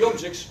much the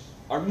objects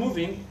are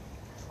moving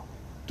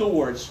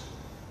towards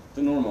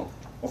the normal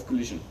of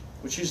collision,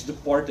 which is the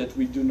part that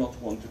we do not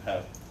want to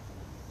have.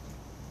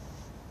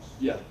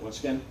 Yeah, once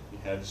again, you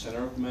have the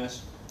center of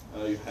mass,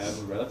 you have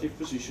the relative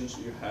positions,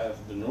 you have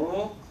the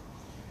normal,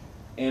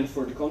 and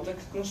for the contact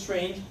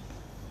constraint,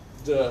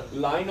 the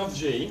line of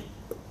J,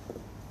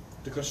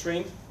 the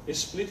constraint, is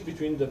split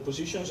between the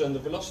positions and the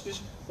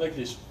velocities like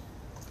this.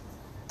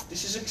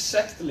 This is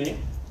exactly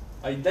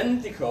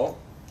identical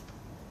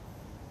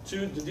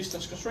to the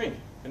distance constraint.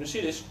 Can you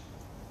see this?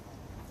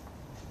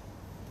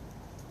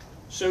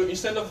 So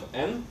instead of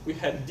n, we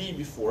had d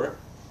before,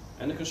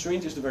 and the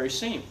constraint is the very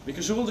same,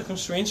 because all the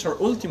constraints are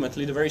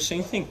ultimately the very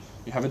same thing.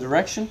 You have a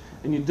direction,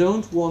 and you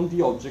don't want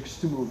the objects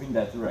to move in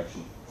that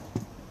direction.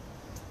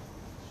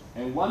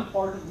 And one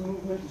part of the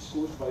movement is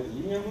caused by the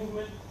linear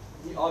movement,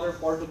 the other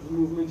part of the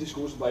movement is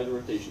caused by the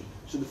rotation.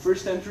 So the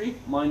first entry,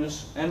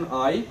 minus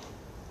ni,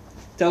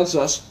 tells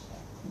us,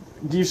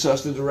 gives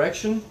us the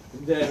direction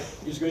that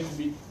is going to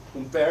be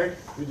compared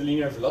with the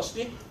linear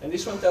velocity, and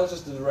this one tells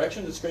us the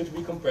direction that's going to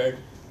be compared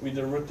with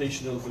the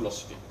rotational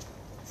velocity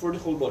for the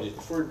whole body,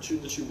 for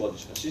the two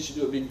bodies. And since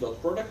you do a big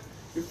dot product,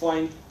 you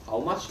find how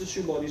much the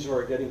two bodies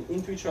are getting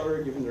into each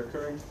other given their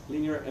current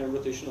linear and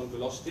rotational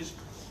velocities,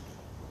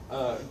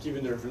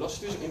 given their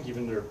velocities and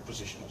given their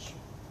positions.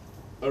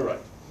 Alright.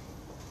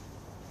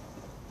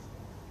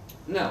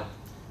 Now,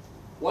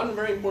 one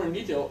very important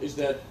detail is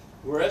that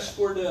whereas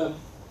for the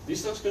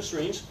distance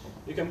constraints,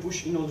 you can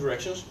push in all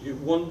directions. You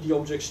want the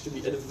objects to be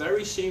at the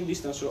very same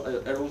distance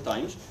at all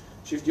times.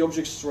 So if the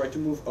objects try to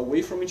move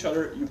away from each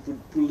other, you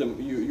pull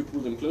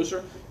them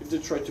closer. If they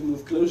try to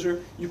move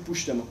closer, you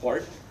push them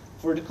apart.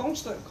 For the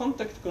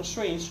contact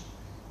constraints,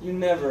 you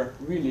never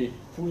really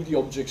pull the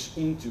objects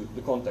into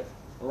the contact.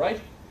 Alright?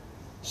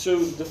 So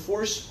the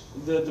force,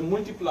 the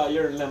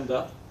multiplier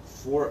lambda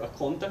for a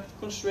contact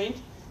constraint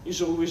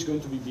is always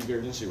going to be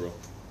bigger than 0.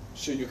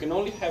 So you can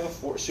only have a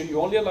force, so you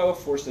only allow a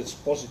force that's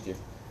positive.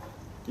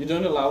 You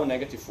don't allow a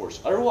negative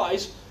force.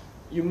 Otherwise,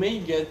 you may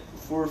get,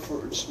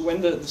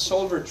 when the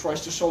solver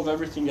tries to solve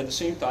everything at the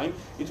same time,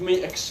 it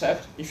may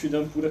accept, if you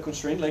don't put a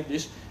constraint like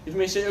this, it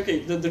may say, okay,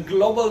 the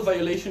global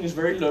violation is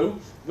very low,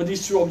 but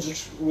these two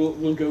objects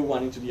will go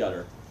one into the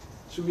other.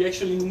 So we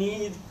actually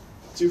need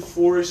to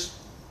force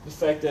the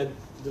fact that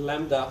the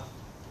lambda,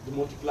 the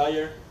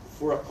multiplier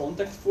for a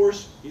contact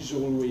force, is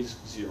always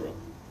 0.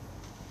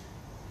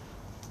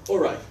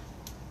 Alright,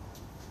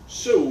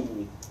 so,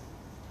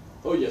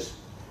 oh yes,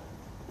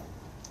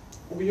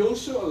 we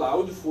also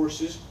allow the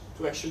forces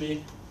to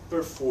actually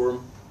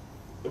perform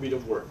a bit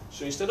of work.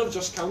 So instead of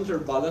just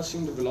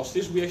counterbalancing the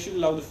velocities, we actually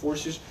allow the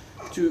forces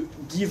to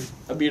give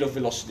a bit of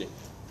velocity,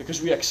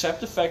 because we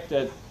accept the fact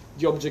that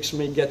the objects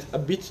may get a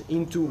bit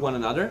into one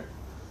another,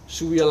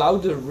 so we allow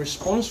the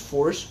response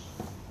force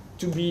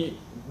to be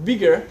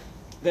bigger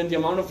than the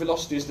amount of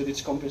velocities that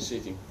it's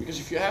compensating. Because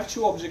if you have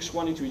two objects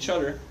one into each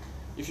other,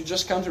 if you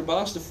just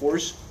counterbalance the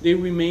force, they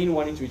remain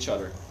one into each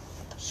other.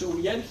 So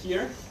we add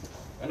here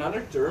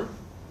another term,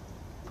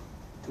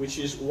 which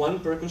is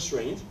 1 per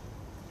constraint,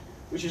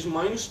 which is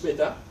minus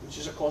beta, which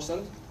is a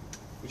constant,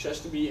 which has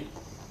to be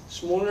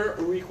smaller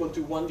or equal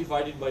to 1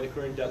 divided by the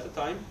current delta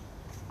time,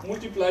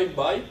 multiplied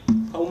by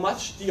how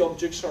much the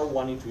objects are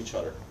 1 into each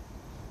other.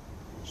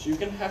 So you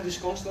can have this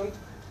constant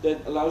that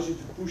allows you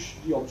to push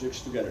the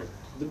objects together.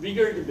 The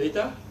bigger the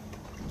beta,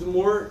 the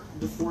more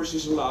the force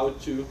is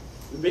allowed to.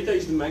 The beta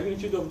is the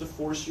magnitude of the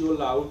force you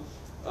allow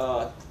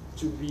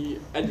to be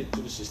added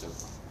to the system.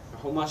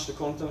 How much the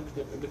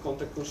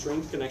contact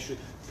constraint can actually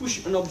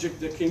push an object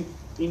that came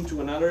into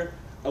another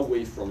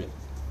away from it.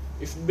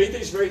 If beta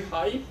is very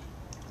high,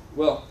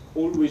 well,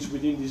 always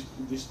within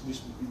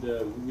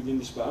within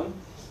this bound,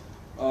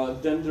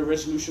 then the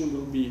resolution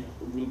will be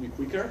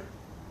quicker.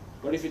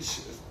 But if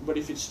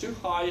it's too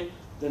high,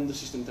 then the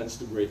system tends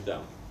to break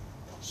down.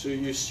 So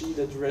you see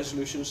that the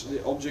resolutions,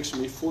 the objects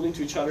may fall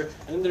into each other,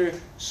 and they're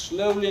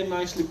slowly and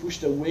nicely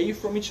pushed away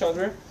from each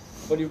other,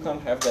 but you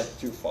can't have that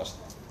too fast.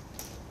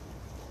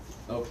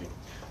 Okay.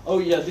 Oh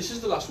yeah, this is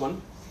the last one.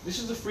 This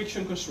is the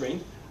friction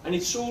constraint, and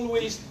it's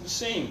always the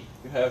same.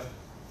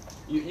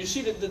 You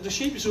see that the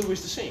shape is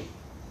always the same.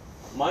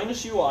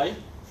 Minus ui,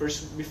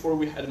 first before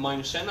we had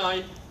minus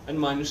ni and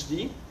minus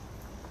d,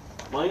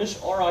 minus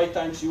ri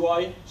times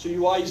ui. So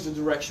ui is the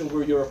direction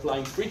where you're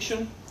applying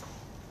friction,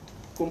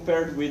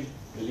 compared with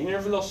the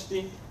linear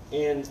velocity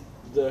and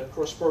the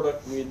cross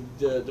product with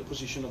the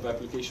position of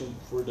application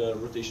for the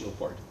rotational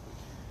part.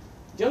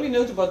 The only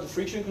note about the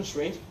friction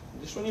constraint,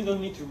 this one you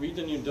don't need to read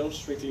and you don't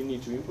strictly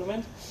need to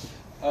implement.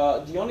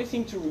 The only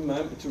thing to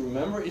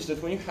remember is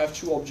that when you have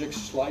two objects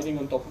sliding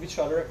on top of each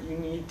other, you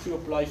need to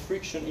apply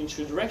friction in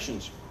two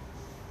directions.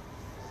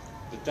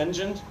 The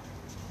tangent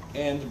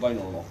and the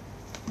binormal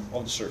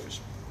of the surface.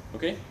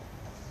 Okay?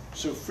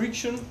 So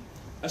friction,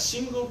 a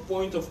single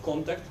point of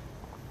contact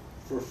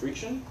for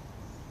friction,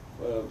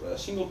 a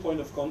single point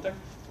of contact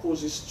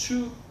causes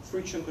two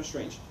friction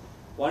constraints.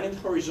 One in the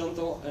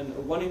horizontal and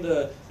one in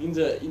the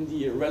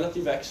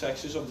relative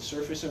x-axis of the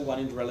surface and one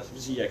in the relative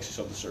z-axis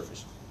of the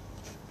surface.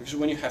 Because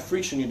when you have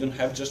friction, you don't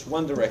have just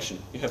one direction.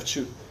 You have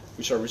two,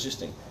 which are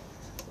resisting.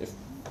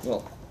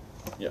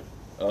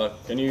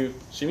 Can you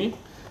see me?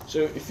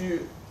 So if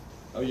you,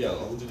 oh yeah,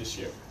 I'll do this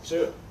here.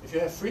 So if you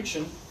have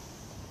friction,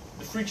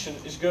 the friction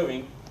is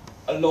going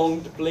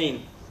along the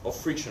plane of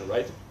friction,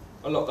 right?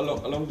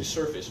 Along the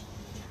surface.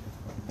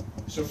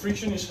 So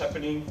friction is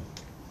happening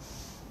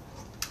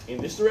in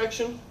this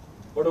direction,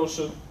 but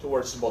also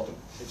towards the bottom.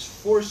 It's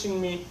forcing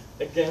me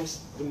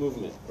against the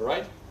movement, all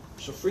right?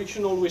 So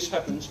friction always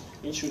happens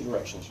in two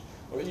directions.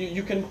 Or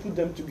you can put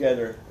them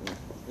together.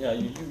 Yeah,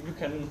 you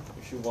can,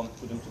 if you want,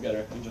 put them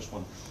together in just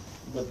one.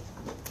 But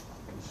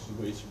this is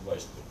the way it's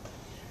advised to do.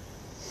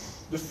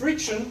 The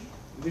friction,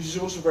 this is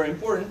also very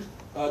important,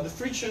 the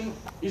friction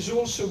is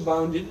also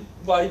bounded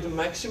by the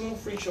maximum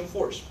friction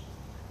force,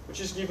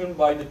 which is given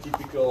by the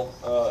typical,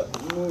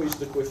 mu is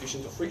the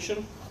coefficient of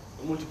friction,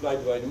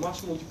 multiplied by the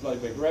mass,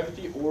 multiplied by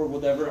gravity, or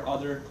whatever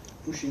other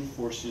pushing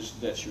forces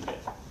that you get.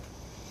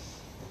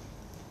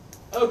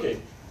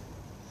 Okay.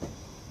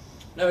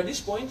 Now at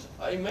this point,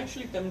 I'm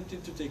actually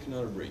tempted to take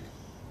another break.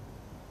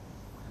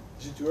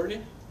 Is it too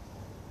early?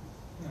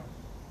 No.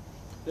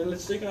 Then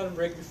let's take another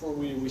break before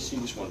we see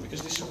this one,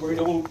 because this is where it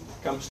all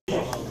comes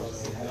to.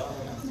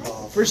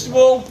 First of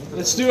all,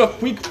 let's do a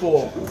quick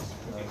poll.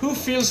 Who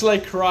feels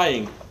like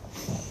crying?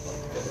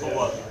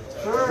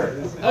 Sure.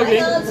 Okay,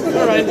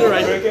 alright.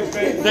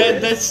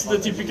 That's the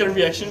typical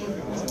reaction.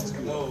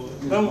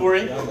 Don't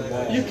worry,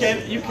 you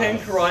can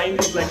cry in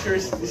these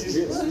lectures. This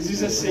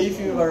is a safe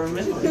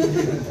environment.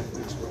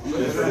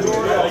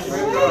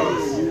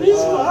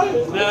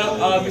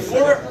 Now,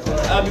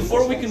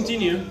 before we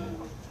continue,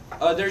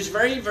 there's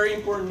very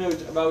important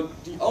note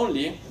about the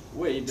only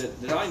way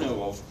that I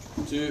know of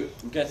to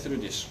get through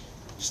this.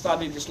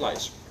 Study the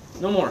slides.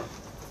 No more.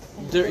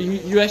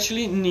 You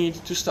actually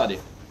need to study.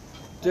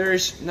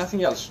 There's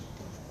nothing else.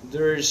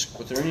 There's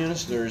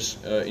quaternions, there's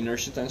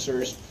inertia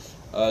tensors,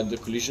 the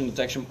collision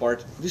detection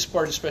part, this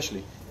part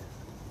especially.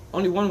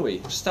 Only one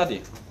way,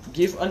 study.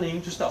 Give a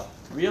name to stuff.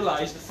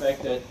 Realize the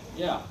fact that,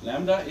 yeah,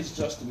 lambda is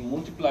just the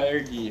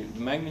multiplier, the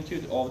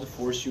magnitude of the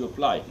force you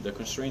apply, the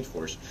constraint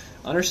force.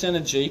 Understand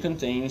that J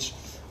contains,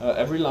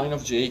 every line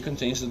of J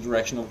contains the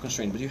direction of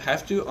constraint, but you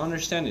have to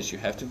understand this, you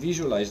have to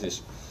visualize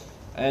this.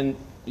 And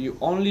you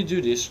only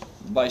do this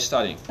by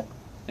studying.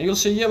 And you'll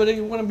say, yeah, but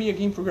I want to be a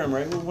game programmer,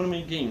 I want to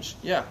make games.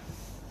 Yeah,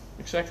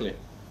 exactly.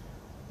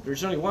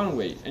 There's only one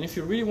way, and if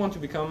you really want to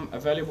become a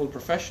valuable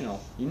professional,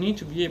 you need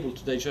to be able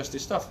to digest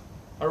this stuff.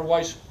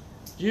 Otherwise,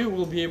 you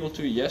will be able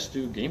to, yes,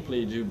 do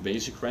gameplay, do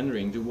basic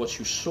rendering, do what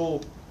you saw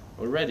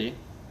already,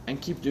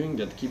 and keep doing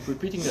that, keep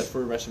repeating that for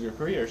the rest of your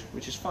careers,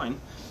 which is fine.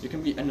 You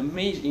can be an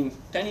amazing, in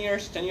 10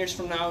 years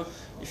from now,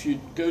 if you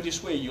go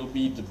this way, you'll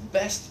be the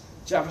best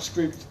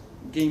JavaScript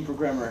game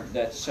programmer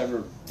that's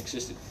ever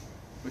existed.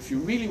 But if you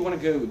really want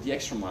to go the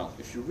extra mile,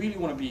 if you really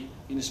want to be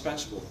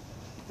indispensable,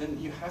 then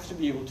you have to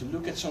be able to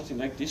look at something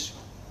like this,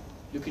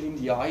 look it in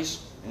the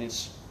eyes, and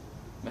its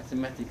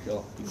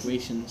mathematical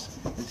equations,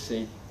 and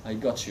say, I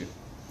got you.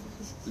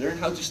 Learn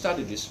how to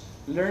study this.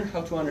 Learn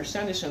how to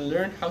understand this and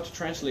learn how to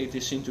translate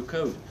this into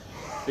code.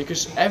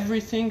 Because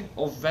everything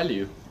of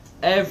value,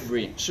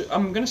 so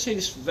I'm going to say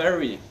this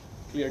very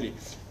clearly,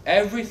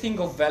 everything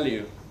of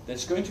value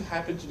that's going to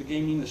happen to the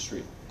game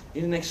industry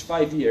in the next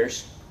 5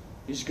 years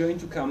is going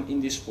to come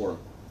in this form.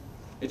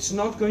 It's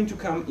not going to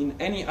come in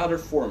any other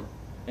form.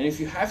 And if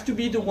you have to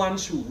be the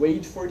ones who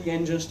wait for the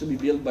engines to be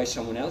built by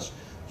someone else,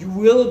 you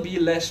will be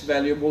less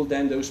valuable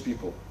than those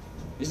people.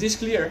 Is this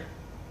clear?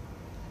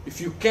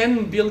 If you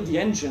can build the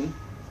engine,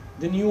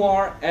 then you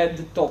are at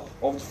the top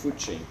of the food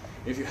chain.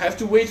 If you have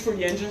to wait for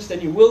the engines,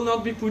 then you will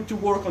not be put to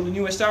work on the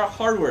newest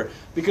hardware.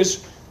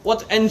 Because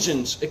what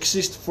engines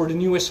exist for the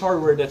newest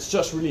hardware that's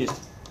just released?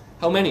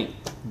 How many?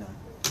 None.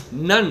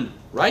 None,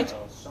 right?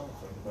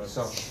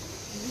 So,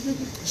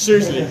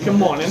 Seriously,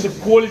 come on. And the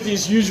quality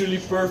is usually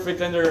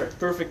perfect and they're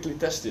perfectly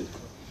tested.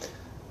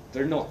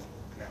 They're not.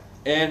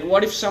 And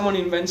what if someone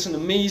invents an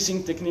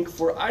amazing technique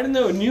for, I don't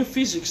know, new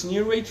physics,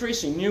 new ray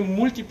tracing, new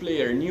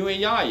multiplayer, new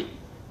AI?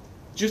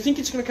 Do you think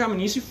it's going to come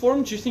in easy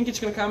form? Do you think it's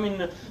going to come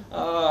in,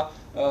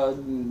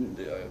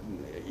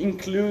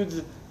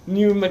 include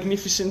new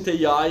magnificent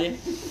AI,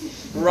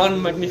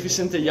 run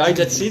magnificent AI,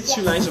 that's it,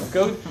 2 lines of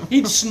code?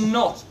 It's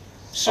not.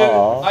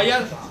 So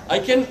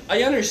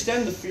I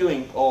understand the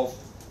feeling of,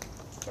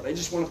 but I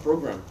just want to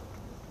program.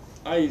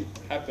 I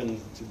happen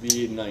to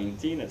be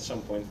 19 at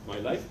some point in my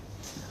life.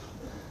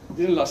 It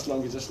didn't last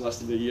long, it just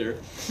lasted a year.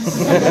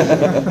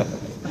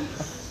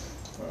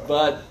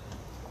 But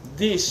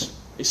this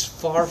is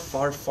far,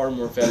 far, far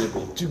more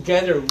valuable,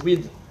 together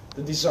with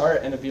the desire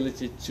and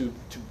ability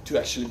to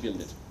actually build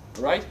it,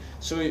 right?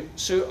 So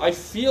I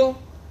feel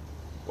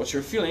what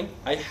you're feeling.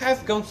 I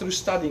have gone through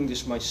studying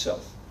this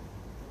myself,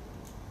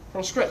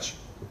 from scratch.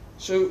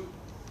 So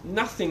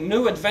nothing,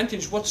 no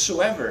advantage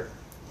whatsoever.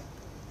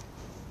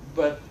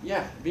 But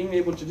yeah, being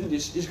able to do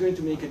this is going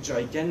to make a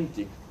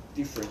gigantic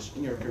difference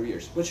in your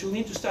careers. But you'll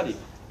need to study.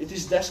 It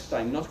is desk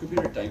time, not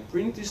computer time.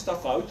 Print this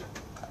stuff out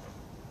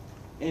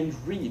and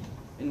read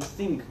and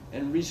think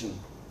and reason.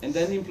 And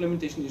then the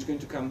implementation is going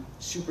to come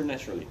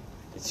supernaturally.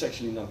 It's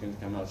actually not going to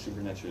come out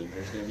supernaturally.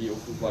 There's going to be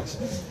awful bugs.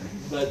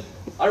 But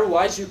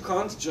otherwise you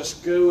can't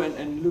just go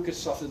and look at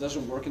stuff that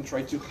doesn't work and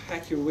try to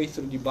hack your way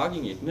through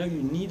debugging it. No,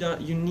 you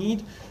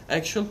need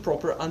actual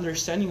proper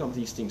understanding of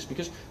these things.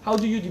 Because how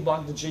do you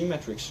debug the J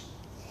matrix?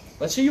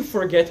 Let's say you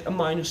forget a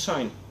minus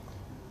sign,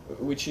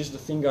 which is the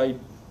thing the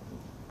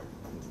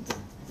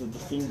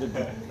thing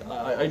that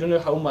I don't know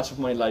how much of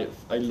my life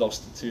I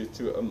lost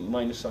to a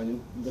minus sign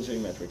in the J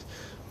matrix.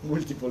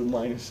 Multiple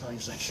minus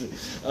signs, actually.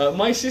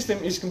 My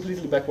system is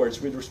completely backwards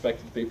with respect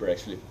to the paper,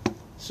 actually.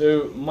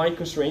 So my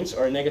constraints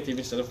are negative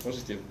instead of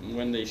positive,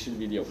 when they should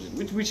be the opposite,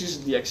 which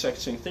is the exact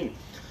same thing.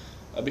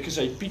 Because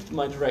I picked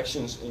my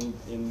directions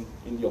in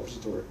the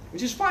opposite order,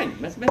 which is fine.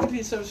 Mathematically,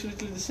 it's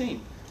absolutely the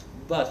same.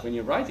 But when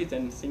you write it,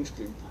 then things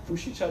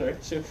push each other.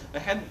 So I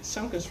had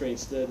some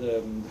constraints,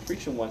 the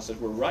friction ones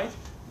that were right,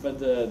 but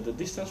the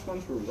distance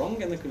ones were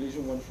wrong and the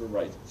collision ones were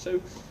right.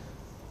 So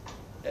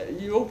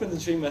you open the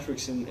J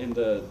matrix in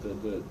the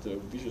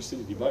Visual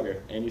Studio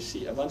debugger and you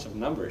see a bunch of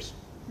numbers.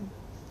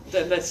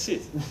 That's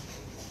it.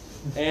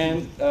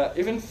 And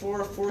even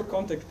for 4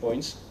 contact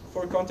points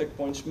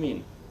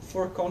mean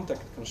 4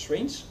 contact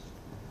constraints,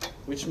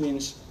 which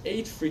means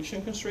 8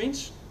 friction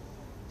constraints.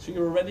 So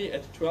you're already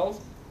at 12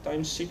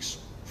 times 6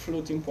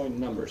 floating point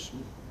numbers.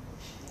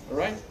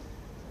 Alright?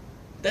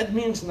 That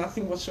means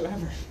nothing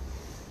whatsoever.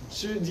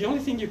 So the only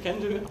thing you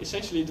can do,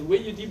 essentially, the way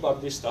you debug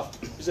this stuff,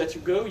 is that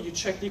you go, you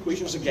check the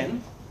equations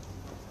again,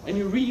 and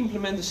you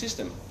re-implement the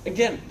system.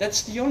 Again,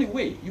 that's the only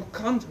way. You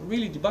can't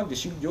really debug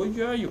this. You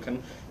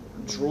can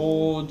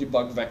draw,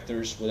 debug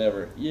vectors,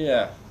 whatever.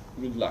 Yeah,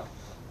 good luck.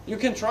 You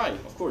can try,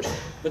 of course.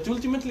 But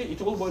ultimately,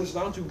 it all boils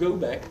down to go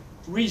back,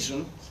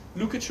 reason,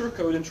 look at your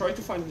code, and try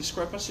to find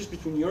discrepancies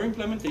between your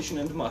implementation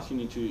and the math you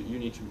need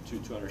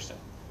to understand.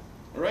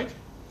 All right?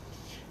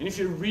 And if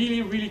you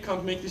really, really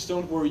can't make this,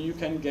 don't worry, you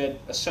can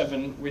get a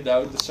 7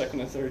 without the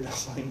second and third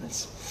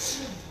assignments.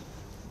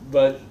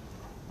 But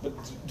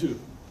do,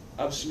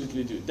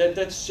 absolutely do.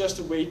 That's just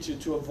a way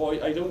to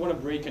avoid, I don't want to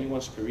break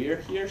anyone's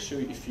career here, so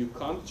if you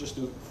can't, just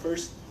do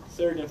first,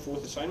 third and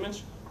fourth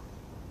assignments,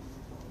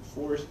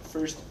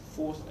 first,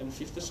 fourth and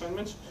fifth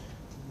assignments,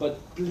 but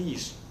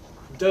please,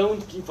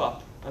 don't give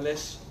up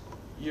unless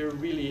you're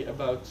really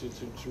about to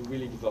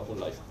really give up on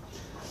life.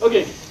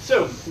 Okay,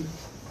 so,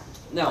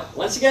 now,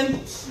 once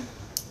again,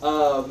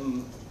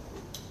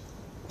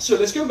 so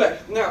let's go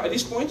back. Now, at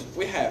this point,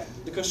 we have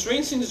the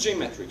constraints in the J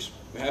matrix.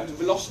 We have the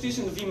velocities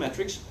in the V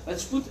matrix.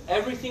 Let's put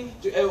everything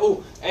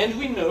to, and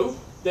we know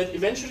that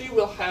eventually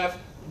we'll have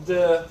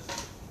the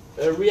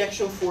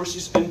reaction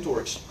forces and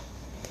torques.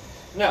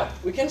 Now,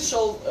 we can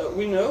solve,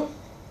 we know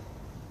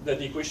that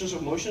the equations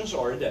of motions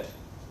are that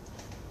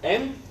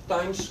m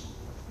times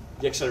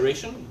the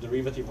acceleration, the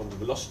derivative of the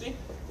velocity,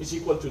 is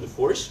equal to the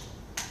force,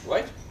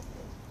 right?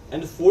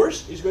 And the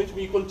force is going to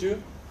be equal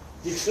to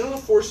the external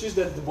forces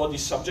that the body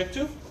is subject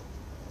to,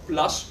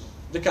 plus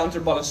the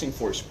counterbalancing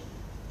force.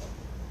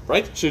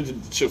 right?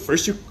 So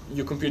first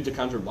you compute the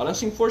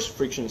counterbalancing force,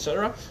 friction,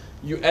 etc.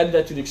 You add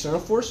that to the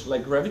external force,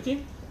 like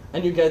gravity,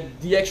 and you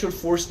get the actual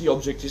force the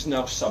object is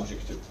now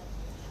subject to.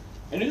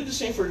 And you do the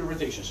same for the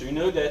rotation. So you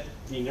know that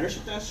the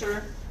inertia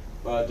tensor,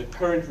 the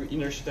current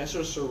inertia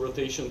tensor, so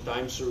rotation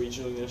times the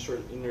original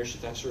inertia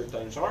tensor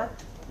times r,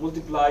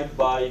 multiplied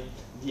by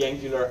the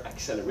angular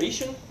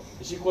acceleration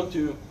is equal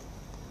to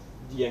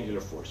the angular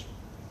force,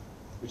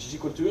 which is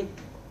equal to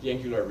the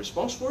angular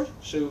response force,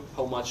 so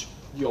how much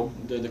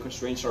the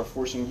constraints are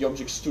forcing the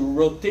objects to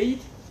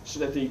rotate so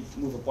that they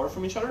move apart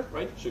from each other,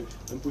 right? So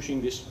I'm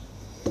pushing this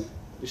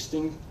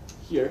thing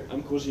here,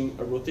 I'm causing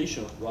a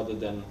rotation rather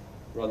than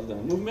a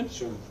movement,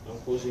 so I'm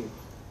causing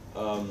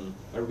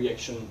a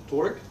reaction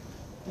torque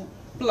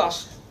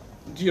plus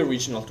the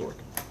original torque.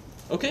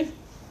 Okay?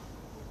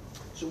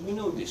 So we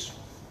know this.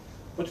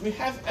 But we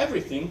have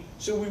everything,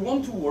 so we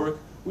want to work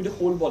with the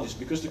whole bodies,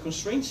 because the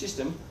constraint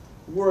system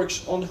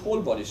works on the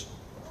whole bodies.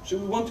 So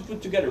we want to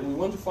put together, we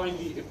want to find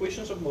the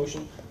equations of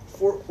motion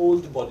for all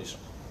the bodies.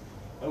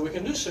 And we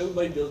can do so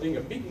by building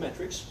a big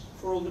matrix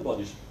for all the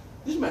bodies.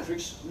 This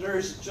matrix, there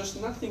is just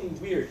nothing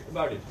weird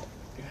about it.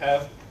 You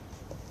have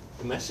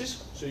the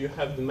masses, so you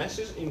have the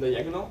masses in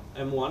diagonal,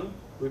 m1,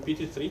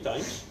 repeated 3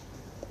 times.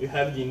 You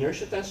have the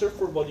inertia tensor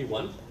for body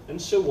 1,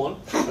 and so on,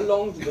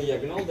 along the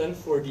diagonal. Then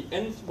for the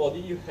nth body,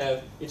 you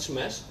have its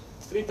mass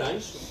 3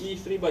 times. E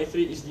 3 by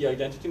 3 is the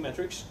identity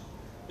matrix.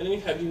 And then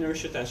you have the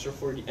inertia tensor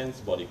for the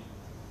nth body.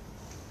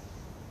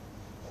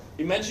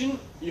 Imagine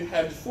you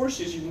have the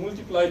forces, you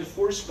multiply the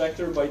force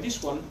vector by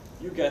this one,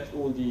 you have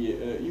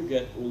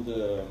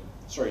the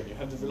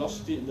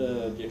velocity,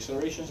 the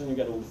accelerations, and you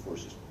get all the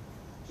forces.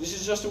 This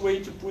is just a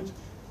way to put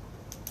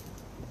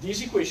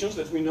these equations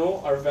that we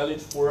know are valid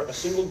for a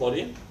single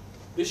body.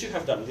 This you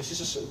have done. This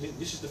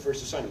is the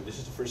first assignment. This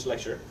is the first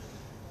lecture.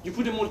 You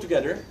put them all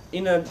together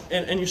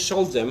and you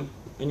solve them,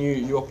 and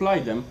you apply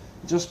them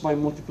just by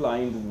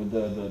multiplying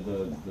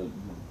the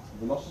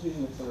velocities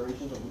and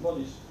accelerations of the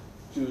bodies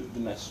to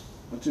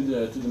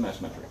the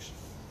mass matrix.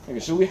 Okay,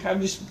 so we have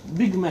this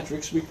big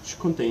matrix which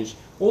contains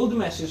all the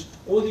masses,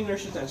 all the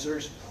inertia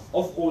tensors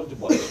of all the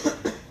bodies.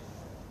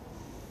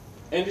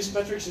 And this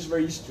matrix is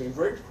very easy to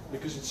invert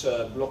because it's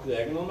a block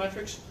diagonal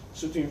matrix.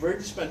 So to invert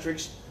this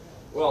matrix,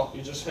 well,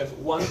 you just have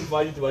 1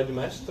 divided by the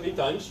mass 3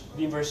 times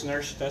the inverse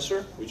inertia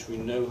tensor, which we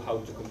know how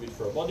to compute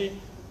for a body,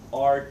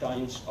 r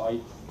times I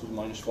to the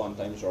minus 1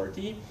 times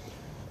RT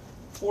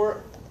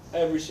for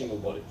every single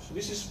body. So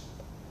this is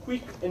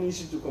quick and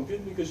easy to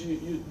compute because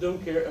you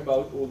don't care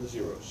about all the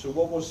zeros. So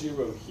what was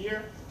 0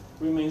 here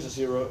remains a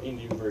 0 in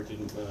the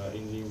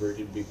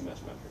inverted big mass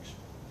matrix.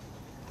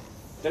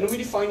 Then we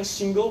define a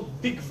single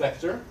big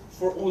vector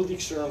for all the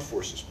external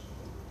forces.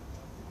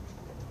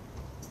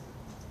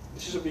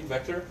 This is a big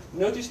vector.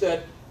 Notice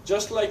that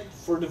just like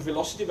for the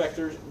velocity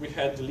vector, we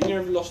had the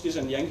linear velocities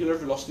and the angular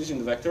velocities in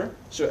the vector.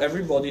 So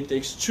every body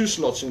takes 2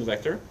 slots in the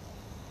vector.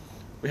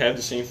 We have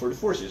the same for the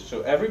forces.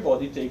 So every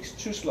body takes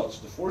 2 slots,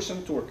 the force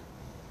and torque,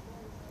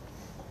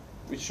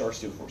 which are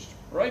still forces,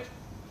 right?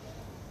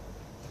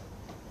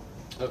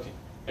 Okay.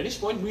 At this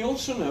point, we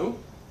also know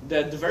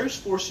that the various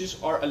forces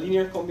are a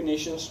linear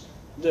combinations.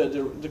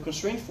 The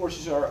constraint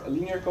forces are a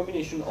linear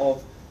combination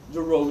of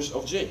the rows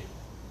of J.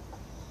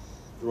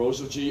 The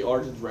rows of J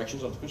are the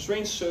directions of the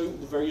constraints, so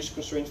the various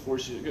constraint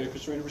forces,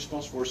 constraint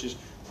response forces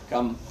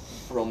come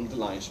from the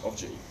lines of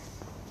J.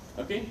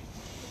 Okay?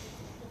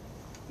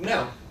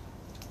 Now,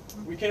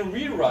 we can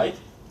rewrite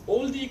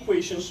all the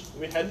equations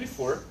we had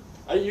before.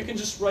 You can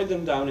just write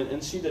them down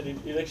and see that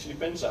it actually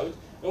pans out.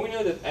 And we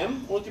know that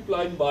m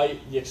multiplied by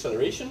the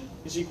acceleration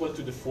is equal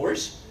to the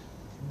force,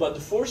 but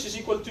the force is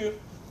equal to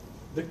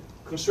the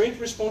constraint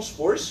response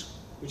force,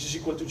 which is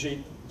equal to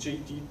J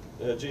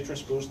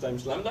transpose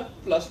times lambda,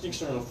 plus the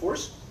external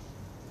force.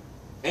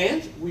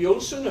 And we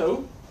also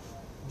know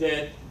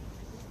that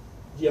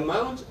the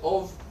amount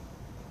of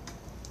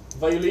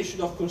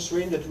violation of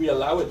constraint that we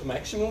allow at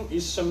maximum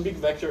is some big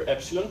vector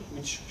epsilon,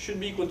 which should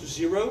be equal to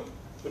 0.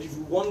 But if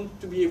we want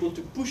to be able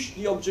to push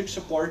the objects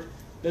apart,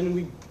 then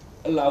we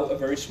allow a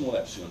very small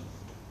epsilon.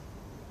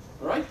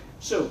 Alright?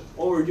 So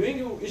what we're doing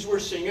is we're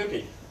saying,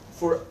 okay,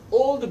 for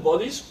all the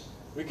bodies,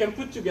 we can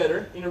put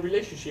together in a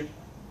relationship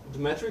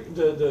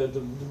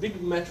the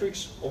big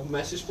matrix of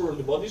masses for all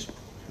the bodies,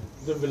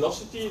 the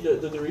velocity,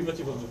 the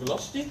derivative of the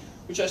velocity,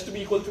 which has to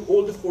be equal to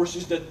all the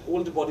forces that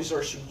all the bodies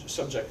are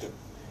subject to.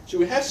 So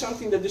we have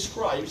something that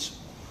describes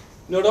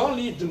not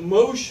only the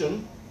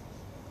motion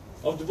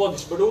of the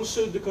bodies, but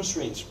also the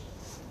constraints,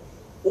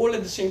 all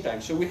at the same time.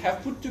 So we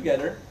have put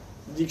together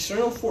the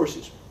external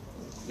forces,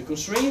 the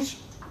constraints,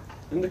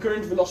 and the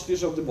current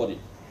velocities of the body.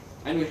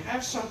 And we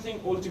have something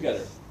all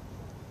together.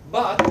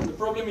 But the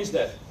problem is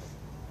that,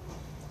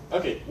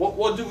 okay,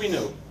 what do we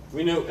know?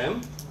 We know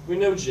m, we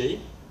know j,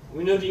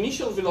 we know the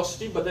initial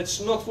velocity, but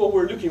that's not what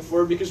we're looking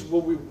for because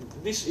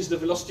this is the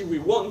velocity we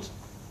want.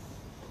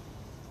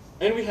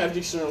 And we have the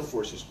external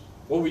forces.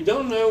 What we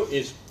don't know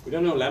is, we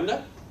don't know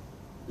lambda,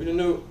 we don't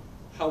know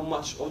how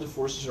much of the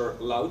forces are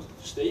allowed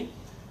to stay.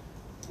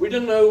 We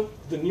don't know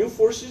the new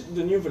forces,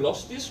 the new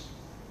velocities.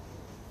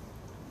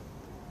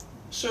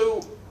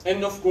 So,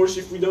 and of course,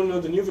 if we don't know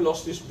the new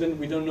velocities, then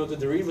we don't know the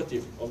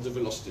derivative of the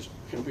velocities,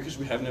 because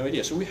we have no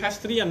idea. So we have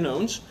three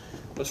unknowns,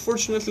 but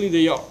fortunately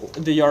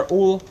they are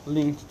all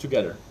linked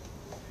together.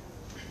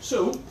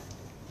 So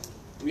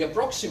we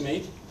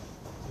approximate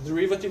the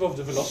derivative of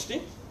the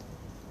velocity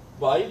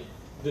by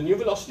the new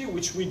velocity,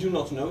 which we do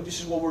not know. This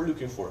is what we're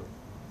looking for.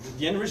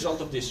 The end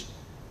result of this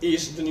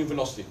is the new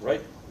velocity,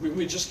 right?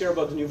 We just care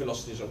about the new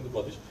velocities of the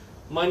bodies,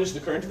 minus the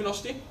current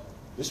velocity.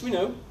 This we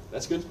know,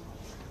 that's good.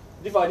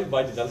 Divided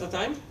by the delta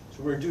time.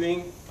 So we're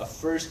doing a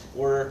first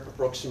order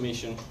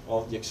approximation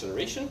of the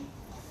acceleration.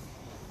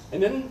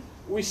 And then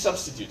we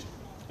substitute.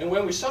 And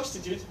when we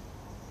substitute,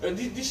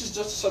 this is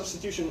just a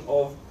substitution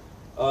of,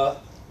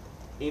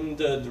 in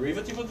the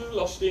derivative of the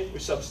velocity, we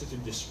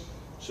substitute this.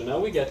 So now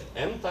we get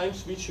m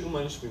times v2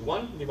 minus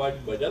v1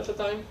 divided by delta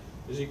time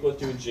is equal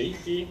to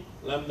jt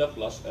lambda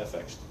plus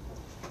fx.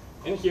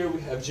 And here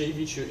we have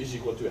jv2 is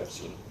equal to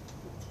epsilon.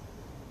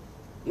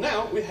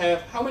 Now we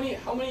have, how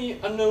many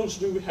unknowns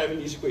do we have in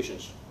these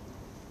equations?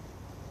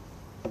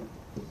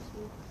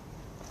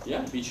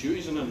 Yeah, v2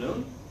 is an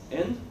unknown,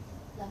 and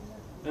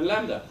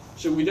lambda.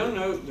 So we don't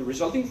know the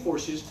resulting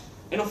forces,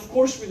 and of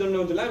course we don't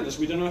know the lambdas.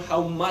 We don't know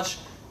how much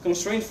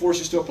constraint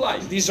forces to apply.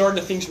 These are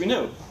the things we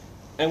know.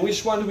 And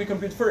which one do we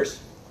compute first?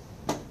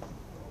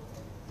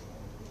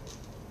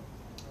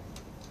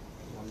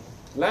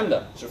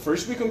 Lambda. So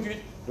first we compute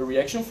the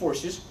reaction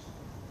forces,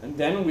 and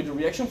then with the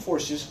reaction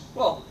forces,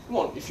 well, come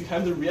on, if you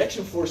have the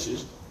reaction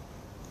forces,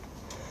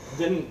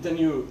 then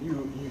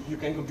you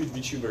can compute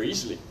V2 very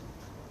easily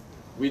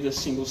with a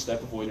single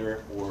step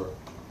avoider or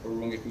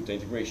Runge-Kutta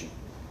integration.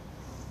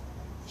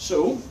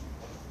 So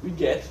we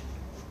get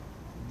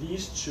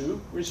these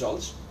two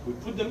results, we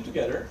put them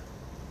together,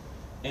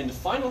 and the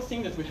final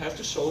thing that we have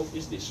to solve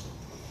is this.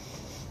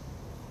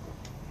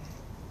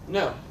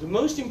 Now, the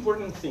most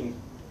important thing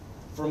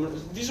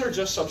these are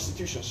just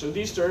substitutions, so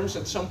these terms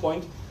at some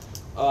point,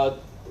 no,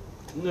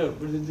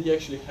 but they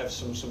actually have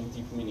some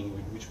deep meaning,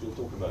 which we'll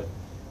talk about.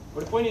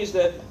 But the point is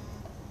that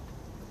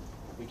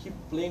we keep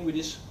playing with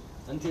this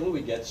until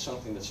we get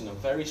something that's in a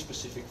very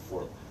specific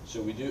form.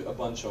 So we do a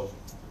bunch of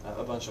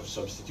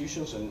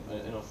substitutions and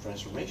of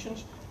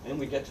transformations, and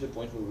we get to the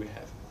point where we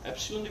have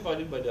epsilon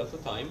divided by delta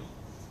time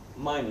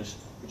minus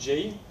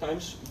j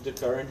times the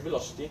current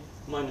velocity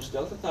minus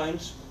delta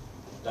times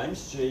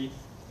j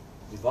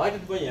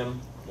divided by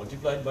m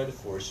multiplied by the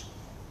force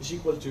is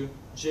equal to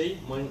j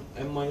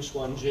m minus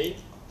 1j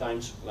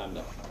times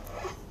lambda.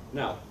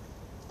 Now,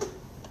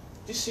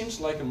 this seems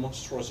like a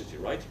monstrosity,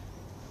 right?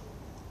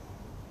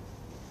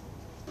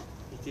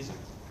 It isn't.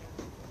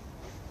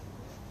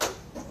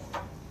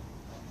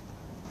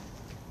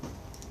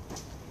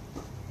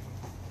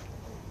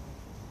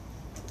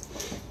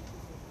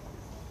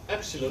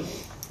 Epsilon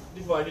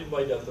divided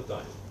by delta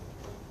time.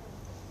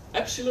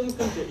 Epsilon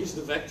is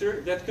the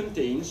vector that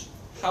contains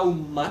how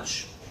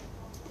much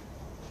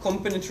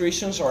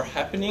compenetrations are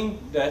happening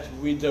that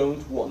we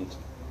don't want.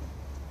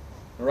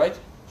 Alright?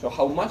 So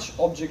how much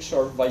objects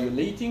are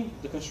violating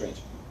the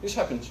constraints. This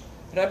happens.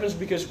 It happens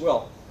because,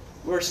 well,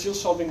 we're still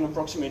solving an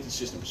approximated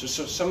system. So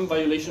some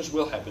violations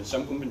will happen,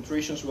 some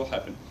compenetrations will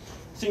happen.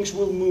 Things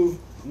will move,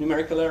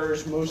 numerical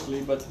errors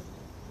mostly, but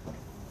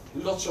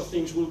lots of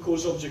things will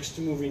cause objects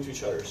to move into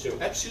each other. So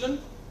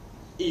epsilon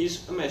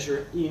is a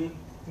measure in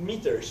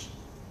meters.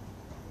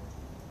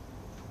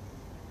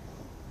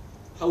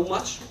 How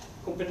much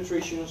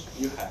compenetrations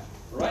you have,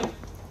 right?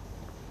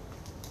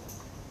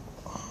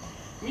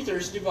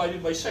 Meters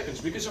divided by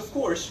seconds, because of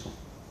course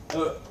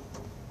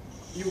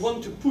you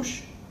want to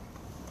push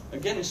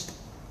against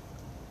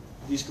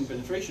these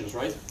compenetrations,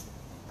 right?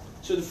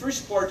 So the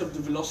first part of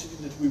the velocity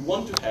that we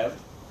want to have,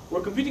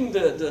 we're computing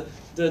the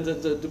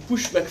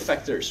pushback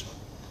factors.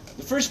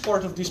 The first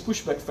part of these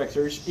pushback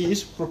factors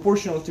is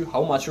proportional to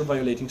how much you're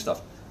violating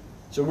stuff.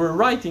 So we're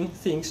writing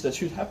things that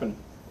should happen.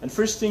 And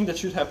first thing that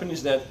should happen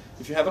is that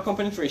if you have a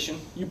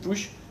compenetration, you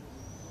push,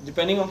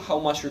 depending on how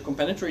much you're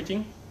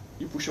compenetrating,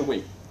 you push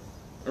away.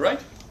 Alright?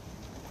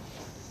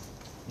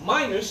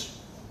 Minus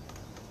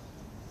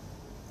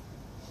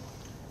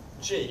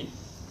j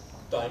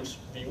times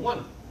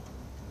v1.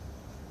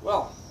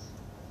 Well,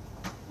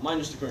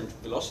 minus the current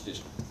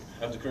velocities.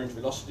 Have the current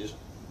velocities.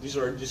 These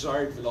are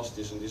desired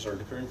velocities and these are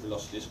the current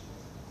velocities.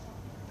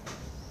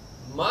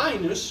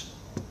 Minus,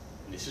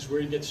 this is where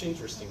it gets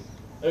interesting.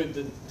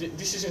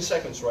 This is in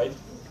seconds, right?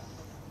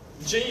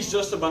 J is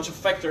just a bunch of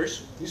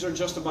factors. These are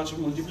just a bunch of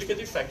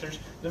multiplicative factors.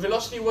 The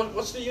velocity,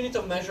 what's the unit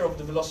of measure of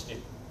the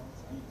velocity?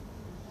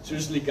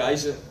 Seriously,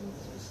 guys?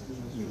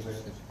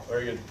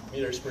 Very good.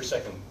 Meters per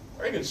second.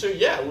 Very good. So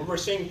yeah, we were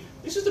saying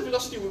this is the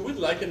velocity we would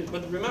like,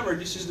 but remember,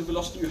 this is the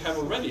velocity you have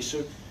already.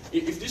 So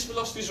if this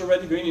velocity is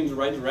already going in the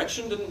right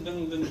direction,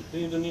 then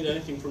you don't need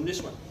anything from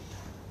this one.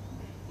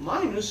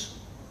 Minus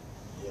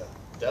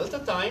delta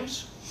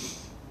times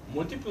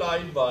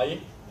multiplied by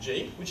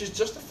j, which is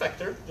just a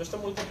factor, just a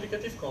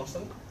multiplicative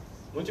constant,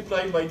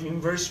 multiplied by the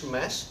inverse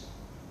mass,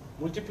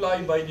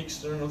 multiplied by the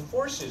external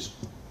forces.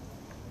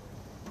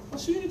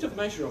 What's the unit of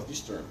measure of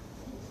this term?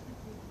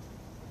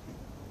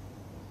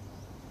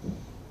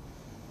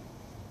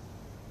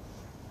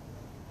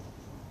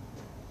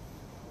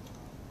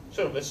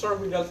 So let's start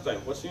with delta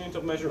time. What's the unit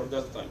of measure of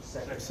delta time?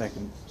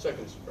 Second.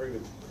 Seconds. Very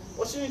good.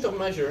 What's the unit of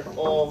measure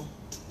of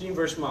the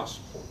inverse mass?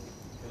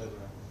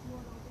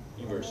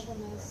 Inverse.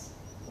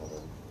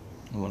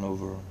 1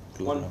 over 1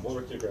 kilograms.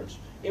 over kilograms.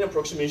 In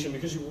approximation,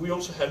 because we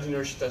also have the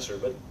inertia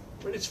tensor, but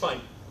it's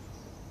fine.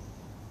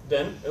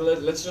 Then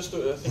let's just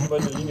think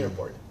about the linear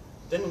part.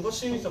 Then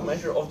what's the unit of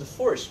measure of the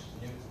force?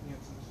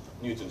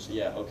 Newtons.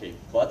 Yeah. Okay.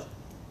 But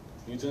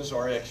newtons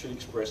are actually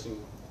expressed in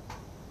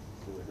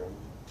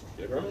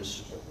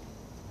kilograms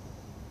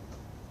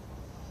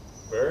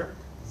per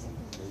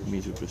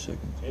Meter per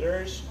second.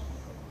 meters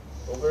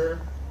over.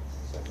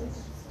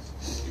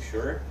 You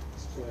sure?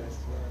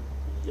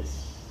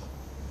 Yes.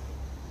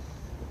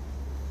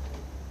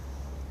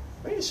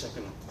 Wait a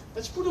second.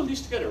 Let's put all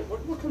these together.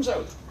 What comes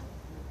out?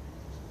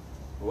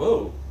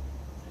 Whoa.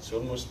 It's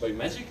almost by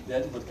magic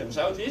that what comes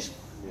out is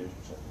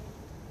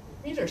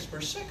meters per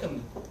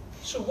second.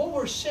 So what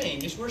we're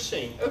saying is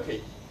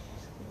okay,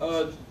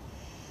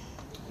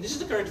 this is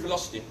the current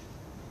velocity.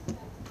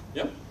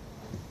 Yeah?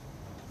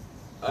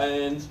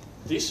 And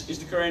this is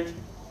the current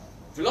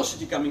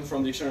velocity coming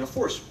from the external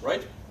force,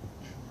 right?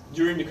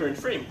 During the current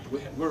frame.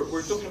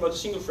 We're talking about a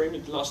single frame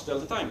that lasts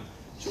delta time.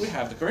 So we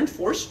have the current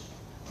force,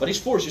 but this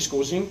force is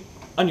causing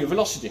a new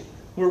velocity.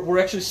 We're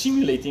actually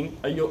simulating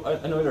an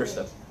Euler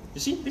step. You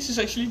see, this is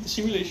actually the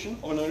simulation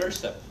of an Euler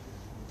step.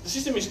 The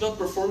system is not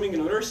performing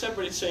an Euler step,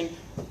 but it's saying,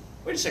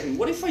 wait a second,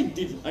 what if I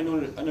did an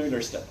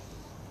Euler step?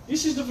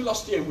 This is the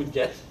velocity I would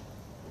get,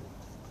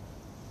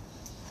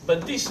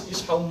 but this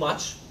is how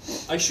much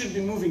I should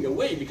be moving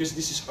away, because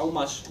this is how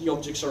much the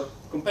objects are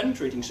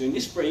compenetrating. So in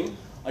this frame,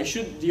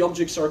 the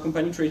objects are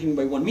compenetrating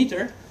by 1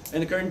 meter,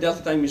 and the current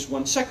delta time is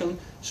 1 second,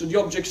 so the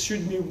objects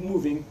should be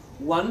moving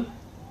 1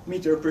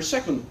 meter per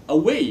second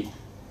away.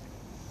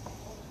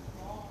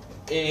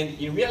 And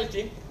in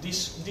reality,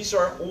 these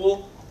are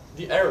all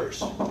the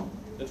errors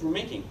that we're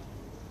making,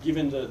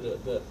 given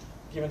the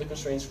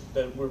constraints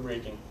that we're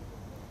breaking.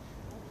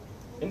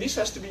 And this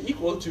has to be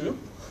equal to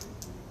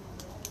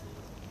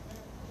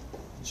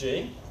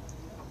J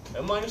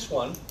m minus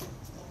 1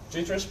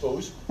 J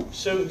transpose.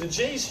 So the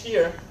J's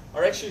here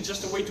are actually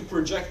just a way to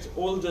project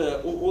all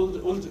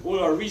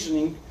our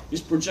reasoning is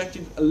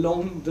projected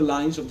along the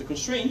lines of the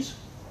constraints,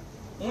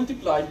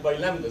 multiplied by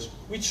lambdas,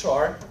 which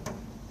are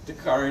the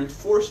current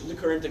forces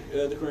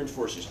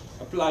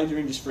applied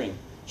during this frame.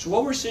 So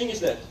what we're saying is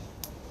that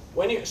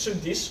so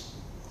this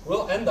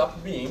will end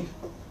up being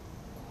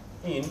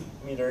in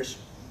meters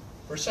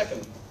per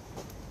second.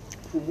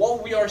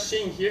 What we are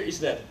saying here is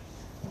that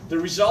the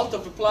result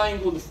of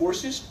applying all the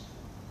forces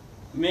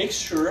makes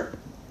sure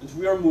that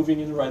we are moving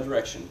in the right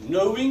direction,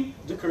 knowing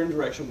the current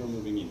direction we're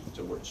moving in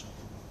towards.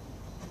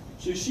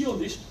 So you see all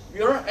this,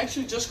 we are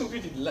actually just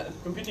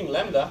computing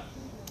lambda,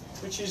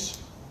 which is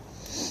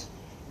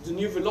the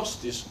new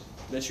velocities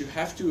that you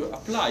have to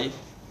apply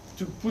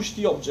to push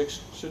the objects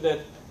so that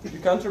you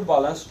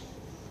counterbalance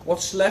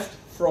what's left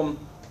from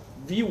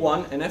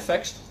V1 and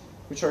Fx,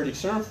 which are the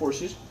external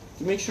forces,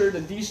 to make sure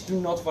that these do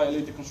not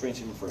violate the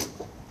constraints in the frame.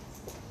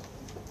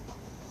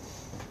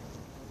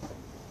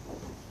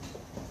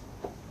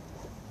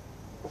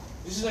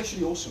 This is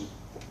actually awesome,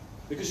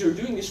 because you're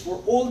doing this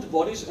for all the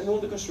bodies and all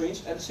the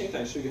constraints at the same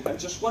time. So you have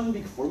just one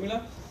big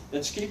formula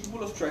that's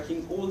capable of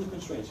tracking all the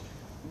constraints.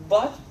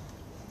 But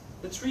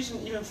let's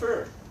reason even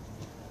further.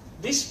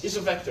 This is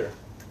a vector.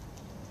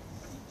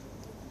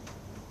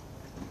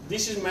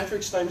 This is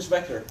matrix times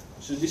vector.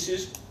 So this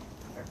is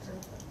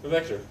a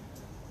vector.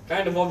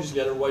 Kind of obviously,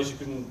 otherwise you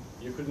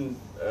couldn't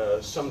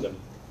sum them.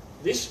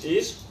 This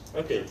is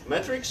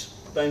matrix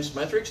times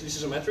matrix. This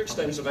is a matrix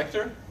times a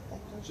vector.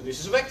 So this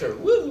is a vector.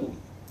 Woo!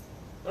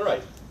 All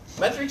right.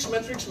 Matrix,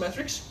 matrix,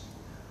 matrix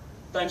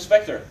times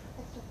vector.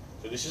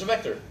 So this is a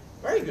vector.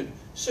 Very good.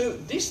 So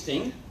this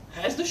thing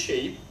has the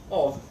shape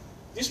of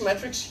this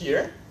matrix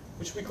here,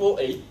 which we call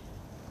A,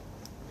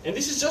 and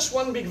this is just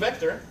one big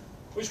vector,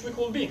 which we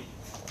call B.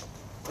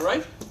 All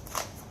right?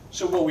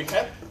 So what we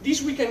have,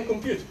 these we can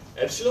compute.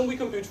 Epsilon we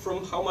compute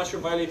from how much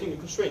you're violating the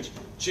constraints.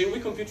 J we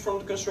compute from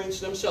the constraints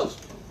themselves.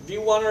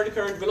 V1 are the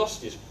current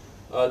velocities.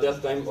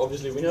 Delta time,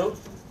 obviously, we know.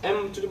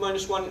 M to the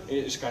minus 1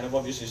 is kind of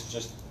obvious. It's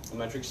just a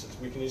matrix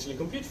that we can easily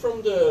compute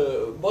from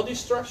the body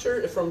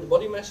structure, from the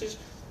body masses.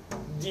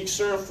 The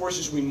external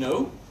forces we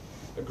know.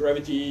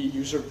 Gravity,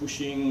 user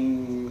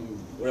pushing,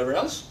 whatever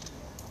else.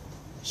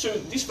 So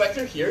this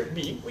vector here,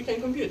 B, we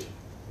can compute.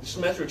 This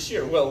matrix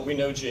here, well, we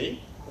know J.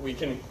 We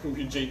can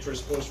compute J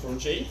transpose from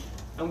J.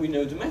 And we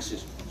know the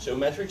masses. So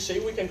matrix A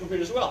we can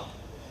compute as well.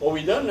 What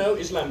we don't know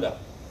is lambda.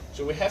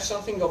 So we have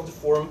something of the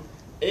form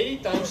A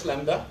times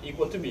lambda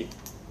equal to B.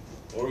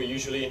 Or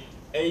usually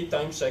A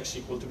times X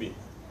equal to B.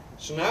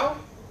 So now,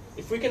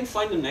 if we can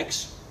find an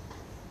X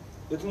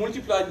that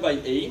multiplied by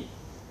A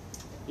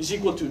is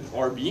equal to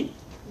RB,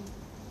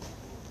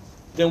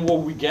 then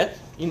what we get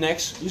in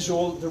X is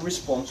all the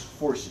response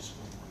forces.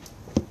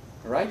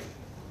 Alright?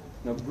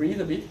 Now breathe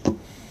a bit.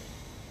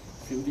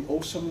 Feel the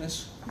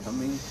awesomeness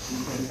coming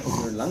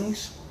from your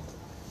lungs.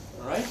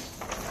 Alright?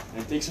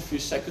 And it takes a few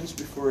seconds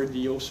before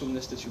the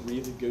awesomeness that you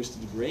breathe goes to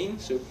the brain.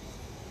 So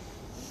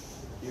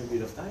you a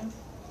bit of time.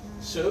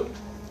 So,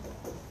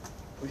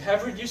 we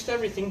have reduced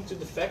everything to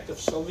the fact of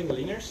solving a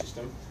linear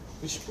system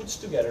which puts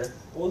together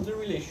all the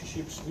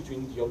relationships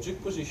between the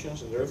object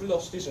positions and their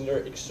velocities and their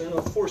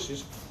external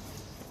forces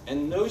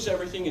and knows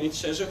everything, and it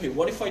says, okay,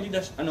 what if I did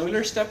an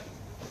Euler step?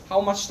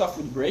 How much stuff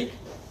would break?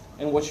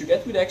 And what you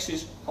get with X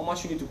is how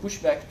much you need to push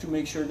back to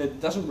make sure that it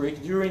doesn't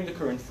break during the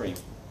current frame.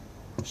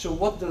 So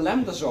what the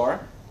lambdas are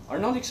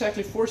not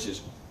exactly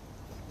forces.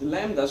 The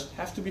lambdas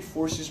have to be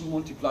forces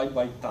multiplied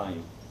by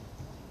time.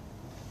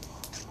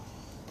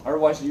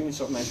 Otherwise the units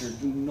of measure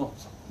do not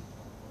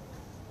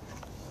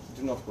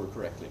work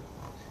correctly.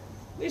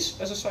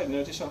 This, as a side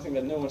note, is something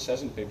that no one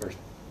says in papers.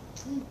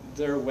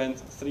 There went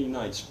 3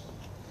 nights.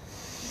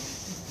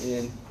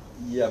 And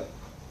yeah,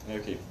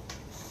 okay.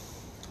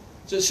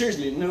 So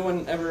seriously, no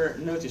one ever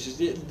notices.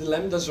 The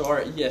lambdas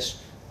are,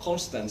 yes,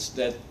 constants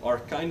that are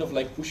kind of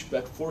like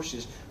pushback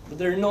forces, but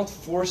they're not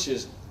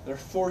forces. They're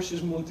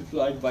forces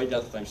multiplied by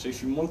delta time. So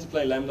if you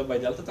multiply lambda by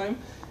delta time,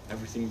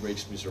 everything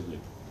breaks miserably,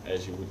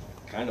 as you would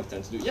kind of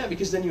tend to do. Yeah,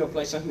 because then you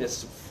apply something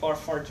that's far,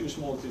 far too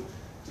small to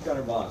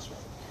counterbalance.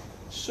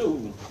 So,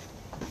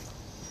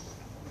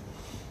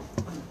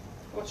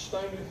 how much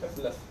time do we have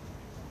left?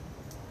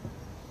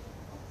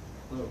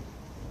 No,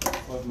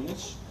 5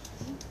 minutes.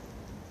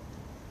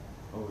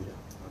 Oh yeah.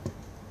 Okay.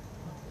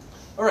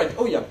 All right.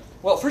 Oh yeah.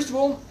 Well, first of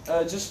all,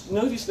 just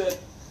notice that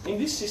in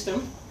this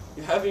system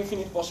you have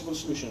infinite possible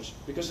solutions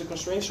because the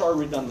constraints are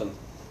redundant.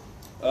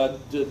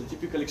 The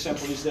typical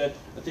example is that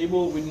a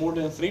table with more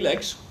than 3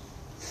 legs,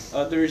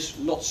 there's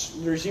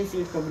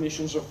infinite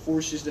combinations of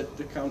forces that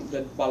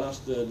balance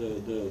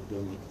the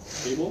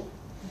table.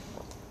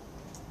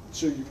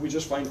 So we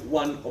just find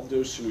one of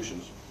those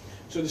solutions.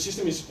 So the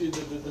system is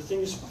the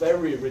thing is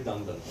very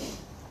redundant.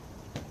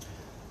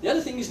 The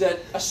other thing is that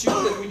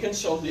assume that we can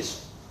solve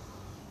this.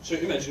 So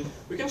imagine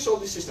we can solve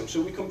this system.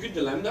 So we compute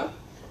the lambda.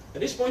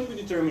 At this point we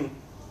determine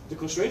the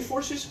constraint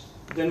forces.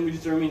 Then we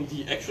determine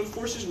the actual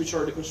forces, which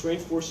are the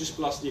constraint forces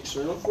plus the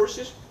external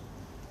forces.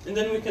 And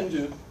then we can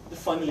do the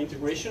final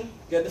integration,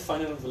 get the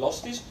final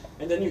velocities,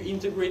 and then you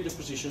integrate the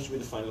positions with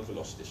the final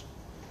velocities.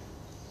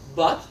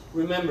 But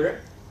remember,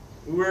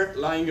 we were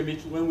lying a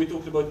bit when we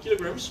talked about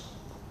kilograms,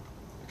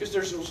 because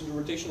there's also the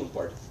rotational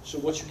part. So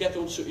what you get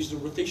also is the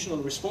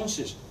rotational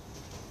responses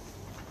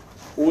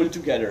all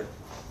together.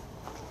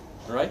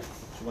 All right?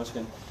 So once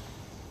again.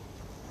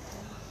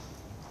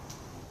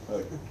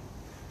 Okay.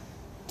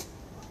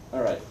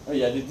 All right. Oh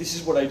yeah, this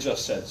is what I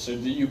just said. So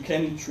you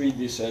can treat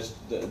this as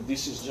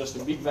this is just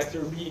a big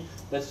vector B,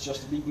 that's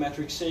just a big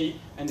matrix A,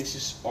 and this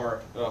is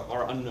our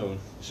unknown.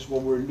 This is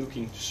what we're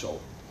looking to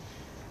solve.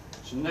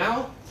 So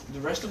now the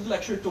rest of the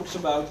lecture talks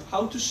about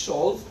how to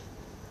solve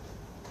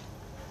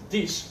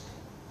this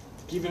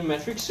given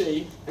matrix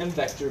A and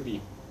vector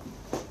B,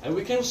 and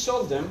we can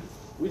solve them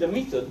with a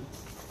method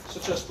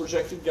such as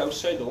projected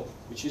Gauss-Seidel,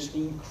 which is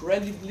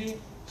incredibly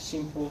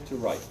simple to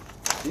write.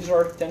 These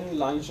are 10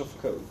 lines of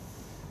code.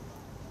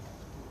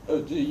 Oh,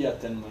 yeah,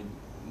 10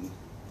 lines.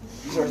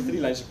 These are 3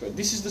 lines of code.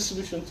 This is the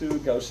solution to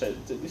Gauss-Seidel.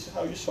 This is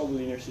how you solve a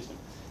linear system.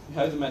 You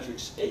have the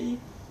matrix A,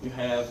 you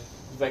have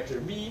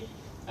vector B.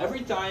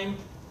 Every time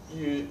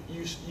you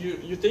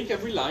take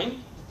every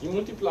line, you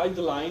multiply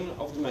the line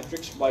of the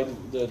matrix by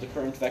the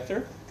current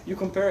vector, you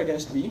compare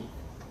against B,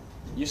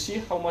 you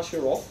see how much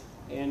you're off,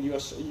 and you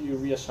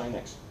reassign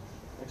X.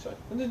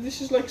 And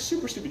this is like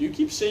super stupid. You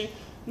keep saying,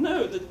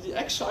 no,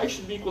 the Xi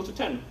should be equal to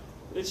 10.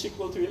 It's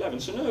equal to 11.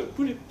 So no,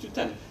 put it to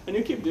 10. And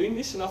you keep doing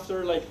this, and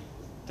after like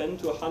 10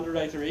 to 100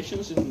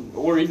 iterations,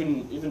 or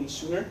even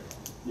sooner,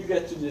 you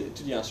get to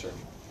the answer.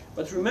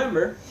 But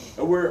remember,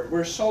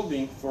 we're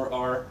solving for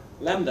our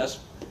lambdas.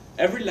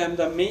 Every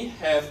lambda may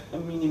have a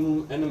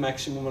minimum and a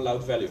maximum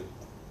allowed value.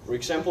 For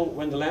example,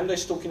 when the lambda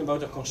is talking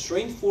about a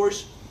constraint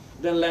force,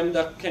 then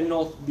lambda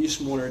cannot be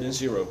smaller than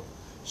 0.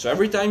 So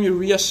every time you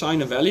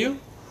reassign a value,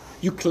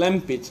 you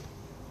clamp it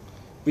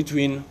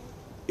between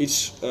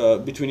its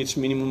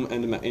minimum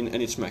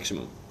and its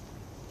maximum.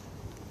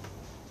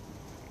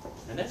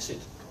 And that's it.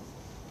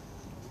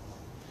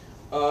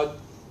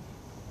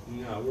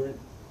 Now we're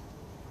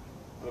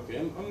okay.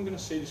 I'm gonna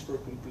say this for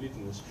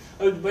completeness.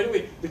 Oh, by the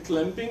way, the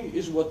clamping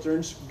is what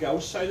turns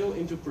Gauss-Seidel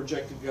into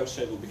projected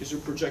Gauss-Seidel, because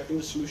you're projecting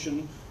the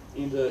solution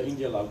in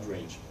the allowed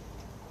range.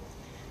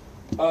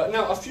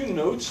 Now a few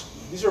notes.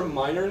 These are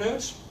minor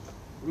notes.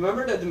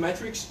 Remember that the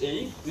matrix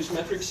A, this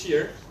matrix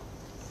here,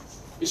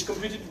 is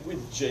completed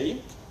with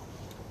J,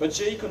 but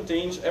J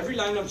contains, every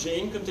line of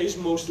J contains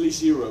mostly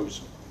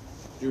zeros.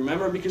 Do you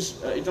remember?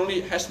 Because it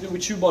only has to do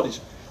with 2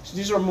 bodies. So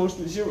these are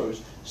mostly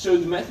zeros. So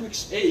the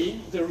matrix A,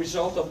 the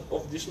result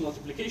of this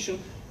multiplication,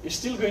 is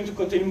still going to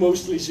contain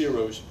mostly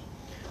zeros.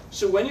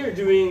 So when you're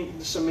doing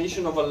the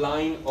summation of a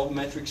line of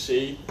matrix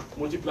A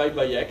multiplied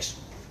by X,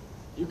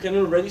 you can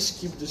already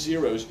skip the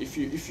zeros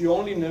if you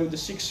only know the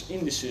 6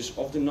 indices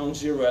of the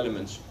non-zero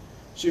elements.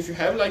 So if you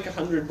have like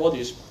 100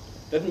 bodies,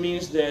 that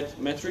means that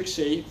matrix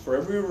A for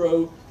every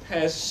row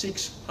has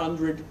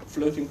 600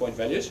 floating point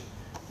values,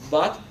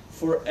 but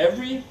for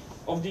every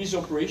of these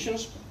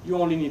operations you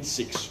only need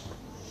 6.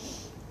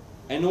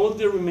 and all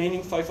the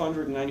remaining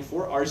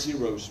 594 are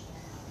zeros.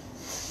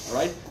 All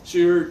right? So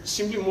you're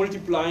simply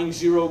multiplying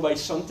 0 by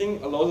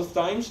something a lot of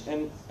times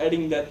and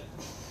adding that,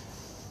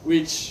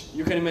 which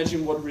you can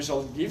imagine what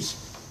result gives.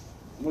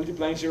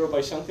 Multiplying 0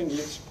 by something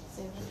gives,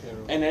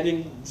 and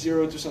adding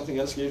 0 to something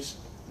else gives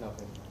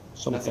Nothing.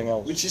 Something nothing,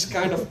 else. which is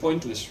kind of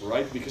pointless,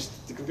 right? Because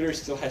the computer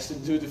still has to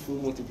do the full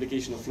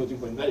multiplication of floating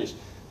point values.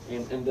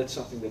 And that's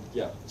something that,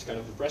 yeah, it's kind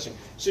of depressing.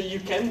 So you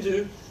can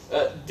do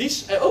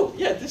this. Oh,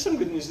 yeah, this is some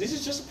good news. This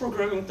is just a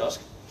programming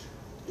task.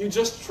 You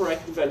just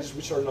track the values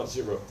which are not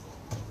 0.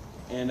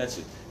 And that's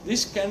it.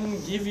 This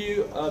can give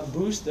you a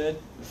boost that,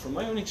 from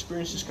my own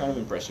experience, is kind of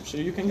impressive. So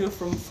you can go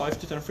from 5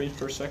 to 10 frames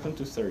per second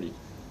to 30.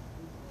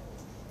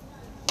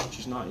 Which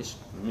is nice.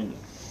 I mean,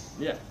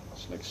 yeah,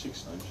 it's like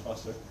 6 times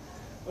faster.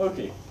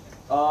 Okay.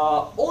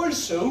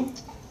 Also,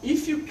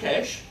 if you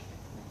cache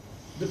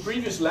the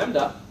previous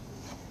lambda,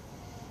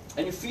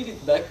 and you feed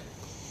it back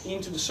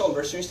into the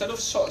solver. So instead of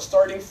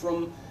starting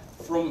from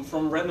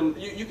random,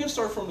 you can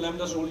start from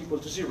lambdas all equal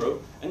to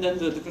 0, and then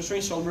the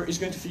constraint solver is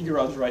going to figure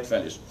out the right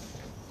values.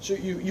 So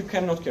you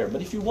cannot care.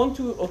 But if you want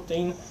to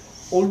obtain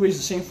always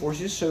the same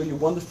forces, so you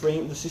want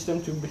the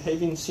system to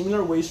behave in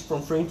similar ways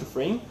from frame to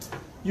frame,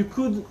 you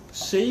could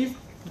save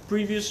the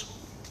previous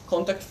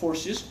contact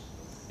forces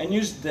and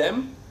use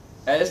them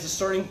as the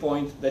starting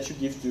point that you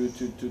give to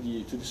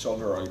the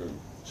solver algorithm.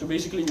 So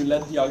basically, you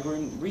let the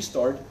algorithm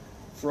restart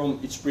from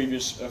its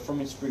previous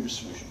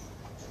solution.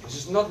 This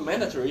is not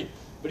mandatory,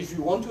 but if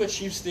you want to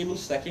achieve stable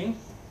stacking,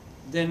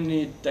 then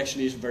it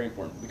actually is very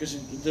important. Because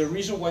the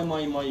reason why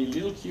my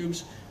little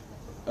cubes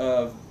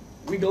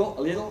wiggle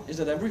a little is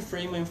that every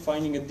frame I'm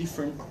finding a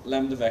different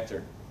lambda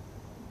vector.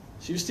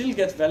 So you still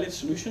get valid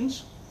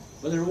solutions,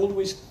 but they're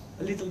always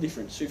a little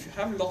different. So if you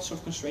have lots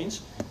of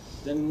constraints,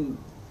 then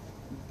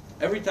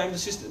every time the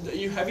system,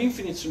 you have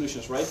infinite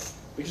solutions, right?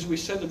 Because we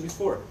said it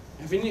before,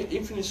 you have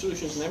infinite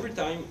solutions, and every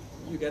time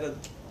you get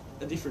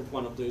a different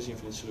one of those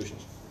infinite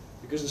solutions,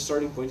 because the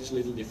starting point is a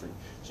little different.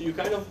 So you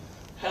kind of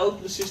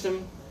help the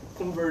system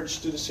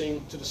converge to the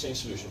same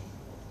solution.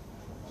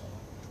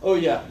 Oh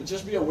yeah,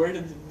 just be aware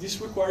that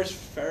this requires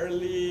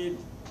fairly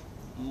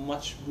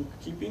much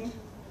bookkeeping.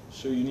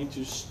 So you need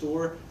to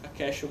store a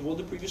cache of all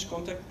the previous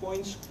contact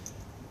points.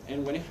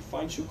 And when you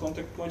find 2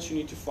 contact points, you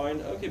need to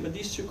find, okay, but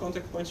these 2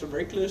 contact points are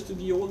very close to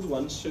the old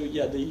ones, so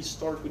yeah, they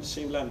start with the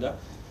same lambda.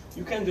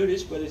 You can do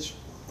this, but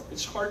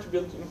it's hard to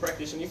build in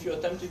practice, and if you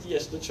attempt it,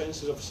 yes, the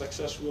chances of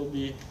success will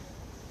be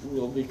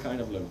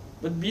kind of low.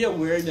 But be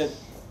aware that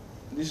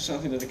this is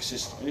something that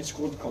exists, and it's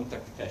called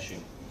contact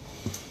caching.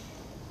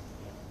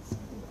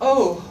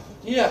 Oh,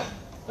 yeah,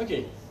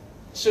 okay.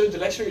 So the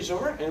lecture is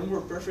over, and we're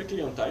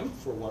perfectly on time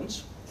for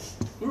once.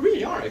 We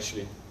really are,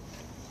 actually.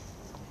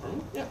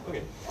 Yeah,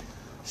 okay.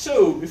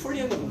 So, before the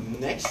end of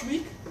next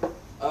week,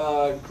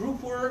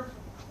 group work,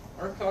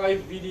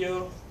 archive,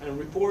 video, and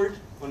report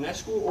on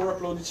NetSchool, or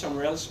upload it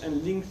somewhere else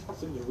and link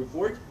to the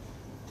report,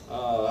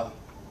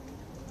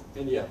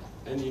 and the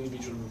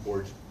individual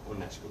report on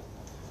NetSchool.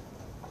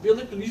 Build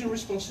a collision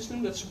response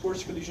system that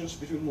supports collisions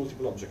between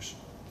multiple objects.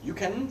 You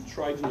can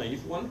try the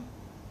naive one,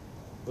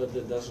 but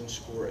that doesn't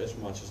score as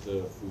much as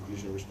the full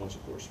collision response,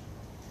 of course.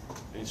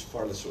 And it's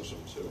far less awesome,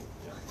 so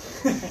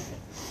yeah.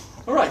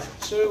 Alright,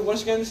 so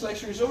once again, this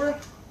lecture is over.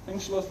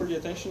 Thanks a lot for the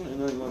attention,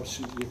 and I'm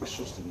absolutely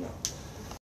exhausted now.